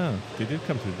Oh yeah, they did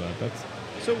come through that. That's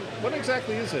So what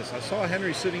exactly is this? I saw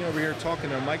Henry sitting over here talking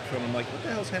to a microphone. I'm like, what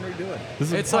the hell's Henry doing? This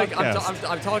is It's a like podcast.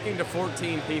 I'm talking to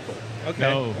 14 people. Okay.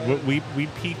 No, we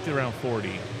peaked around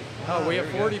 40. Oh, we have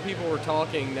there we go. 40 people we're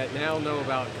talking that now know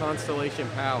about Constellation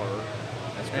Power.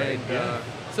 That's great. And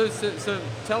so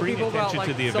tell Bring people about attention like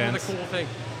to the some events. of the cool things.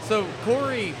 So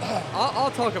Corey,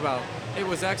 I'll talk about. It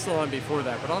was Exelon before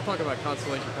that, but I'll talk about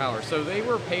Constellation Power. So they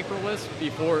were paperless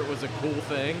before it was a cool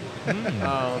thing.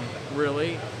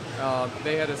 Really,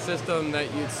 they had a system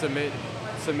that you'd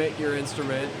submit your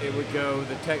instrument. It would go.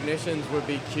 The technicians would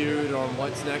be queued on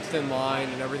what's next in line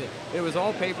and everything. It was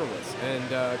all paperless,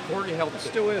 and Corey helped.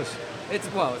 Still is. It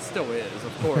still is,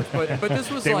 of course. But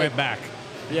this was They like went back.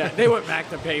 yeah, they went back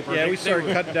to paper. Yeah, They- we they started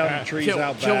were- cutting down the trees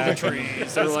out kill back. the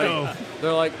trees.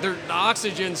 They're like the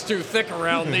oxygen's too thick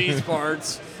around these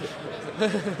parts.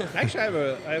 Actually,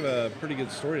 I have a pretty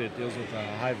good story that deals with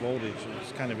high voltage.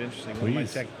 It's kind of interesting. One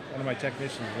Please. of my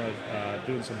technicians was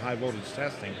doing some high voltage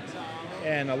testing,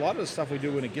 and a lot of the stuff we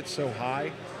do when it gets so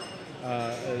high,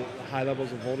 high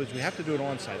levels of voltage, we have to do it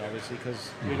on site, obviously,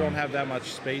 because we don't have that much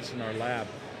space in our lab.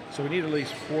 So we need at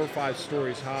least 4 or 5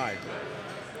 stories high.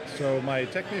 So my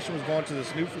technician was going to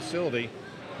this new facility.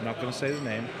 I'm not going to say the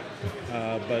name,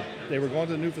 but they were going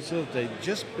to the new facility. They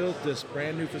just built this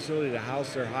brand new facility to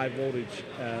house their high voltage,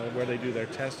 where they do their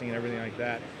testing and everything like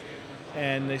that.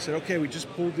 And they said, okay, we just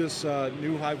pulled this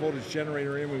new high voltage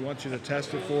generator in. We want you to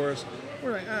test it for us.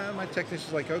 We're like, my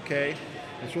technician's like, okay.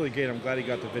 It's really great. I'm glad he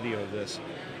got the video of this.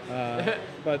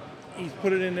 But he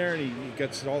put it in there and he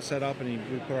gets it all set up, and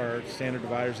we put our standard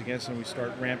dividers against it and we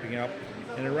start ramping up.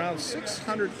 And around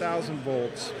 600,000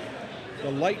 volts, the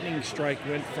lightning strike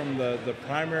went from the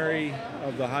primary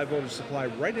of the high voltage supply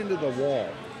right into the wall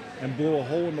and blew a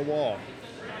hole in the wall.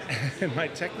 And my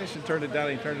technician turned it down,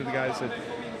 and he turned to the guy and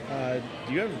said,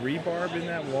 do you have rebarb in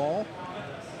that wall?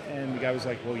 And the guy was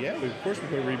like, well, yeah, of course we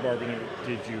put rebarb in it.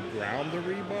 Did you ground the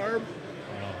rebarb?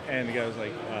 And the guy was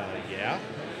like, yeah.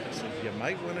 I said, you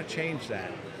might want to change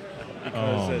that.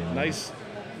 Because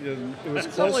it was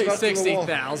It's close only enough to the wall.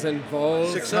 60,000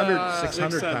 volts.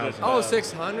 600,000. Oh,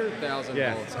 600,000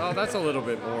 Yeah. volts. Oh, that's a little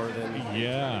bit more than.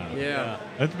 Yeah. Yeah.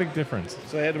 That's a big difference.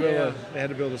 So they had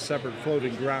to build a separate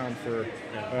floating ground for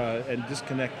and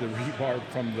disconnect the rebarb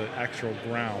from the actual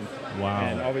ground. Wow.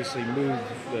 And obviously move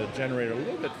the generator a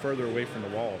little bit further away from the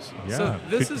walls. Yeah. So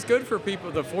this is good for people,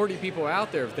 the 40 people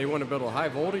out there, if they want to build a high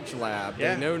voltage lab.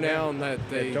 Yeah, They know now that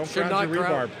they don't should ground not your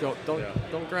ground. rebarb.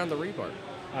 Don't ground the rebarb.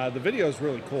 The video is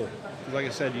really cool. 'Cause like I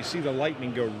said, you see the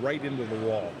lightning go right into the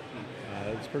wall.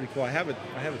 It's pretty cool. I have it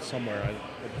somewhere.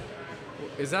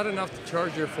 Is that enough to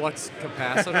charge your flux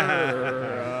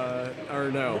capacitor,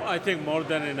 or no? I think more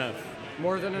than enough.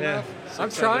 More than Yeah. enough.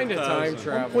 I'm trying to time 600,000.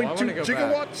 travel. I want to 1.2 go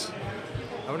back. gigawatts.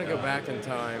 I want to go back in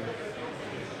time.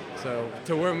 So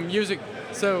to where music.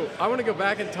 So I want to go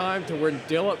back in time to where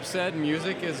Dillip said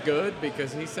music is good,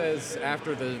 because he says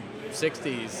after the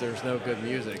 60s there's no good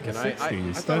music, and I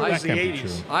 60s. thought it that was the can't be 80s.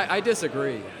 true. I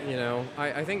disagree. You know,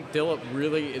 I think Dillip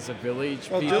really is a village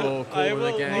Well, people, I cool with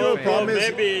will the gang. go fan. Problem is,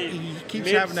 maybe he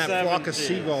keeps having that flock of mid-70s.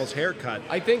 seagulls haircut.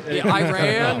 I think I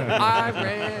ran.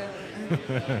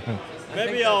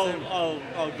 Maybe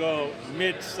I'll go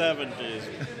mid 70s,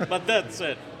 but that's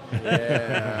it.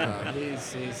 Yeah,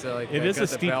 he's like. It is got a the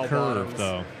steep bell curve, bottoms.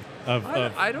 though. Of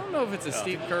I don't know if it's a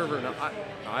steep curve or not.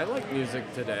 I like music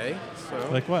today, so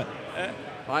like what?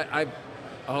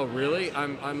 Oh really?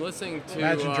 I'm listening to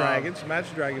Imagine Dragons.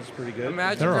 Imagine Dragons is pretty good.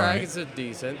 Imagine They're all right. Dragons are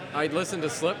decent. I listen to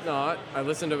Slipknot. I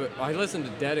listen to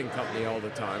Dead and Company all the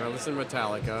time. I listen to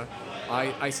Metallica.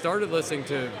 I started listening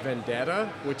to Vendetta,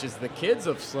 which is the kids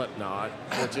of Slipknot,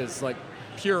 which is like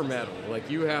pure metal. Like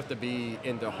you have to be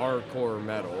into hardcore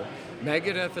metal.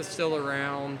 Megadeth is still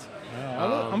around.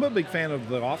 I'm a big fan of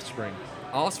the Offspring.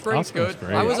 Offspring's Offspring's good.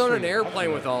 great. I was on an Offspring-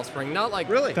 airplane with Offspring. Not like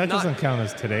Really? That not, doesn't count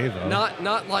as today, though. Not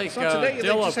like It's not today. They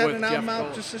Dillip just had with an Jeff album out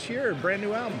Gold. just this year, a brand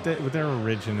new album. Their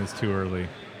origin is too early.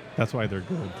 That's why they're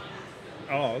good.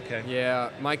 Oh, okay. Yeah,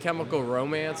 My Chemical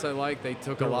Romance. I like. They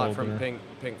took They're a lot from older.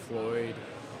 Pink Floyd.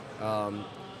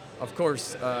 Of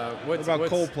course. What's What about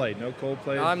what's- Coldplay? No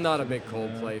Coldplay? I'm not a big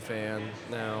Coldplay fan.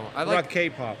 No, I What like. about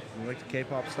K-pop? You like the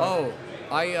K-pop stuff? Oh,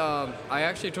 I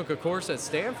actually took a course at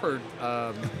Stanford.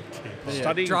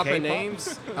 Studying dropping K-pop?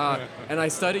 names, and I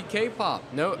studied K-pop.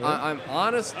 No, I'm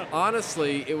honest.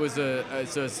 Honestly, it was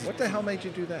What the hell made you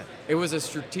do that? it was a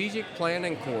strategic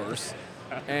planning course,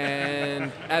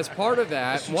 and as part of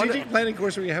that, Strategic planning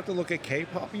course where you have to look at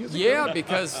K-pop music? yeah,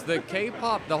 because the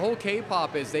whole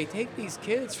K-pop is they take these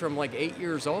kids from like 8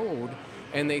 years old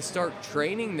and they start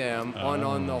training them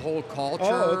on the whole culture.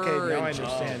 Oh, okay. Now I and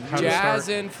understand. How to jazz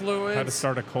start- influence. How to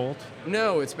start a cult?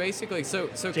 No, it's basically so.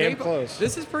 Jam K-pop- close.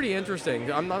 This is pretty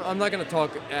interesting. I'm not going to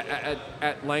talk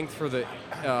at length for the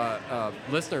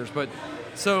listeners, but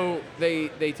so they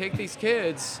take these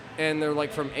kids and they're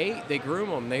like from 8, they groom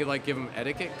them. They like give them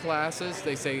etiquette classes.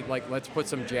 They say like, let's put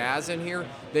some jazz in here.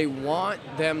 They want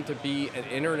them to be an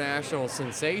international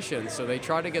sensation, so they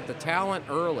try to get the talent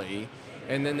early,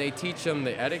 and then they teach them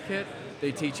the etiquette.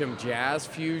 They teach them jazz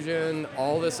fusion,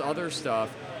 all this other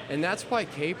stuff. And that's why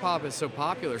K-pop is so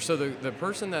popular. So the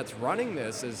person that's running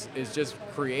this is just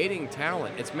creating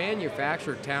talent. It's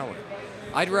manufactured talent.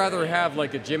 I'd rather have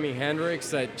like a Jimi Hendrix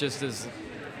that just is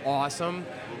awesome.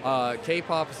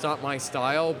 K-pop is not my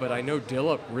style, but I know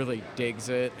Dillip really digs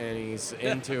it and he's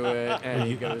into it and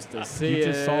he goes to see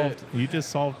You just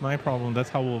solved my problem. That's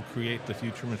how we'll create the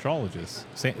future metrologists.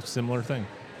 Similar thing.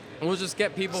 We'll just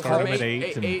get people Start from them at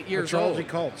 8 8 years old. Metrology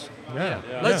cults. Yeah.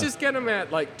 Let's just get them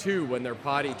at like 2 when they're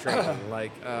potty training.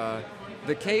 Like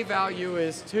the K value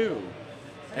is 2,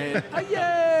 and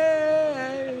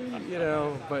yay, you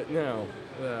know. But no,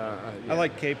 yeah. I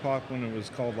like K-pop when it was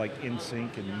called like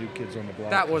NSYNC and New Kids on the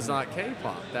Block. That was not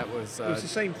K-pop. That was. It was the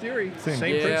same theory,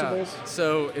 same yeah. principles.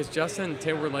 So is Justin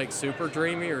Timberlake super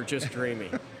dreamy or just dreamy?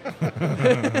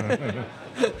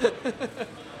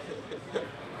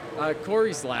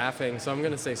 Corey's laughing, so I'm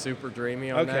going to say super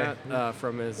dreamy on Okay. that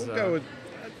from his. We'll go with.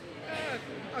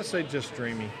 I say just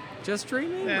dreamy. Just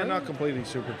dreamy. Yeah, really? not completely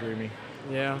super dreamy.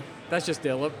 Yeah, that's just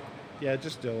Dillip. Yeah,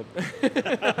 just Dillip.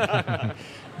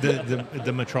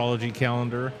 The metrology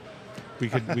calendar. We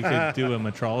could do a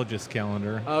metrologist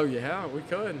calendar, Oh yeah, we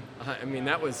could. I mean,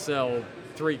 that would sell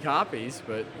 3 copies,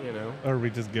 but you know. or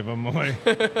we just give them away.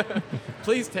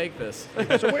 Please take this.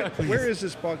 So where is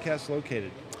this podcast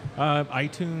located?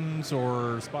 iTunes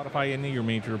or Spotify, any of your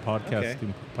major podcasting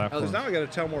Because platforms. now I got to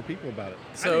tell more people about it.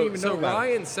 I So, didn't even know so about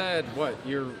Ryan said, what?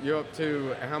 You're up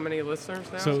to how many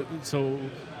listeners now? So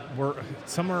we're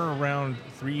somewhere around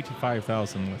 3,000 to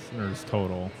 5,000 listeners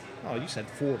total. it. Oh, you said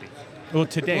 40. Well,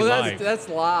 today well, live. that's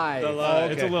live.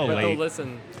 live. It's a little But they'll late.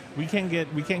 listen. We can't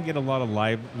get a lot of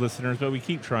live listeners, but we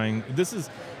keep trying. This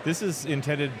is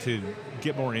intended to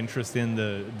get more interest in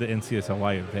the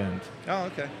NCSLI event. Oh,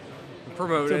 okay.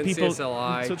 Promote So people-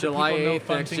 NCSLI so that July people know 8th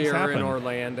fun next things year in happen.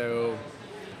 Orlando.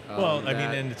 Well, I mean,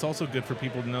 that- and it's also good for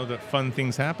people to know that fun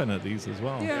things happen at these as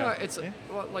well. Yeah, it's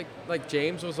well, like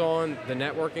James was on. The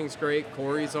networking's great.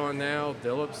 Corey's on now.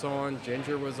 Dillip's on.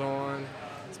 Ginger was on.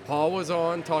 Paul was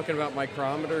on talking about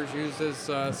micrometers used as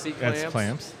C clamps. That's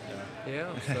clamps. Yeah.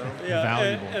 So Yeah,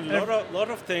 Valuable. and lot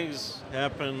of things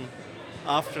happen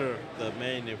after the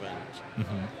main event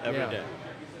every Yeah. day.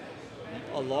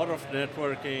 A lot of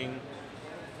networking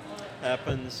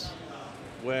happens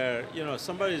where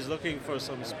somebody's looking for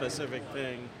some specific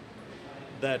thing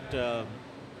that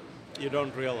you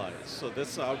don't realize. So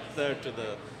this out there to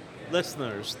the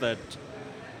listeners that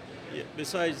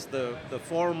besides the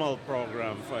formal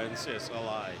program for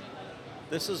NCSLI,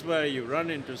 this is where you run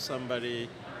into somebody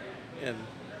and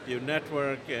you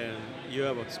network and you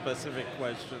have a specific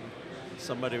question,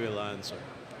 somebody will answer.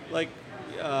 Like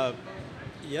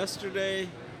yesterday,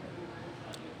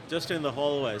 just in the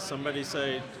hallway, somebody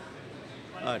said,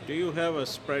 do you have a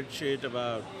spreadsheet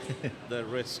about the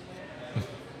risk,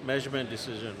 measurement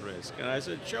decision risk? And I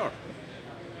said, sure.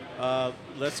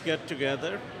 Let's get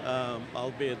together.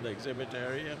 I'll be in the exhibit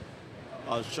area.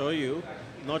 I'll show you,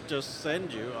 not just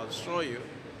send you, I'll show you.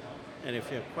 And if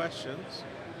you have questions,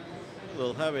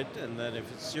 we'll have it, and then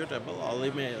if it's suitable, I'll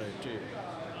email it to you.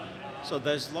 So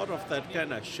there's a lot of that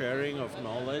kind of sharing of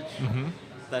knowledge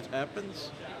that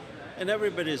happens, and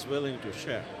everybody's willing to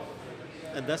share.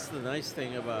 And that's the nice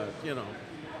thing about,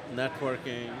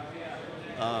 networking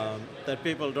that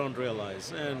people don't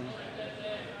realize. And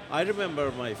I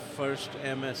remember my first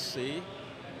MSc.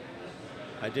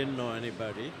 I didn't know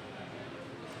anybody,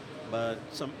 but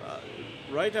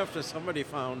right after somebody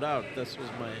found out this was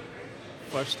my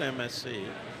first MSc,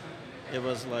 it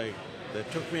was like they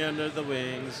took me under the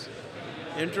wings,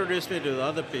 introduced me to the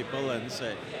other people, and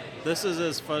say, "This is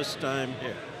his first time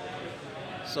here."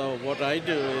 So what I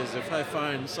do is, if I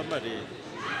find somebody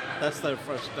that's their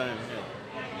first time here,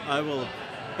 I will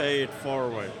pay it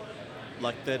forward,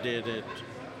 like they did it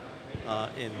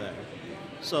in there.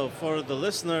 So for the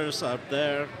listeners out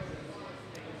there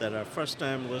that are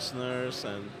first-time listeners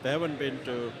and they haven't been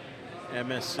to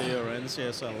MSc or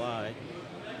NCSLI,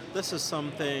 this is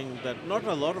something that not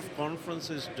a lot of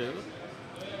conferences do,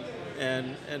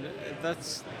 and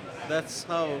that's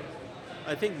how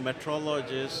I think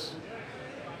metrologists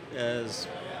as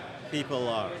people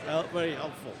are very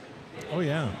helpful. Oh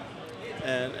yeah.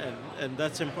 and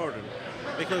that's important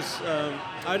because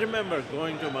I remember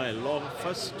going to my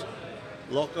first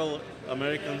local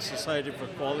American Society for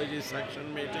Quality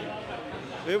section meeting.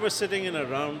 We were sitting in a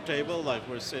round table like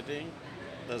we're sitting.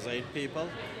 There's 8 people.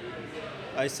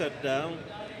 I sat down.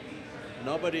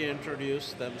 Nobody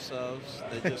introduced themselves.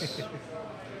 They just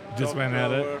Just went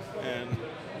at it. over,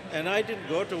 and I didn't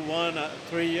go to one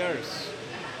 3 years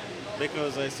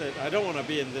because I said I don't want to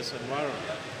be in this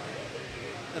environment.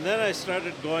 And then I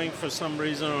started going for some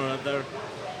reason or other,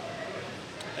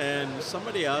 and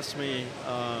somebody asked me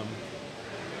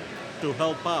to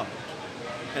help out,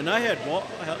 and I had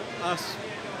asked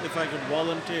if I could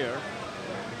volunteer,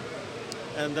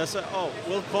 and they said, "Oh,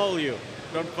 we'll call you.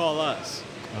 Don't call us."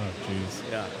 Oh, jeez.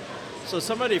 Yeah. So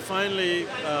somebody finally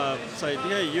said,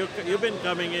 "Hey, you've been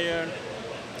coming here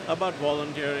about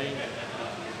volunteering,"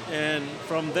 and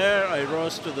from there I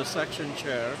rose to the section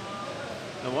chair.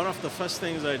 And one of the first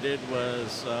things I did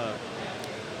was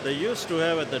they used to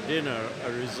have at the dinner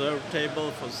a reserved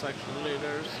table for section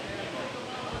leaders.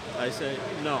 I said,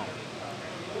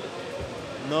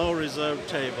 no reserved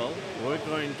table. We're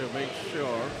going to make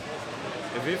sure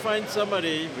if we find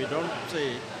somebody we don't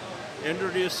see,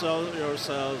 introduce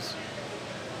yourselves.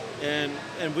 And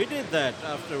we did that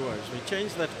afterwards. We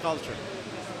changed that culture.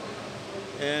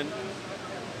 And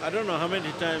I don't know how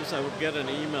many times I would get an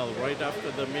email right after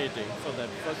the meeting for that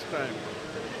first time.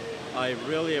 I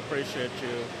really appreciate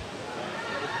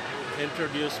you.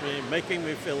 Introduce me, making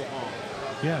me feel home.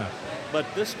 Yeah, But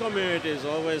this community is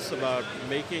always about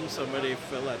making somebody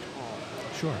feel at home.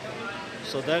 sure.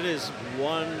 So that is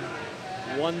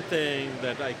one thing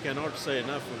that I cannot say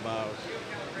enough about.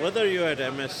 Whether you're at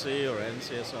MSC or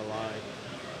NCSLI,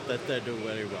 that they do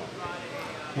very well.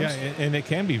 Yeah, and it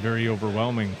can be very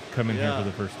overwhelming coming here Yeah. for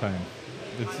the first time.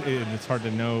 It's hard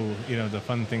to know, the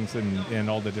fun things and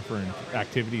all the different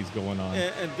activities going on.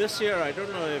 And this year, I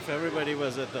don't know if everybody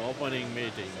was at the opening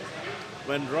meeting.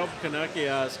 When Rob Kanaki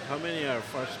asked how many are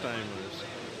first-timers,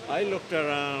 I looked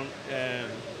around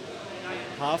and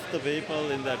half the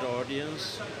people in that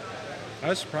audience I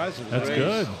was surprised. It was That's raised.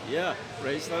 good. Yeah,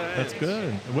 raise their hands. That's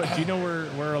good. Do you know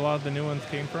where a lot of the new ones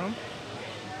came from?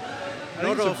 I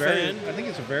think, Not it's a offhand, I think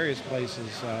it's a various places.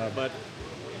 but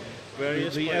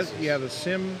various places.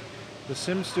 The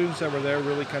sim students that were there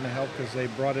really kind of helped because they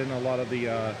brought in a lot of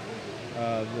the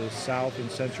South and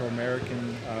Central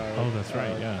American that's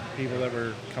right, yeah. people that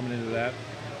were coming into that.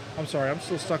 I'm sorry, I'm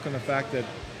still stuck on the fact that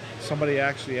somebody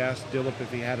actually asked Dilip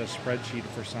if he had a spreadsheet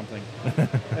for something.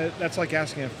 That's like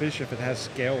asking a fish if it has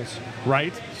scales.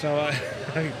 Right? So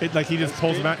Like he just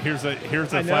pulls them out. Here's a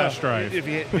I know. flash drive. If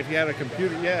you had a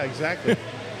computer, yeah, exactly.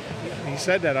 He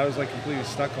said that, I was like completely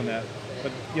stuck on that.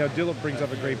 But Dilip brings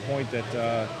up a great point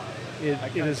that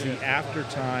it is the after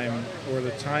time or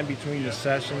the time between the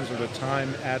sessions or the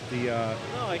time at the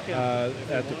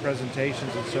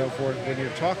presentations and so forth when you're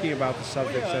talking about the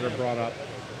subjects that are brought up.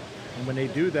 And when they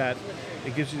do that,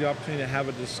 it gives you the opportunity to have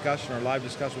a discussion or live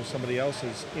discussion with somebody else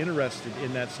who's interested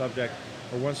in that subject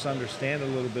or wants to understand it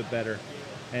a little bit better.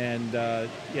 And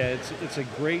it's a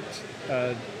great.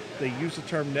 They use the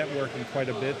term networking quite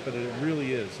a bit, but it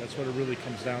really is. That's what it really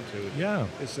comes down to. Yeah.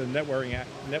 It's the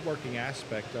networking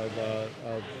aspect of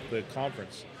the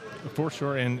conference. For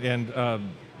sure, and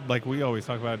like we always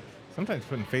talk about, sometimes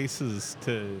putting faces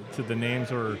to the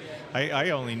names. Or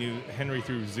I only knew Henry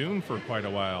through Zoom for quite a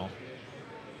while.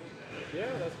 Yeah,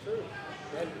 that's true.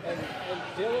 And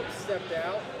Dilip stepped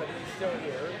out, but he's still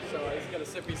here, so he's going to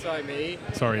sit beside me.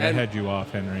 Sorry, I had you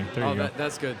off, Henry. There you go.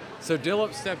 That's good. So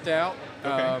Dilip stepped out.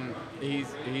 Okay.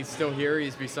 He's still here.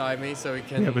 He's beside me, so he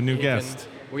can. We have a new guest.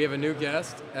 We have a new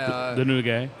guest. The new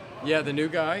guy. Yeah, the new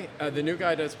guy. The new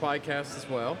guy does podcasts as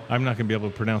well. I'm not going to be able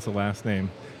to pronounce the last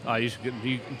name. You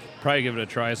probably give it a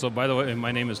try. So, by the way,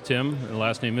 my name is Tim, and the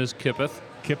last name is Kippeth.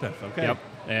 Kippeth, okay. Yep.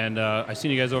 And I seen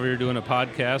you guys over here doing a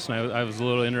podcast, and I was a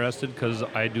little interested because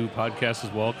I do podcasts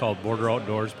as well called Border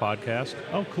Outdoors Podcast.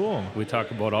 Oh, cool. We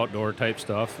talk about outdoor type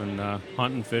stuff and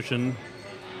hunting, fishing,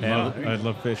 and I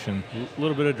love fishing. a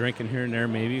little bit of drinking here and there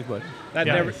maybe, but That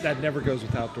Yeah. never goes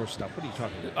with outdoor stuff. What are you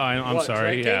talking about? I'm What,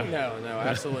 sorry. drinking? Yeah. No,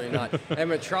 absolutely not.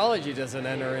 And metrology doesn't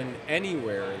enter in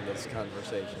anywhere in this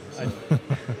conversation. So.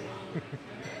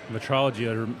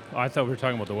 Metrology, I thought we were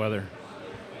talking about the weather.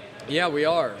 Yeah, we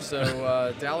are.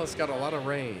 So Dallas got a lot of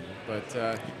rain, but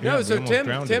Yeah, no. we So almost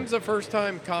drowned it. Tim's a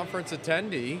first-time conference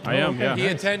attendee. I am, yeah. He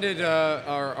Nice. attended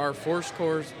our force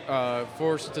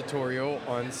tutorial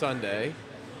on Sunday,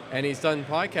 and he's done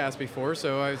podcasts before.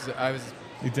 So I was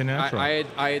It's a natural.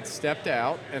 I had stepped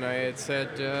out and I had said,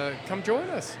 "Come join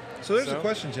us." So there's a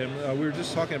question, Tim. We were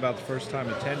just talking about the first-time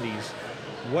attendees.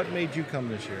 What made you come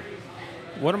this year?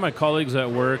 one of my colleagues at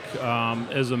work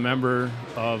is a member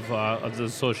of the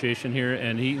association here,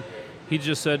 and he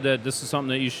just said that this is something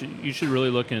that you should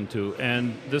really look into.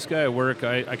 And this guy at work,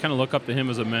 I kind of look up to him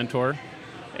as a mentor,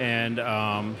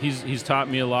 and he's taught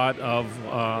me a lot of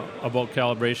about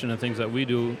calibration and things that we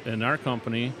do in our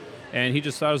company. And he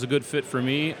just thought it was a good fit for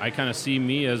me. I kind of see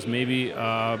me as maybe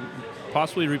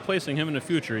possibly replacing him in the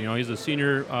future. You know, he's a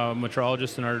senior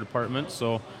metrologist in our department,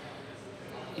 so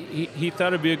he thought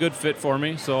it'd be a good fit for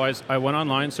me. So I went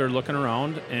online, started looking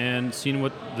around, and seeing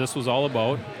what this was all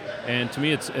about. And to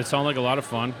me, it sounded like a lot of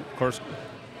fun. Of course,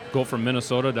 go from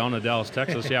Minnesota down to Dallas,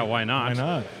 Texas. Yeah, why not? Why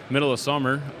not? Middle of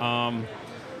summer.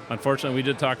 Unfortunately, we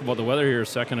did talk about the weather here a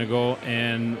second ago,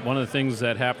 and one of the things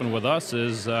that happened with us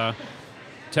is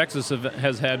Texas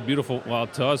has had beautiful, well,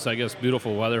 to us, I guess,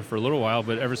 beautiful weather for a little while,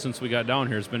 but ever since we got down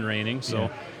here, it's been raining, so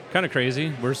kind of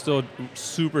crazy. We're still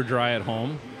super dry at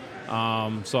home,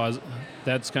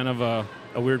 that's kind of a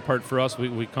weird part for us.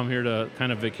 We come here to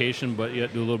kind of vacation, but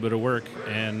yet do a little bit of work,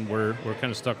 and we're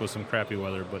kind of stuck with some crappy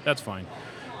weather, but that's fine.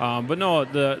 But no,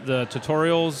 the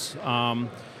tutorials,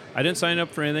 I didn't sign up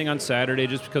for anything on Saturday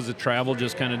just because the travel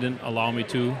just kind of didn't allow me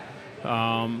to.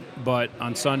 But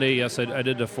on Sunday, yes, I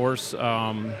did the Force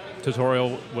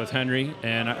tutorial with Henry,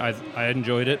 and I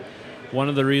enjoyed it. One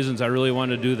of the reasons I really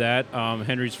wanted to do that,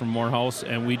 Henry's from Morehouse,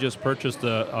 and we just purchased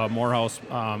a Morehouse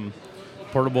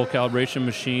portable calibration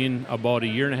machine about a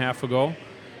year and a half ago,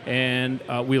 and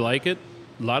we like it.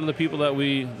 A lot of the people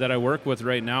that I work with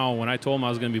right now, when I told them I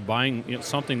was going to be buying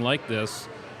something like this,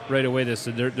 right away they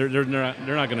said they're not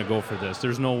going to go for this.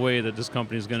 There's no way that this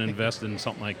company is going to invest in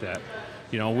something like that.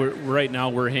 You know, right now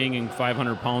we're hanging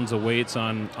 500 pounds of weights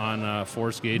on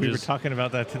force gauges. We were talking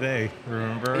about that today,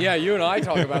 remember? Yeah, you and I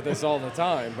talk about this all the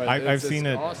time. But I've seen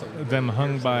it, awesome. them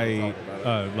hung by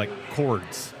like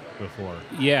cords before.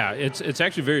 Yeah, it's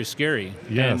actually very scary.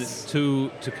 Yes.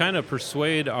 And to kind of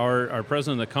persuade our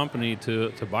president of the company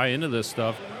to buy into this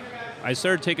stuff, I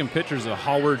started taking pictures of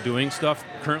how we're doing stuff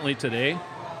currently today,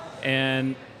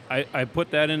 and I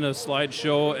put that in a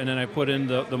slideshow, and then I put in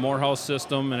the Morehouse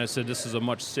system, and I said this is a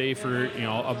much safer,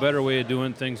 a better way of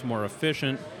doing things, more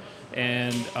efficient.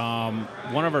 And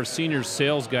one of our senior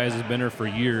sales guys has been here for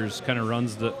years, kind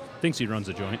of thinks he runs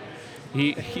the joint.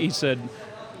 He said,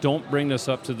 don't bring this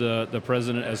up to the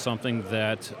president as something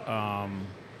that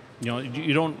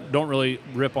you don't really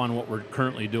rip on what we're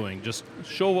currently doing. Just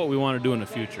show what we want to do in the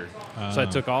future. So I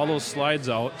took all those slides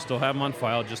out, still have them on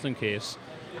file just in case.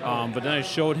 But then I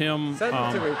showed him. Send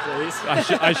them to me, please.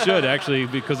 I should actually,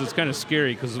 because it's kind of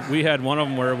scary. Because we had one of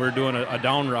them where we're doing a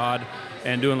down rod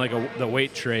and doing like the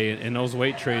weight tray, and those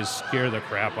weight trays scare the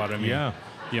crap out of me. Yeah.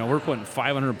 We're putting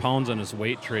 500 pounds on this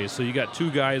weight tray, so you got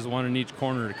two guys, one in each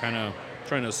corner, kind of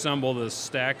trying to assemble this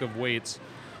stack of weights,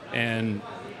 and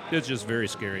it's just very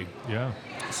scary. Yeah.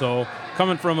 So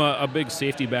coming from a big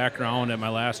safety background at my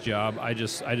last job, I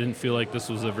didn't feel like this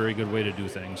was a very good way to do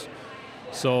things.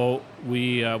 So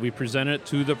we presented it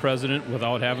to the president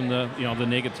without having the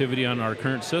negativity on our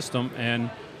current system,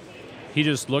 and he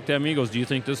just looked at me and goes, do you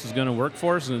think this is going to work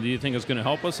for us, and do you think it's going to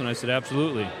help us? And I said,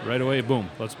 absolutely. Right away, boom,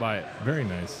 let's buy it. Very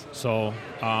nice. So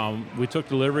we took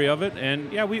delivery of it,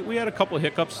 and yeah, we had a couple of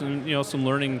hiccups and some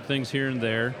learning things here and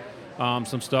there.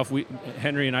 Some stuff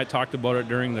Henry and I talked about it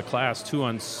during the class too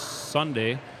on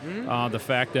Sunday. The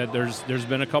fact that there's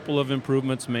been a couple of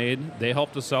improvements made. They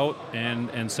helped us out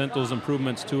and sent those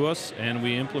improvements to us, and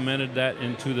we implemented that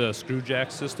into the screw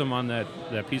jack system on that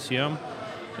PCM,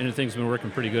 and the thing's been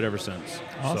working pretty good ever since.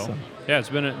 Awesome. So, yeah, it's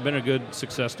been a good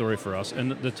success story for us,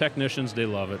 and the technicians, they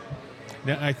love it.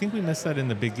 Now, I think we missed that in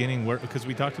the beginning, because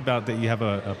we talked about that you have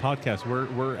a podcast.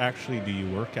 Where actually do you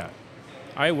work at?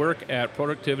 I work at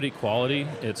Productivity Quality.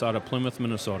 It's out of Plymouth,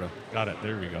 Minnesota. Got it.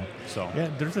 There we go. So yeah,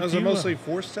 there's a Is few. it mostly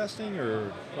force testing,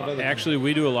 or what other actually,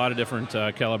 we do a lot of different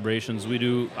calibrations. We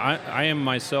do. I am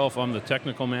myself. I'm the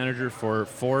technical manager for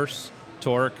force,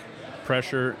 torque,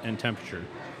 pressure, and temperature.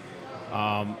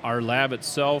 Our lab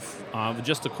itself,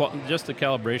 just the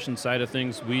calibration side of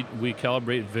things, we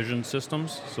calibrate vision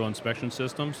systems, so inspection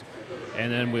systems, and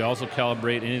then we also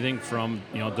calibrate anything from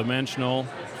dimensional,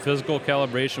 physical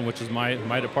calibration, which is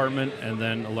my department, and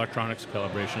then electronics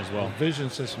calibration as well. vision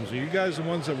systems? Are you guys the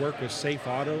ones that work with Safe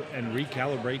Auto and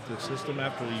recalibrate the system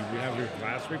after you have your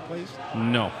glass replaced?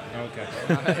 No. Okay.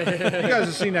 You guys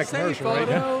have seen that commercial, right?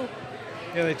 Photo.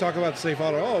 Yeah, they talk about Safe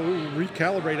Auto. Oh, we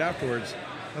recalibrate afterwards.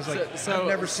 I was like, So-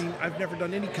 I've never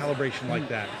done any calibration like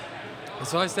that.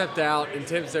 So I stepped out, and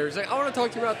Tim's there. He's like, I want to talk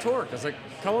to you about torque. I was like,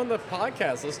 come on the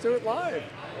podcast. Let's do it live.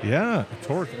 Yeah,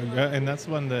 torque, and that's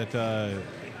one that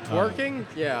Twerking?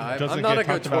 Yeah, doesn't I'm not get a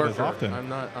good talked about as twerker. often. I'm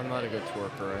not a good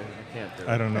twerker. I can't do it.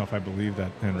 I don't know if I believe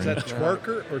that, Henry. Is that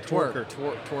twerker or twerker?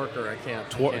 Twerker. I can't.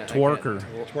 Twerker.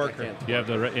 Twerker. You have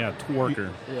the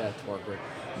twerker. Yeah, twerker.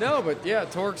 No, but yeah,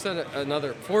 torque's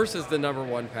another. Force is the number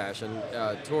one passion.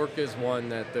 Torque is one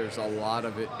that there's a lot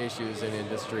of issues in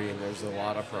industry, and there's a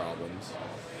lot of problems.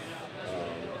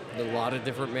 A lot of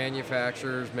different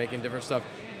manufacturers making different stuff.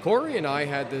 Corey and I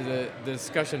had the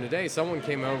discussion today. Someone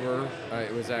came over.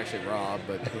 It was actually Rob,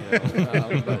 but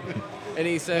and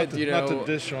he said, not to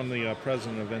dish on the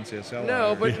president of NCSL.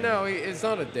 No, but no, it's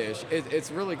not a dish.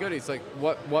 It's really good. He's like,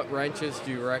 what wrenches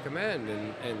do you recommend?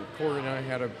 And Corey and I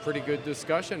had a pretty good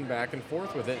discussion back and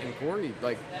forth with it. And Corey,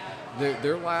 like,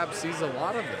 their lab sees a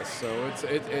lot of this, so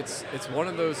it's one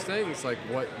of those things. Like,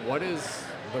 what is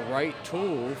the right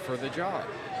tool for the job?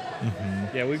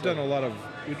 Mm-hmm. Yeah, we've done a lot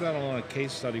of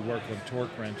case study work on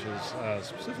torque wrenches,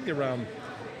 specifically around.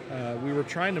 We were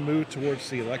trying to move towards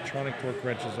the electronic torque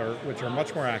wrenches, which are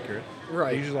much more accurate.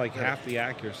 Right. Usually like half the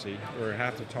accuracy or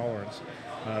half the tolerance.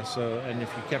 And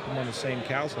if you kept them on the same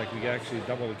cowl cycle, you could actually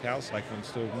double the cowl cycle and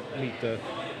still meet the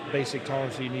basic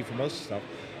tolerance that you need for most stuff.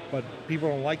 But people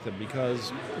don't like them because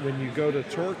when you go to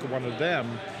torque one of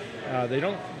them,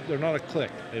 they're not a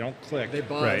click. They don't click. They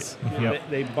buzz. Right. Yep.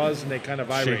 They buzz and they kind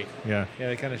of irate. Shake. Yeah. Yeah,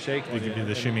 they kind of shake. They give you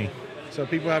the shimmy. So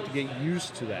people have to get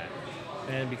used to that.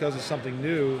 And because it's something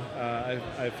new,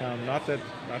 I found not that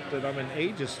I'm an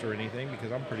ageist or anything,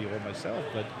 because I'm pretty old myself,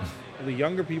 but the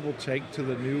younger people take to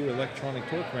the new electronic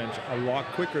torque wrench a lot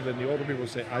quicker than the older people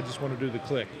say, I just want to do the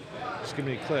click. Just give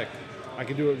me a click. I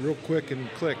can do it real quick and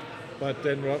click. But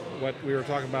then what we were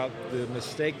talking about, the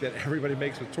mistake that everybody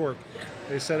makes with torque,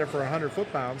 they set it for 100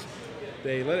 foot-pounds,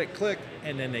 they let it click,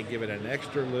 and then they give it an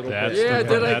extra little bit. Yeah,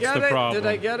 did I that's get the it? problem. Did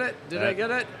I get it? Did I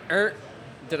get it?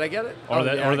 Did I get it? Or I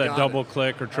that got double it.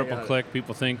 click or triple I got click.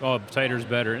 People think, tighter's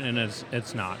better, and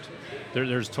it's not.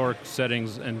 There's torque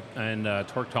settings and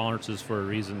torque tolerances for a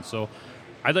reason. So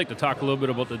I'd like to talk a little bit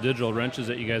about the digital wrenches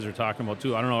that you guys are talking about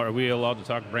too. I don't know, are we allowed to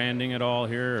talk branding at all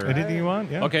here? Or? Anything you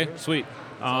want? Yeah. Okay, sweet.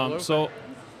 So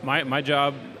my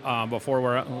job before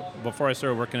I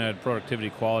started working at Productivity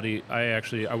Quality,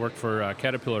 I worked for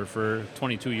Caterpillar for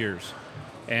 22 years,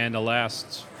 and the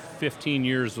last 15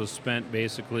 years was spent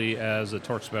basically as a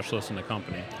torque specialist in the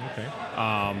company.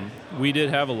 Okay. We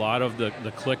did have a lot of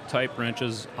the click type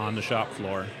wrenches on the shop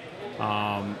floor.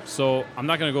 So I'm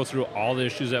not going to go through all the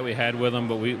issues that we had with them,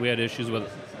 but we had issues with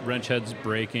wrench heads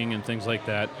breaking and things like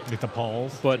that. Like the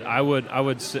pawls? But I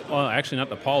would say, well, actually not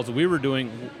the pawls. We were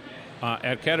doing,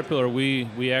 at Caterpillar,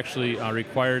 we actually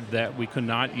required that we could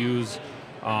not use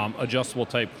adjustable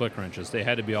type click wrenches. They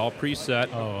had to be all preset.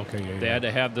 Oh, okay. Yeah, They had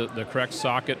to have the correct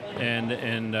socket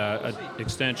and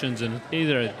extensions and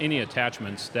either any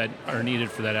attachments that are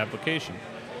needed for that application.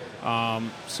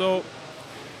 So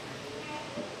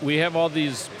we have all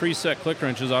these preset click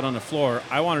wrenches out on the floor.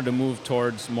 I wanted to move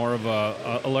towards more of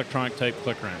a electronic type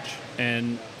click wrench.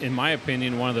 And in my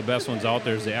opinion, one of the best ones out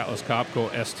there is the Atlas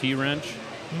Copco ST wrench.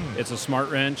 It's a smart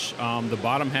wrench. The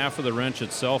bottom half of the wrench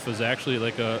itself is actually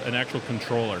like an actual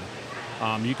controller.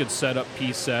 You could set up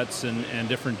piece sets and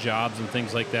different jobs and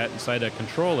things like that inside that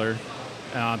controller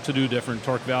to do different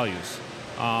torque values.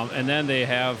 And then they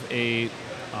have a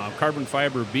carbon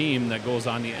fiber beam that goes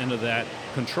on the end of that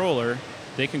controller.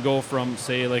 They can go from,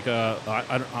 say, like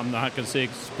I'm not going to say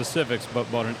specifics, but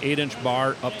about an 8-inch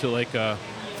bar up to like a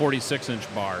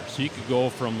 46-inch bar. So you could go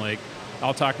from like,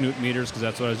 I'll talk newton meters because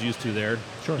that's what I was used to there.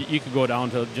 Sure. You could go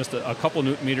down to just a couple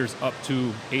newton meters up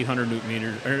to 800 newton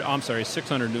meters, or I'm sorry,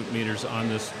 600 newton meters on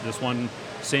this one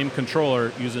same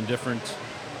controller using different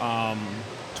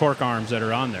torque arms that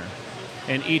are on there.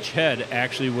 And each head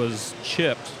actually was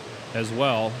chipped as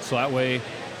well, so that way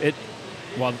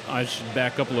well, I should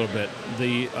back up a little bit.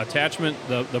 The attachment,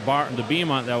 the beam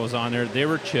that was on there, they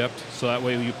were chipped, so that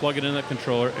way when you plug it in the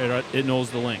controller, it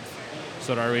knows the length.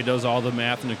 So it already does all the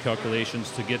math and the calculations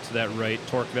to get to that right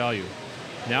torque value.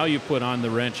 Now you put on the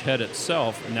wrench head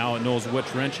itself, and now it knows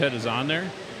which wrench head is on there.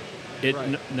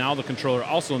 Now the controller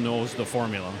also knows the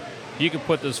formula. You can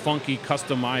put this funky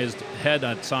customized head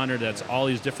that's on there that's all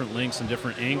these different lengths and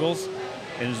different angles.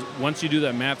 And once you do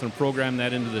that math and program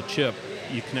that into the chip,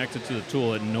 you connect it to the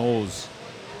tool, it knows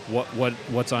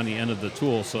what's on the end of the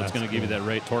tool, so it's going to give you that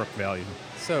right torque value.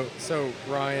 So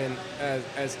Ryan,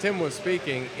 as Tim was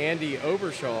speaking, Andy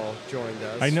Obershaw joined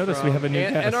us. I noticed we have a new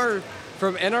guest.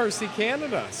 From NRC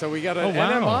Canada. So we got an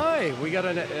NMI. We got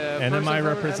an NMI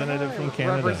representative from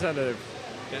Canada. Representative.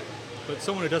 Yeah, but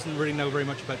someone who doesn't really know very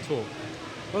much about torque.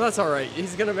 Well, that's all right.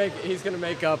 He's gonna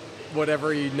make up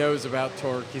whatever he knows about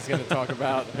torque, he's going to talk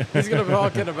about. He's going to be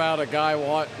talking about a guy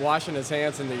washing his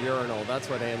hands in the urinal. That's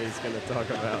what Andy's going to talk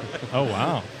about. Oh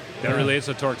wow. That relates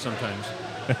to torque sometimes.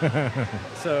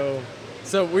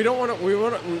 So we don't want to. We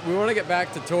want to get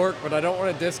back to torque, but I don't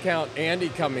want to discount Andy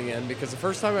coming in, because the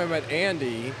first time I met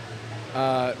Andy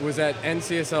was at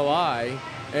NCSLI,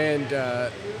 and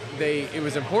it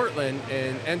was in Portland,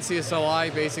 and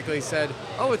NCSLI basically said,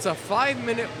 "Oh, it's a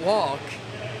 5-minute walk."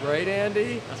 Right,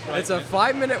 Andy? That's right. It's a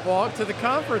 5-minute walk to the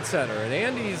conference center. And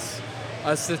Andy's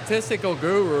a statistical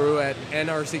guru at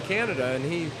NRC Canada,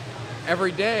 and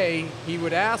every day he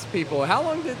would ask people, how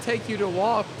long did it take you to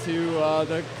walk to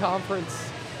the conference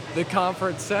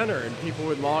center? And people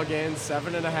would log in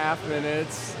 7.5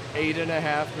 minutes,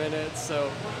 8.5 minutes.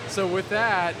 So with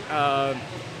that,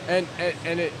 and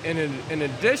an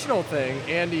additional thing,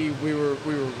 Andy, we were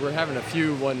having a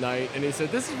few one night, and he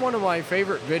said, "This is one of my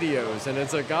favorite videos, and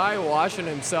it's a guy washing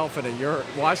himself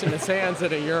washing his hands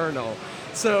at a urinal."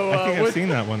 So I think I've seen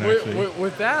that one actually.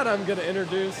 With that, I'm going to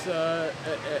introduce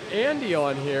Andy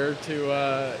on here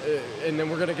and then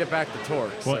we're going to get back to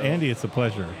torque. Well, so. Andy, it's a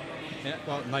pleasure. Yeah,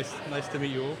 well, nice to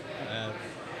meet you all.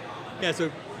 So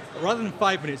rather than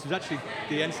 5 minutes, it was actually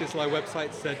the NCSLI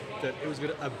website said that it was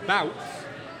about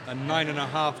a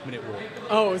 9.5 minute walk.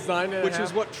 Oh, it was 9.5? Which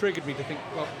is what triggered me to think,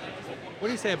 well,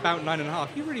 when you say about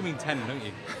 9.5, you really mean 10, don't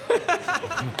you?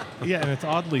 Yeah, and it's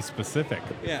oddly specific.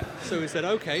 Yeah, so we said,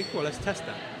 okay, well, let's test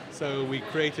that. So we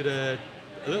created a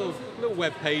little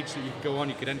web page that you could go on,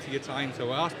 you could enter your time.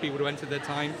 So I asked people to enter their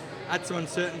time, add some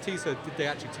uncertainty, so did they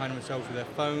actually time themselves with their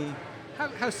phone?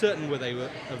 How certain were they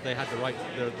if they had the right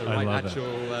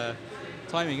actual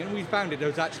timing? And we found there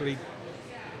was actually,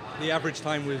 the average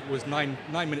time was 9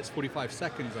 minutes 45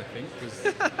 seconds, I think,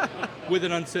 with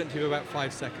an uncertainty of about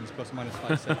 5 seconds, plus or minus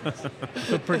 5 seconds.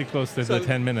 So pretty close to the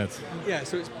 10 minutes. Yeah,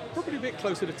 so it's probably a bit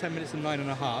closer to 10 minutes than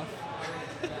 9.5.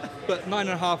 But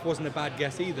 9.5 wasn't a bad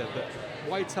guess either. But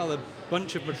why tell a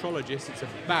bunch of metrologists it's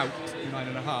about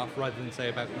 9.5 rather than say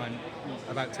about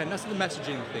 10? That's the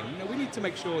messaging thing. We need to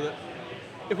make sure that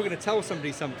if we're going to tell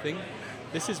somebody something,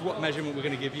 this is what measurement we're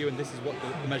going to give you, and this is what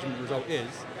the measurement result is.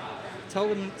 Tell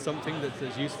them something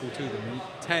that's useful to them. And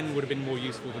 10 would have been more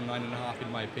useful than 9.5 in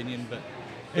my opinion, but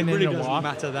it really doesn't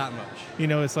matter that much.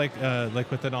 It's like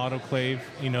with an autoclave,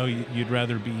 you'd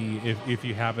rather be, if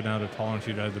you have an out of tolerance,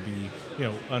 you'd rather be,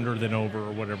 under than over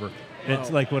or whatever.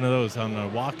 It's like one of those on the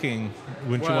walking,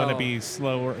 wouldn't you want to be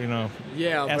slower,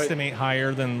 estimate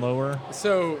higher than lower?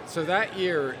 So that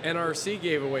year, NRC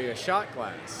gave away a shot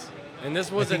glass. And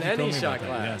this wasn't any shot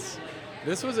glass. Yes.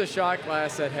 This was a shot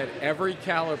glass that had every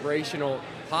calibration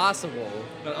possible.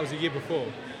 That was the year before.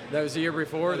 That was the year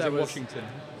before? That was Washington.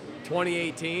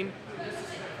 2018?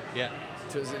 Yeah.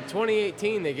 So in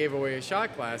 2018, they gave away a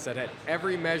shot glass that had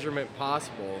every measurement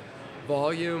possible.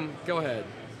 Volume, go ahead.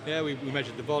 Yeah, we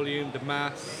measured the volume, the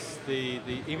mass,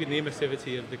 even the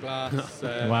emissivity of the glass.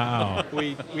 Wow.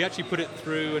 We actually put it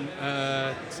through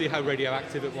and see how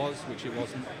radioactive it was, which it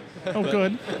wasn't. Oh,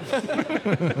 good.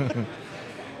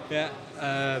 Yeah.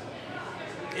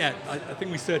 I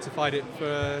think we certified it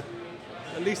for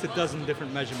at least a dozen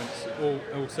different measurements,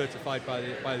 all certified by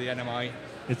the NMI.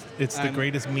 It's the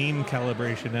greatest meme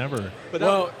calibration ever. But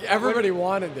everybody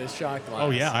wanted this shot glass.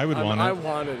 Oh yeah, I would want it. I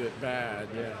wanted it bad.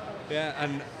 Yeah. Yeah,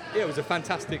 and it was a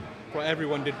fantastic. Well,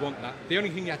 everyone did want that. The only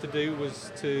thing you had to do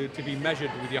was to be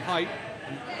measured with your height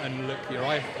and look your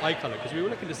eye color, because we were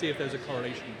looking to see if there's a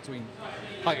correlation between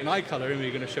height and eye color, and we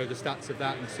were going to show the stats of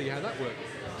that and see how that worked.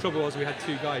 Trouble was we had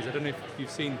two guys. I don't know if you've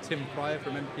seen Tim Pryor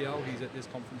from MPL. He's at this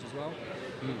conference as well.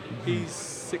 He's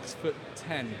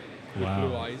 6'10" with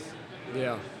blue eyes.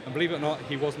 Yeah. And believe it or not,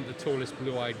 he wasn't the tallest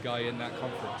blue-eyed guy in that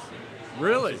conference.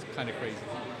 Really? Which is kind of crazy.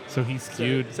 So he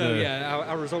skewed. So yeah,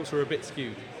 our results were a bit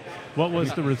skewed. What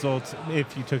was the results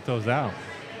if you took those out?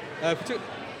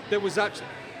 There was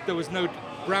no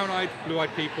brown-eyed,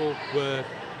 blue-eyed people were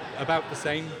about the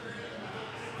same.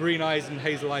 Green eyes and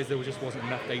hazel eyes, there just wasn't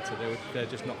enough data. They're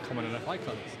just not common enough eye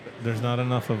colors. There's not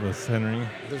enough of us, Henry.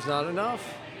 There's not enough.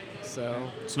 So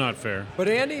it's not fair. But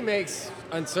Andy makes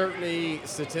uncertainty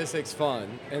statistics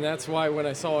fun, and that's why when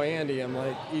I saw Andy, I'm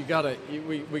like, we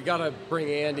gotta bring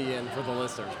Andy in for the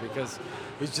listeners, because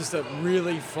he's just a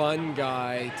really fun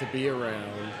guy to be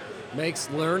around. Makes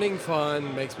learning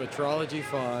fun, makes metrology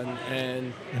fun,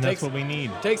 and that's what we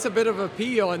need. Takes a bit of a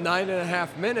pee on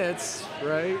 9.5 minutes,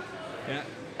 right? Yeah.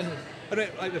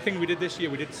 The thing we did this year,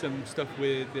 we did some stuff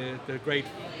with the grade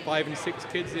 5 and 6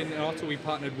 kids in Ottawa. We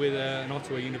partnered with an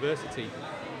Ottawa university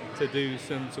to do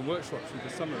some workshops through the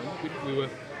summer. We were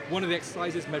one of the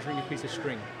exercises measuring a piece of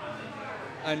string.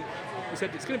 And we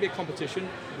said it's going to be a competition.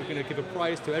 We're going to give a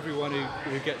prize to everyone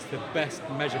who gets the best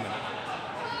measurement.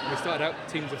 And we started out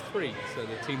teams of 3. So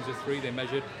the teams of 3, they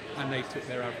measured and they took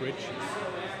their average.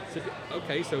 So,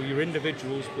 okay, so your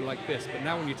individuals were like this, but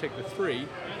now when you take the 3,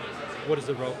 what does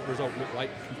the result look like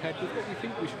compared with what we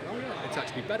think we should? Oh yeah, it's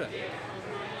actually better.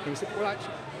 And we said, well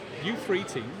actually, you 3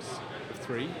 teams of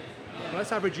 3, well,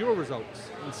 let's average your results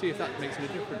and see if that makes any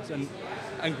difference.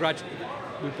 And gradually,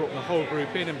 we brought the whole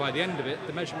group in, and by the end of it,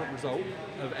 the measurement result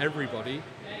of everybody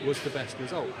was the best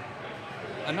result.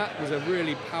 And that was a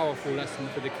really powerful lesson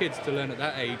for the kids to learn at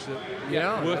that age,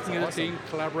 that working in a team,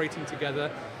 collaborating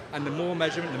together, and the more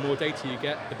measurement, the more data you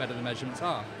get, the better the measurements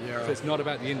are. Yeah. So it's not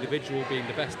about the individual being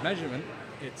the best measurement,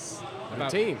 it's about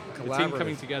the team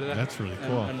coming together. That's really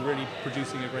cool. And really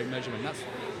producing a great measurement.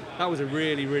 That was a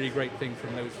really, really great thing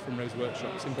from those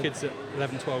workshops. And kids at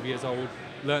 11, 12 years old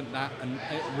learned that, and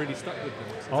it really stuck with them.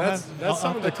 So that's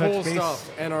some of the cool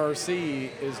stuff NRC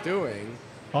is doing.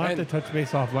 I'll have to touch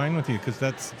base offline with you, because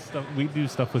that's stuff we do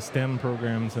stuff with STEM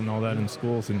programs and all that in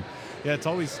schools, and yeah, it's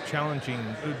always challenging.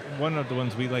 One of the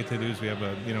ones we like to do is we have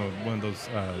one of those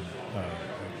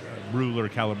ruler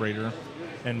calibrator,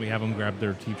 and we have them grab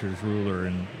their teacher's ruler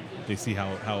and they see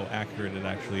how accurate it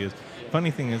actually is. Funny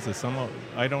thing is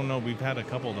I don't know. We've had a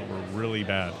couple that were really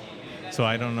bad, so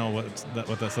I don't know what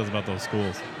that says about those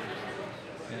schools.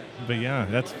 Yeah. But yeah,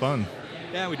 that's fun.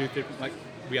 Yeah, we do different,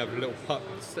 we have little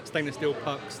pucks, stainless steel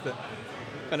pucks that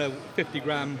kind of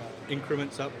 50-gram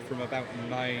increments up from about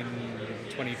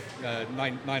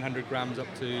 900 grams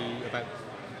up to about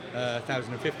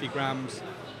 1,050 grams.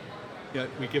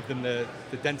 We give them the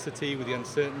density with the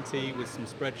uncertainty with some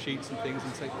spreadsheets and things,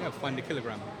 and say, find a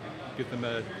kilogram. Give them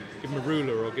a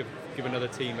ruler, or give another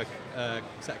team a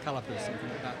set of calipers, something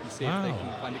like that, and see if they can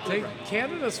find a kilogram.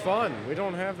 Canada's fun. We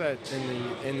don't have that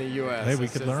in the U.S. Hey, we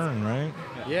could learn, right?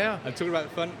 Yeah. And talking about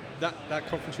fun, that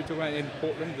conference we talked about in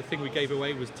Portland, the thing we gave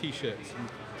away was T-shirts. And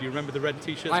do you remember the red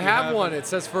T-shirts? I have one. It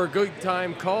says "For a Good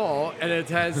Time Call," and it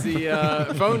has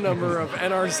the phone number of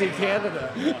NRC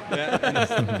Canada.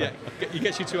 It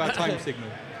gets you to our time signal.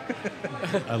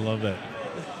 I love that.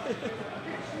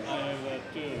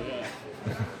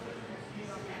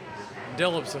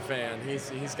 Dillip's a fan.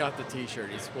 He's got the T-shirt.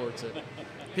 He sports it.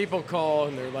 People call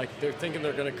and they're thinking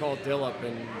they're going to call Dillip,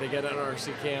 and they get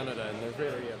NRC Canada, and they're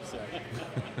very upset.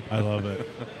 I love it.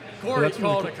 Corey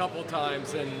called a couple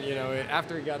times, and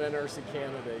after he got NRC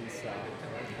Canada, he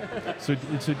stopped. So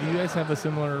do you guys have a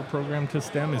similar program to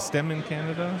STEM? Is STEM in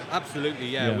Canada? Absolutely,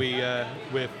 yeah.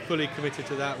 We're fully committed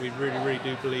to that. We really, really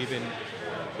do believe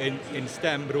in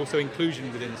STEM, but also inclusion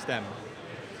within STEM.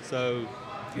 So.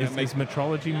 Is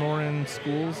metrology more in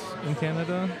schools in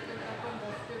Canada?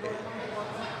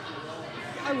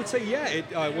 I would say, yeah.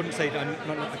 I wouldn't say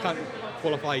I can't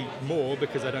qualify more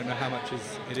because I don't know how much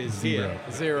it is here.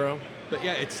 Zero. But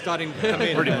yeah, it's starting to come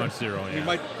in. Pretty much zero. Yeah.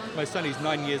 I mean, my son, he's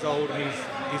 9 years old, and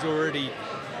he's already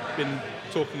been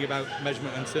talking about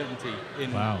measurement uncertainty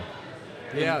in. Wow.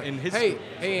 In his school.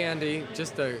 Hey, Andy.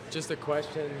 Just a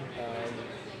question.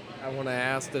 I want to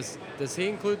ask, does he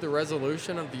include the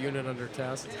resolution of the unit under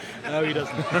test? No, he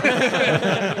doesn't.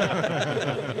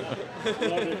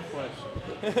 Loaded question.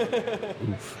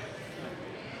 Oof.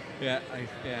 Yeah.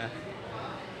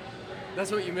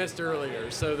 That's what you missed earlier.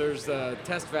 So there's a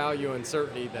test value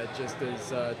uncertainty that just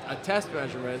is a test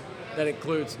measurement that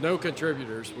includes no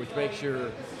contributors, which makes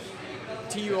your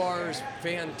TURs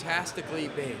fantastically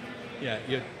big. Yeah,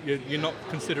 you're not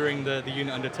considering the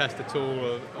unit under test at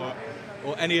all,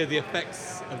 or any of the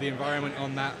effects of the environment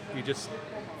on that. You just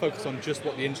focus on just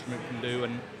what the instrument can do,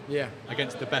 and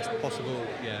against the best possible.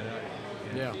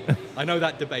 Yeah. I know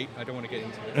that debate. I don't want to get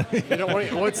into it. You don't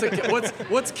want to,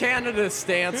 what's Canada's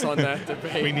stance on that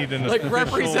debate? We need an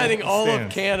representing all stance.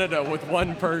 of Canada with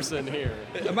one person here.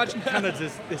 Imagine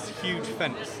Canada's this huge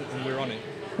fence, and we're on it.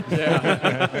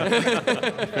 Yeah.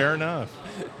 Fair enough.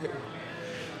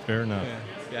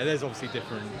 Yeah, there's obviously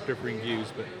differing views,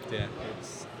 but yeah,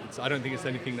 I don't think it's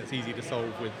anything that's easy to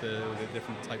solve with the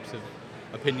different types of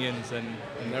opinions and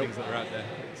things that are out there.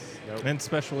 And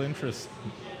special interests,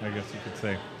 I guess you could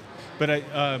say. But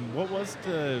what was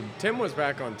the... Tim was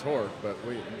back on Torque, but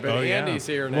Andy's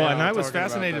here now. Well, and I was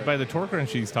fascinated by the torque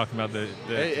wrench he's talking about.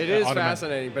 It is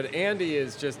fascinating, but Andy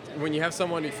is just, when you have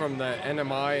somebody from the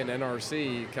NMI and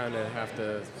NRC, you kind of have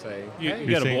to say, you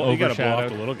got to blow off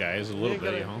the little guys a little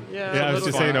bit, Yeah, I was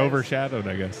just saying overshadowed,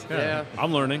 I guess. Yeah.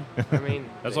 I'm learning. I mean,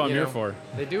 that's what I'm here for.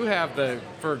 They do have the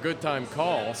For a Good Time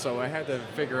call, so I had to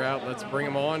figure out, let's bring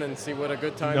them on and see what a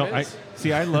good time is.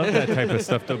 I love that type of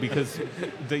stuff, though, because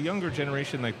the younger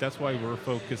generation, that's why we're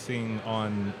focusing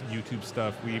on YouTube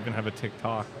stuff. We even have a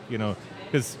TikTok,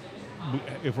 because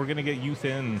if we're going to get youth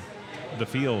in the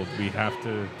field, we have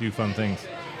to do fun things.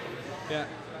 Yeah,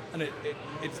 and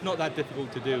it's not that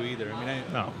difficult to do either. I mean,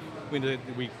 No.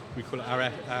 we call it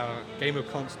our game of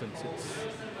constants. It's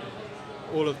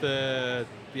all of the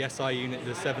SI unit,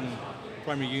 the 7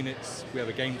 primary units. We have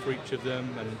a game for each of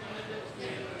them, and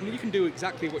I mean, you can do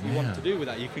exactly what you want to do with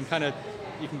that. You can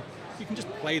you can just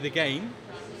play the game.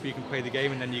 You can play the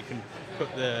game, and then you can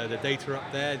put the data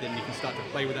up there. Then you can start to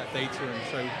play with that data and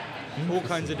show all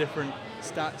kinds of different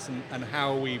stats and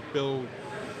how we build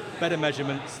better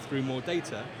measurements through more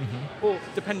data, or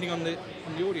depending on the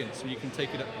audience. So you can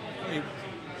take it up. I mean,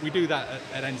 we do that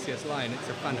at NCSLI, and it's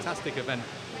a fantastic event.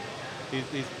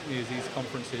 These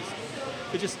conferences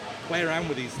to just play around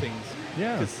with these things.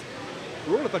 Yeah. Because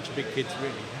we're all a bunch of big kids,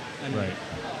 really. And, Right.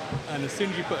 And as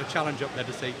soon as you put a challenge up there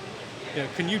to say,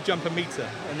 can you jump a meter?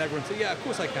 And everyone say, yeah, of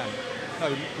course I can.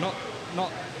 No,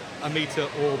 not a meter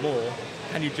or more.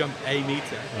 Can you jump a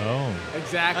meter? Oh.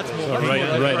 Exactly. That's more So fun. right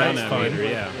on That's that fun. meter,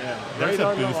 yeah. There's Right a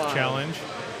on the booth line. challenge.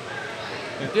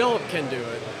 Dillip can do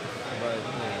it, but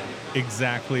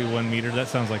Exactly 1 meter. That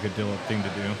sounds like a Dillip thing to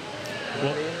do.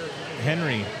 Well,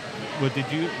 Henry,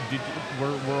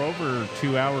 we're over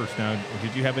 2 hours now.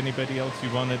 Did you have anybody else you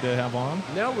wanted to have on?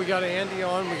 no, we got Andy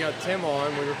on, we got Tim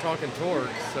on. We were talking torque,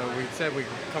 so we said we'd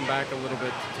come back a little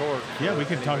bit to torque. Yeah, we for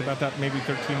could talk anybody. about that maybe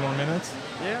 13 more minutes.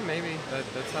 Yeah, maybe.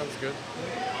 That sounds good.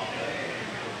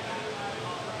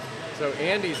 So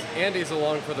Andy's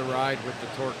along for the ride with the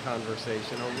torque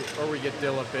conversation, or we get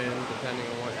Dillip in, depending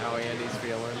on how Andy's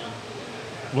feeling.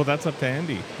 Well, that's up to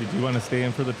Andy. Did you want to stay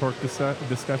in for the torque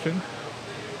discussion?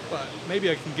 But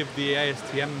maybe I can give the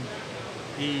ASTM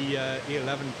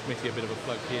E11 committee a bit of a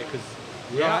plug here, because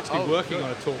we are actually working good.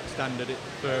 on a torque standard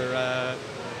for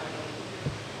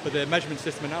the measurement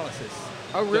system analysis.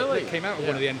 Oh, really? That came out of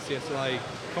one of the NCSLI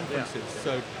conferences.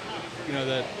 So,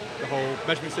 the whole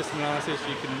measurement system analysis,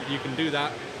 you can do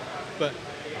that, but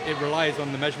it relies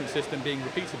on the measurement system being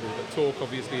repeatable. But torque,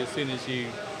 obviously, as soon as you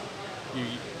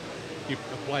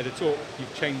apply the torque,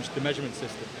 you've changed the measurement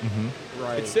system.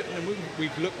 Right. And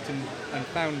we've looked and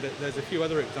found that there's a few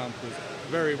other examples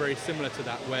very, very similar to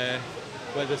that, where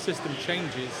the system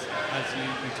changes as you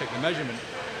take the measurement.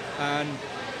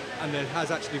 And there has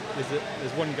actually,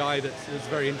 there's one guy that's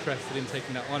very interested in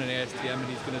taking that on in ASTM, and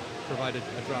he's going to provide a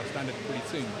draft standard pretty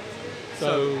soon.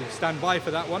 So stand by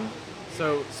for that one.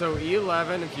 So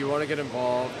E11, if you want to get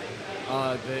involved,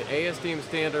 the ASTM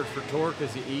standard for torque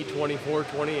is the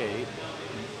E2428,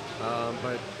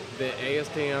 but the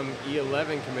ASTM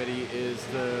E11 committee is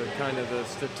the kind of the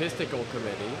statistical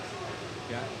committee.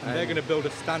 Yeah, and they're going to build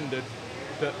a standard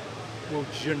that will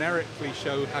generically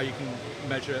show how you can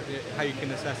measure, how you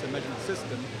can assess a measurement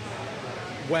system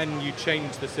when you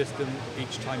change the system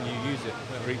each time you use it,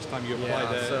 or each time you apply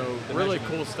the really measurement.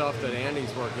 cool stuff that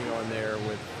Andy's working on there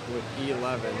with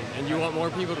E11, and you want more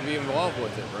people to be involved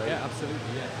with it, right? Yeah, absolutely.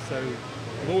 Yeah. So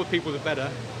the more people, the better.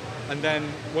 And then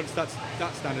once that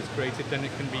standard's created, then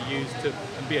it can be used to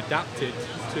and be adapted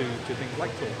to things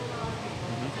like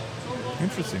torque.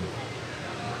 Interesting.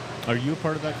 Are you a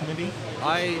part of that committee?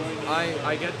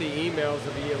 I get the emails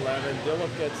of E11.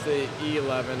 Dillip gets the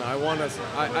E11.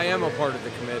 I am a part of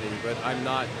the committee, but I'm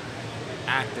not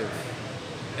active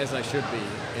as I should be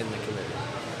in the committee.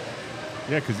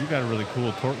 Yeah, because you got a really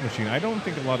cool torque machine. I don't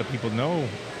think a lot of people know.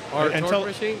 Our until, torque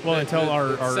machine? Well, until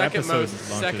our second episode launches.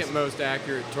 second most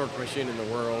accurate torque machine in the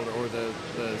world, or the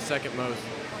second most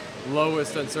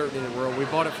lowest uncertainty in the world. We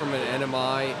bought it from an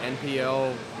NMI,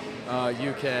 NPL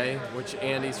UK, which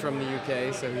Andy's from the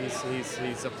UK, so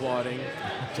he's applauding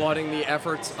the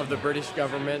efforts of the British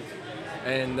government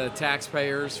and the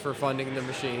taxpayers for funding the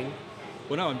machine.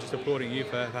 Well, no, I'm just applauding you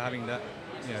for having that.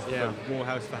 For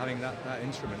Morehouse for having that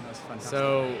instrument. That's fantastic.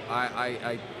 So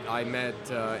I met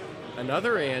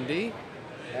another Andy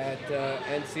at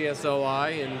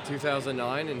NCSLI in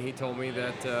 2009, and he told me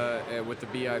that with the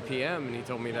BIPM, and he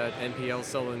told me that NPL's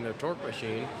selling their torque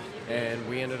machine, and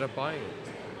we ended up buying it.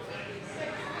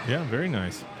 Yeah, very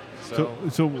nice. So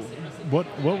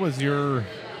what was your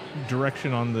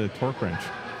direction on the torque wrench?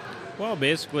 Well,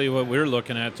 basically, what we're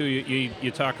looking at too,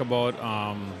 you talk about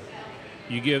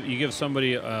you give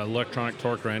somebody an electronic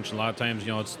torque wrench, and a lot of times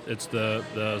it's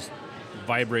the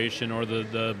vibration or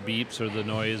the beeps or the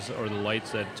noise or the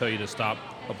lights that tell you to stop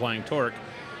applying torque.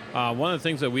 One of the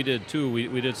things that we did too,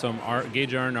 we did some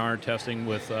gauge R&R testing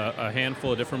with a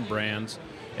handful of different brands.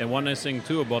 And one nice thing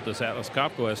too about this Atlas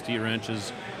Copco ST wrench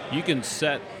is you can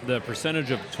set the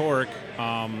percentage of torque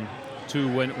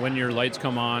to when your lights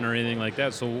come on or anything like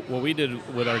that. So what we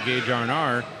did with our gauge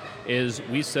R&R is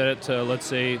we set it to, let's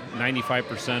say,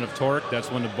 95% of torque.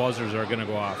 That's when the buzzers are going to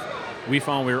go off. we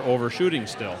found we were overshooting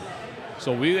still.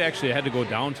 So we actually had to go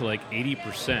down to like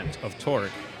 80% of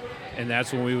torque, and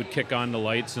that's when we would kick on the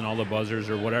lights and all the buzzers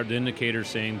or whatever the indicator's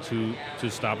saying to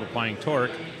stop applying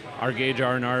torque. Our gauge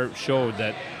R&R showed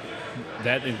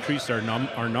that increased our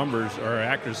numbers or our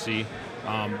accuracy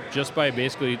just by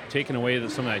basically taking away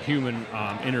some of that human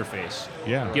interface.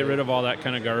 Yeah. Get rid of all that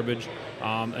kind of garbage.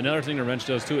 Another thing the wrench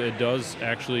does too, it does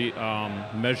actually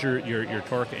measure your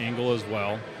torque angle as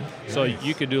well. Nice. So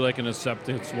you could do like an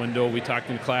acceptance window. We talked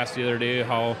in class the other day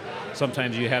how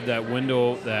sometimes you have that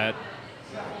window that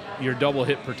your double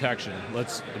hit protection.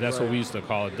 That's what we used to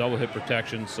call it, double hit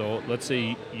protection. So let's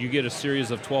say you get a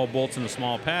series of 12 bolts in a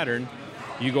small pattern.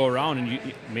 You go around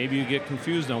and maybe you get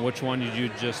confused on which one you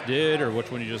just did or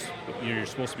which one you're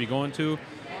supposed to be going to.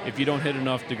 If you don't hit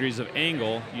enough degrees of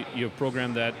angle, you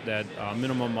program that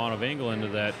minimum amount of angle into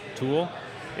that tool.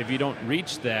 If you don't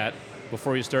reach that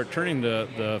before you start turning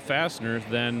the fastener,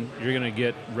 then you're going to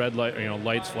get red light,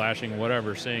 lights flashing,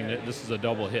 whatever, saying that this is a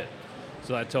double hit.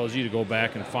 So that tells you to go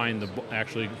back and find the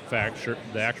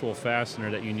actual fastener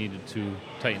that you needed to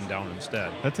tighten down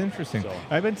instead. That's interesting. So,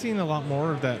 I've been seeing a lot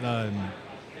more of that.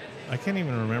 I can't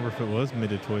even remember if it was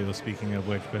Mitutoyo, speaking of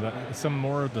which, but some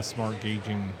more of the smart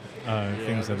gauging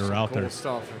things that are out there.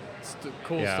 Stuff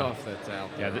that's out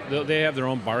there. Yeah, they have their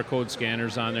own barcode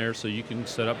scanners on there, so you can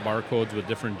set up barcodes with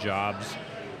different jobs,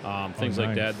 things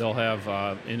like that. They'll have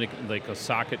like a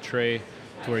socket tray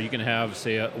to where you can have,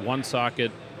 say, one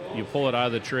socket. You pull it out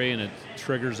of the tray and it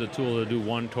triggers the tool to do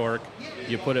one torque.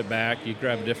 You put it back, you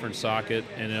grab a different socket,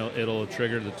 and it'll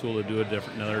trigger the tool to do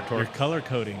another torque. You're color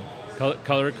coding.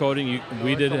 Color coding.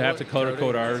 We did have to color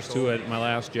code ours too at my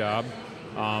last job.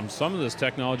 Some of this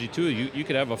technology too, you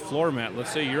could have a floor mat.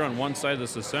 Let's say you're on one side of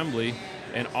this assembly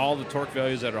and all the torque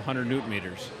values at 100 newton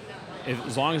meters.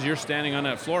 As long as you're standing on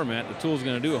that floor mat, the tool's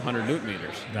going to do 100 newton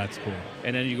meters. That's cool.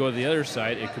 And then you go to the other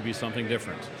side, it could be something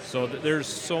different. So there's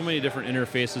so many different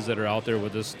interfaces that are out there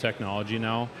with this technology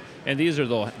now. And these are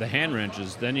the hand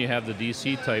wrenches. Then you have the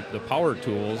DC type, the power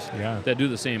tools that do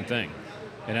the same thing.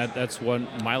 And that's what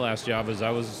my last job is.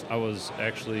 I was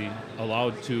actually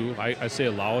allowed to, I say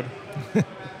allowed,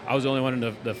 I was the only one in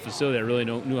the facility that really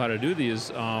knew how to do these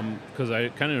because I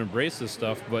kind of embraced this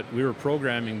stuff, but we were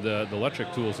programming the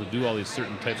electric tools to do all these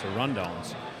certain types of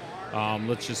rundowns.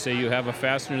 Let's just say you have a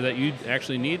fastener that you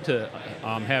actually need to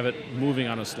have it moving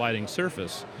on a sliding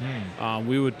surface.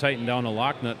 We would tighten down a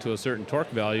lock nut to a certain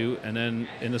torque value, and then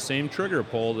in the same trigger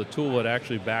pull, the tool would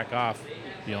actually back off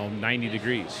 90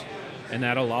 degrees. And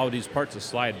that allowed these parts to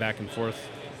slide back and forth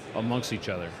amongst each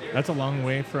other. That's a long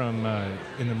way from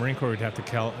in the Marine Corps. We'd have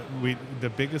to the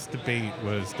biggest debate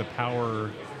was the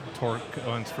power torque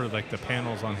ones for like the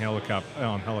panels on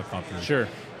helicopters. Sure.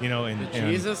 And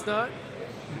Jesus nut.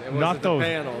 Not those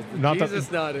panels. Not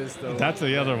Jesus nut is the. That's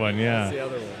the other one. Yeah. That's the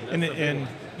other one. And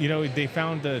they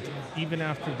found that even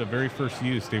after the very first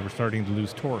use, they were starting to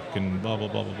lose torque and blah blah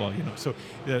blah blah blah. So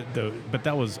but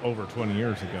that was over 20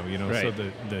 years ago. Right. So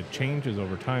the changes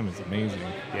over time is amazing.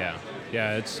 Yeah.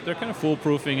 They're kind of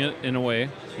foolproofing it in a way.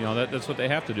 That's what they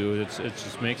have to do. It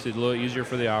just makes it a little easier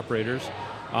for the operators.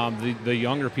 The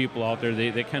younger people out there,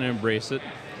 they kind of embrace it.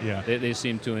 Yeah. They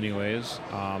seem to anyways.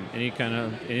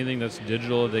 Anything that's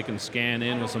digital, they can scan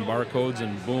in with some barcodes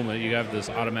and boom, you have this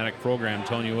automatic program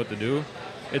telling you what to do.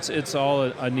 It's all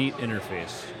a neat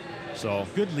interface. So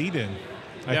good lead-in.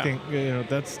 I think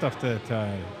that's stuff that,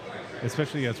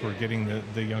 especially as we're getting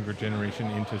the younger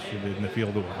generation interested in the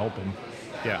field, it will help them.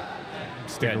 Yeah.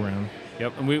 Stick around.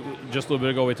 Yep, and we just a little bit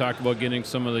ago we talked about getting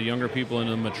some of the younger people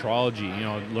into metrology.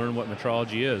 Learn what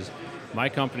metrology is. My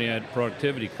company at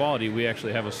Productivity Quality, we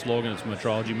actually have a slogan. It's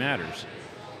Metrology Matters.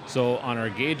 So on our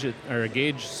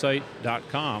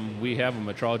GageSite.com, we have a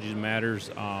Metrology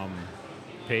Matters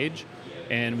page,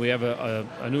 and we have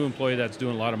a new employee that's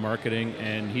doing a lot of marketing,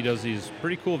 and he does these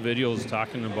pretty cool videos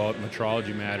talking about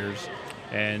Metrology Matters.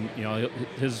 And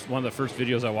one of the first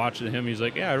videos I watched of him, he's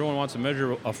like, yeah, everyone wants to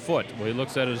measure a foot. Well, he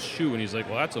looks at his shoe and he's like,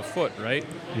 well, that's a foot, right?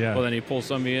 Yeah. Well, then he pulls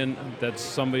somebody in that's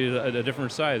somebody at a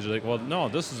different size. They're like, well, no,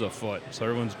 this is a foot. So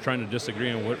everyone's trying to disagree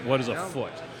on what is a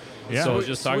foot. Yeah. So it's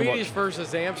just talking Swedish about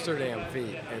versus Amsterdam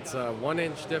feet. It's a 1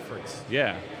 inch difference.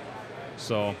 Yeah.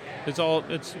 So it's all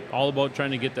about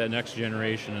trying to get that next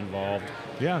generation involved.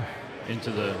 Yeah.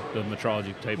 Into the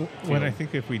metrology type field. When I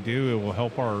think if we do, it will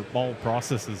help all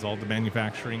processes, all the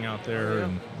manufacturing out there.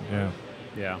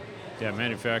 Yeah,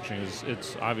 manufacturing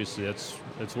it's obviously it's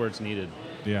where it's needed.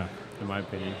 Yeah, in my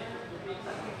opinion.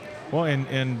 Well,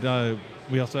 and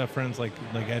we also have friends like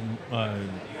Ed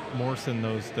Morrison,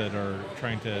 those that are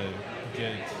trying to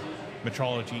get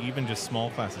metrology, even just small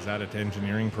classes added to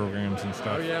engineering programs and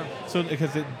stuff. Oh, yeah. So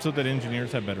so that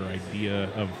engineers have better idea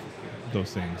of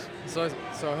those things. So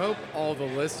I hope all the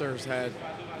listeners had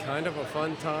kind of a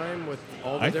fun time with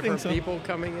all the I different think so. people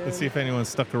coming in. Let's see if anyone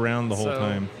stuck around the whole So,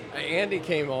 time. Andy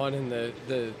came on and the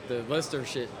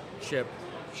listenership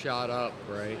shot up,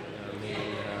 right? I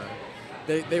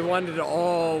mean, they wanted to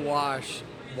all watch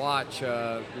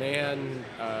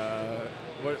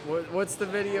what's the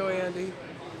video, Andy?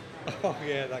 Oh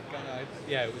yeah, that guy.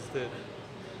 Yeah, it was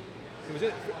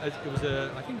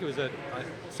I think it was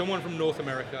someone from North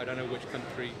America. I don't know which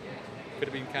country. Could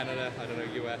have been Canada. I don't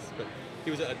know, US. But he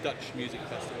was at a Dutch music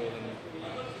festival,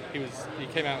 and he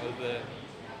came out of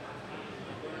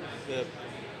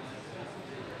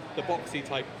the boxy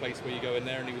type place where you go in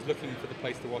there, and he was looking for the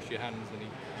place to wash your hands, and he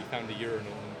found a urinal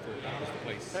and thought that was the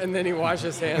place. And then he washed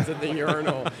his hands at the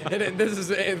urinal. And this is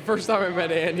the first time I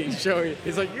met Andy.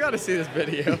 He's like, you got to see this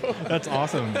video. That's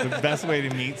awesome. The best way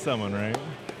to meet someone, right?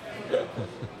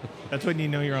 That's when you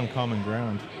know you're on common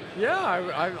ground. Yeah,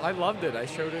 I loved it. I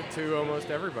showed it to almost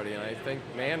everybody, and I think,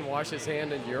 man, wash his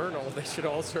hand in urinal. They should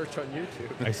all search on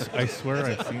YouTube. I swear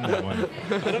I've seen that one.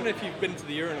 I don't know if you've been to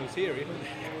the urinals here.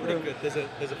 Pretty good. There's a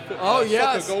Oh,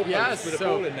 soccer goal yes. post with a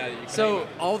ball in there that you can So aim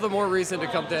all the more reason to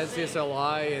come to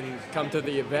NCSLI and come to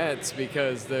the events,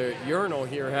 because the urinal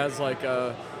here has like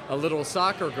a little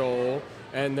soccer goal,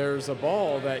 and there's a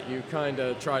ball that you kind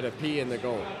of try to pee in the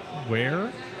goal.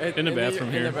 Where? In the bathroom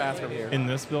here. In the bathroom here. In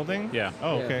this building? Yeah.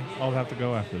 Oh, Yeah. okay. I'll have to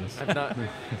go after this. I've not.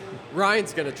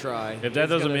 Ryan's gonna try. If that He's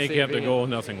doesn't gonna make see you if have to he- go,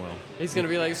 nothing will. He's gonna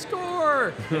be like,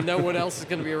 score, and no one else is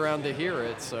gonna be around to hear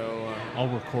it. So I'll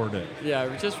record it.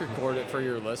 yeah, just record it for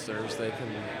your listeners. They can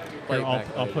play Here, it back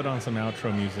I'll later. put on some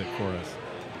outro music for us.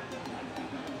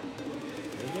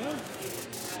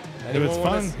 It was Anyone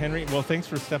wanna fun, Henry. Well, thanks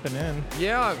for stepping in.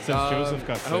 Yeah, Since Joseph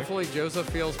got sick. hopefully Joseph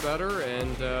feels better,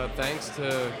 and thanks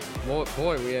to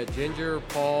boy, we had Ginger,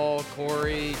 Paul,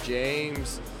 Corey,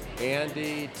 James,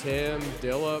 Andy, Tim,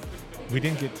 Dillip. We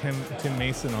didn't get Tim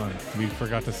Mason on. We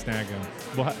forgot to snag him.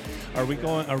 What?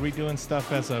 Are we doing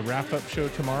stuff as a wrap-up show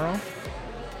tomorrow?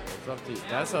 It's up to you.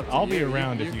 That's up to I'll you. be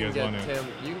around if you can guys get want to. Tim.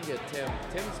 You can get Tim.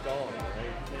 Tim's gone.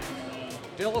 Right?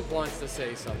 Dillip wants to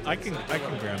say something. I can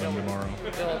grab him tomorrow.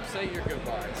 Dillip, say your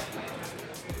goodbyes.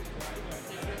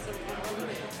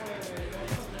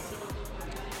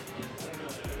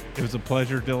 It was a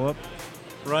pleasure, Dillip.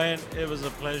 Ryan, it was a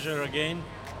pleasure again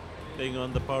being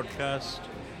on the podcast,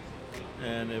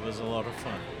 and it was a lot of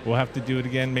fun. We'll have to do it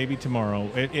again maybe tomorrow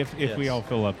if we Yes. all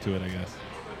fill up to it, I guess.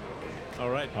 All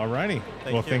right. Alrighty. Thank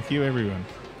Well, you. thank you, everyone.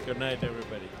 Good night,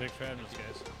 everybody. Thanks for having us,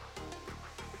 guys.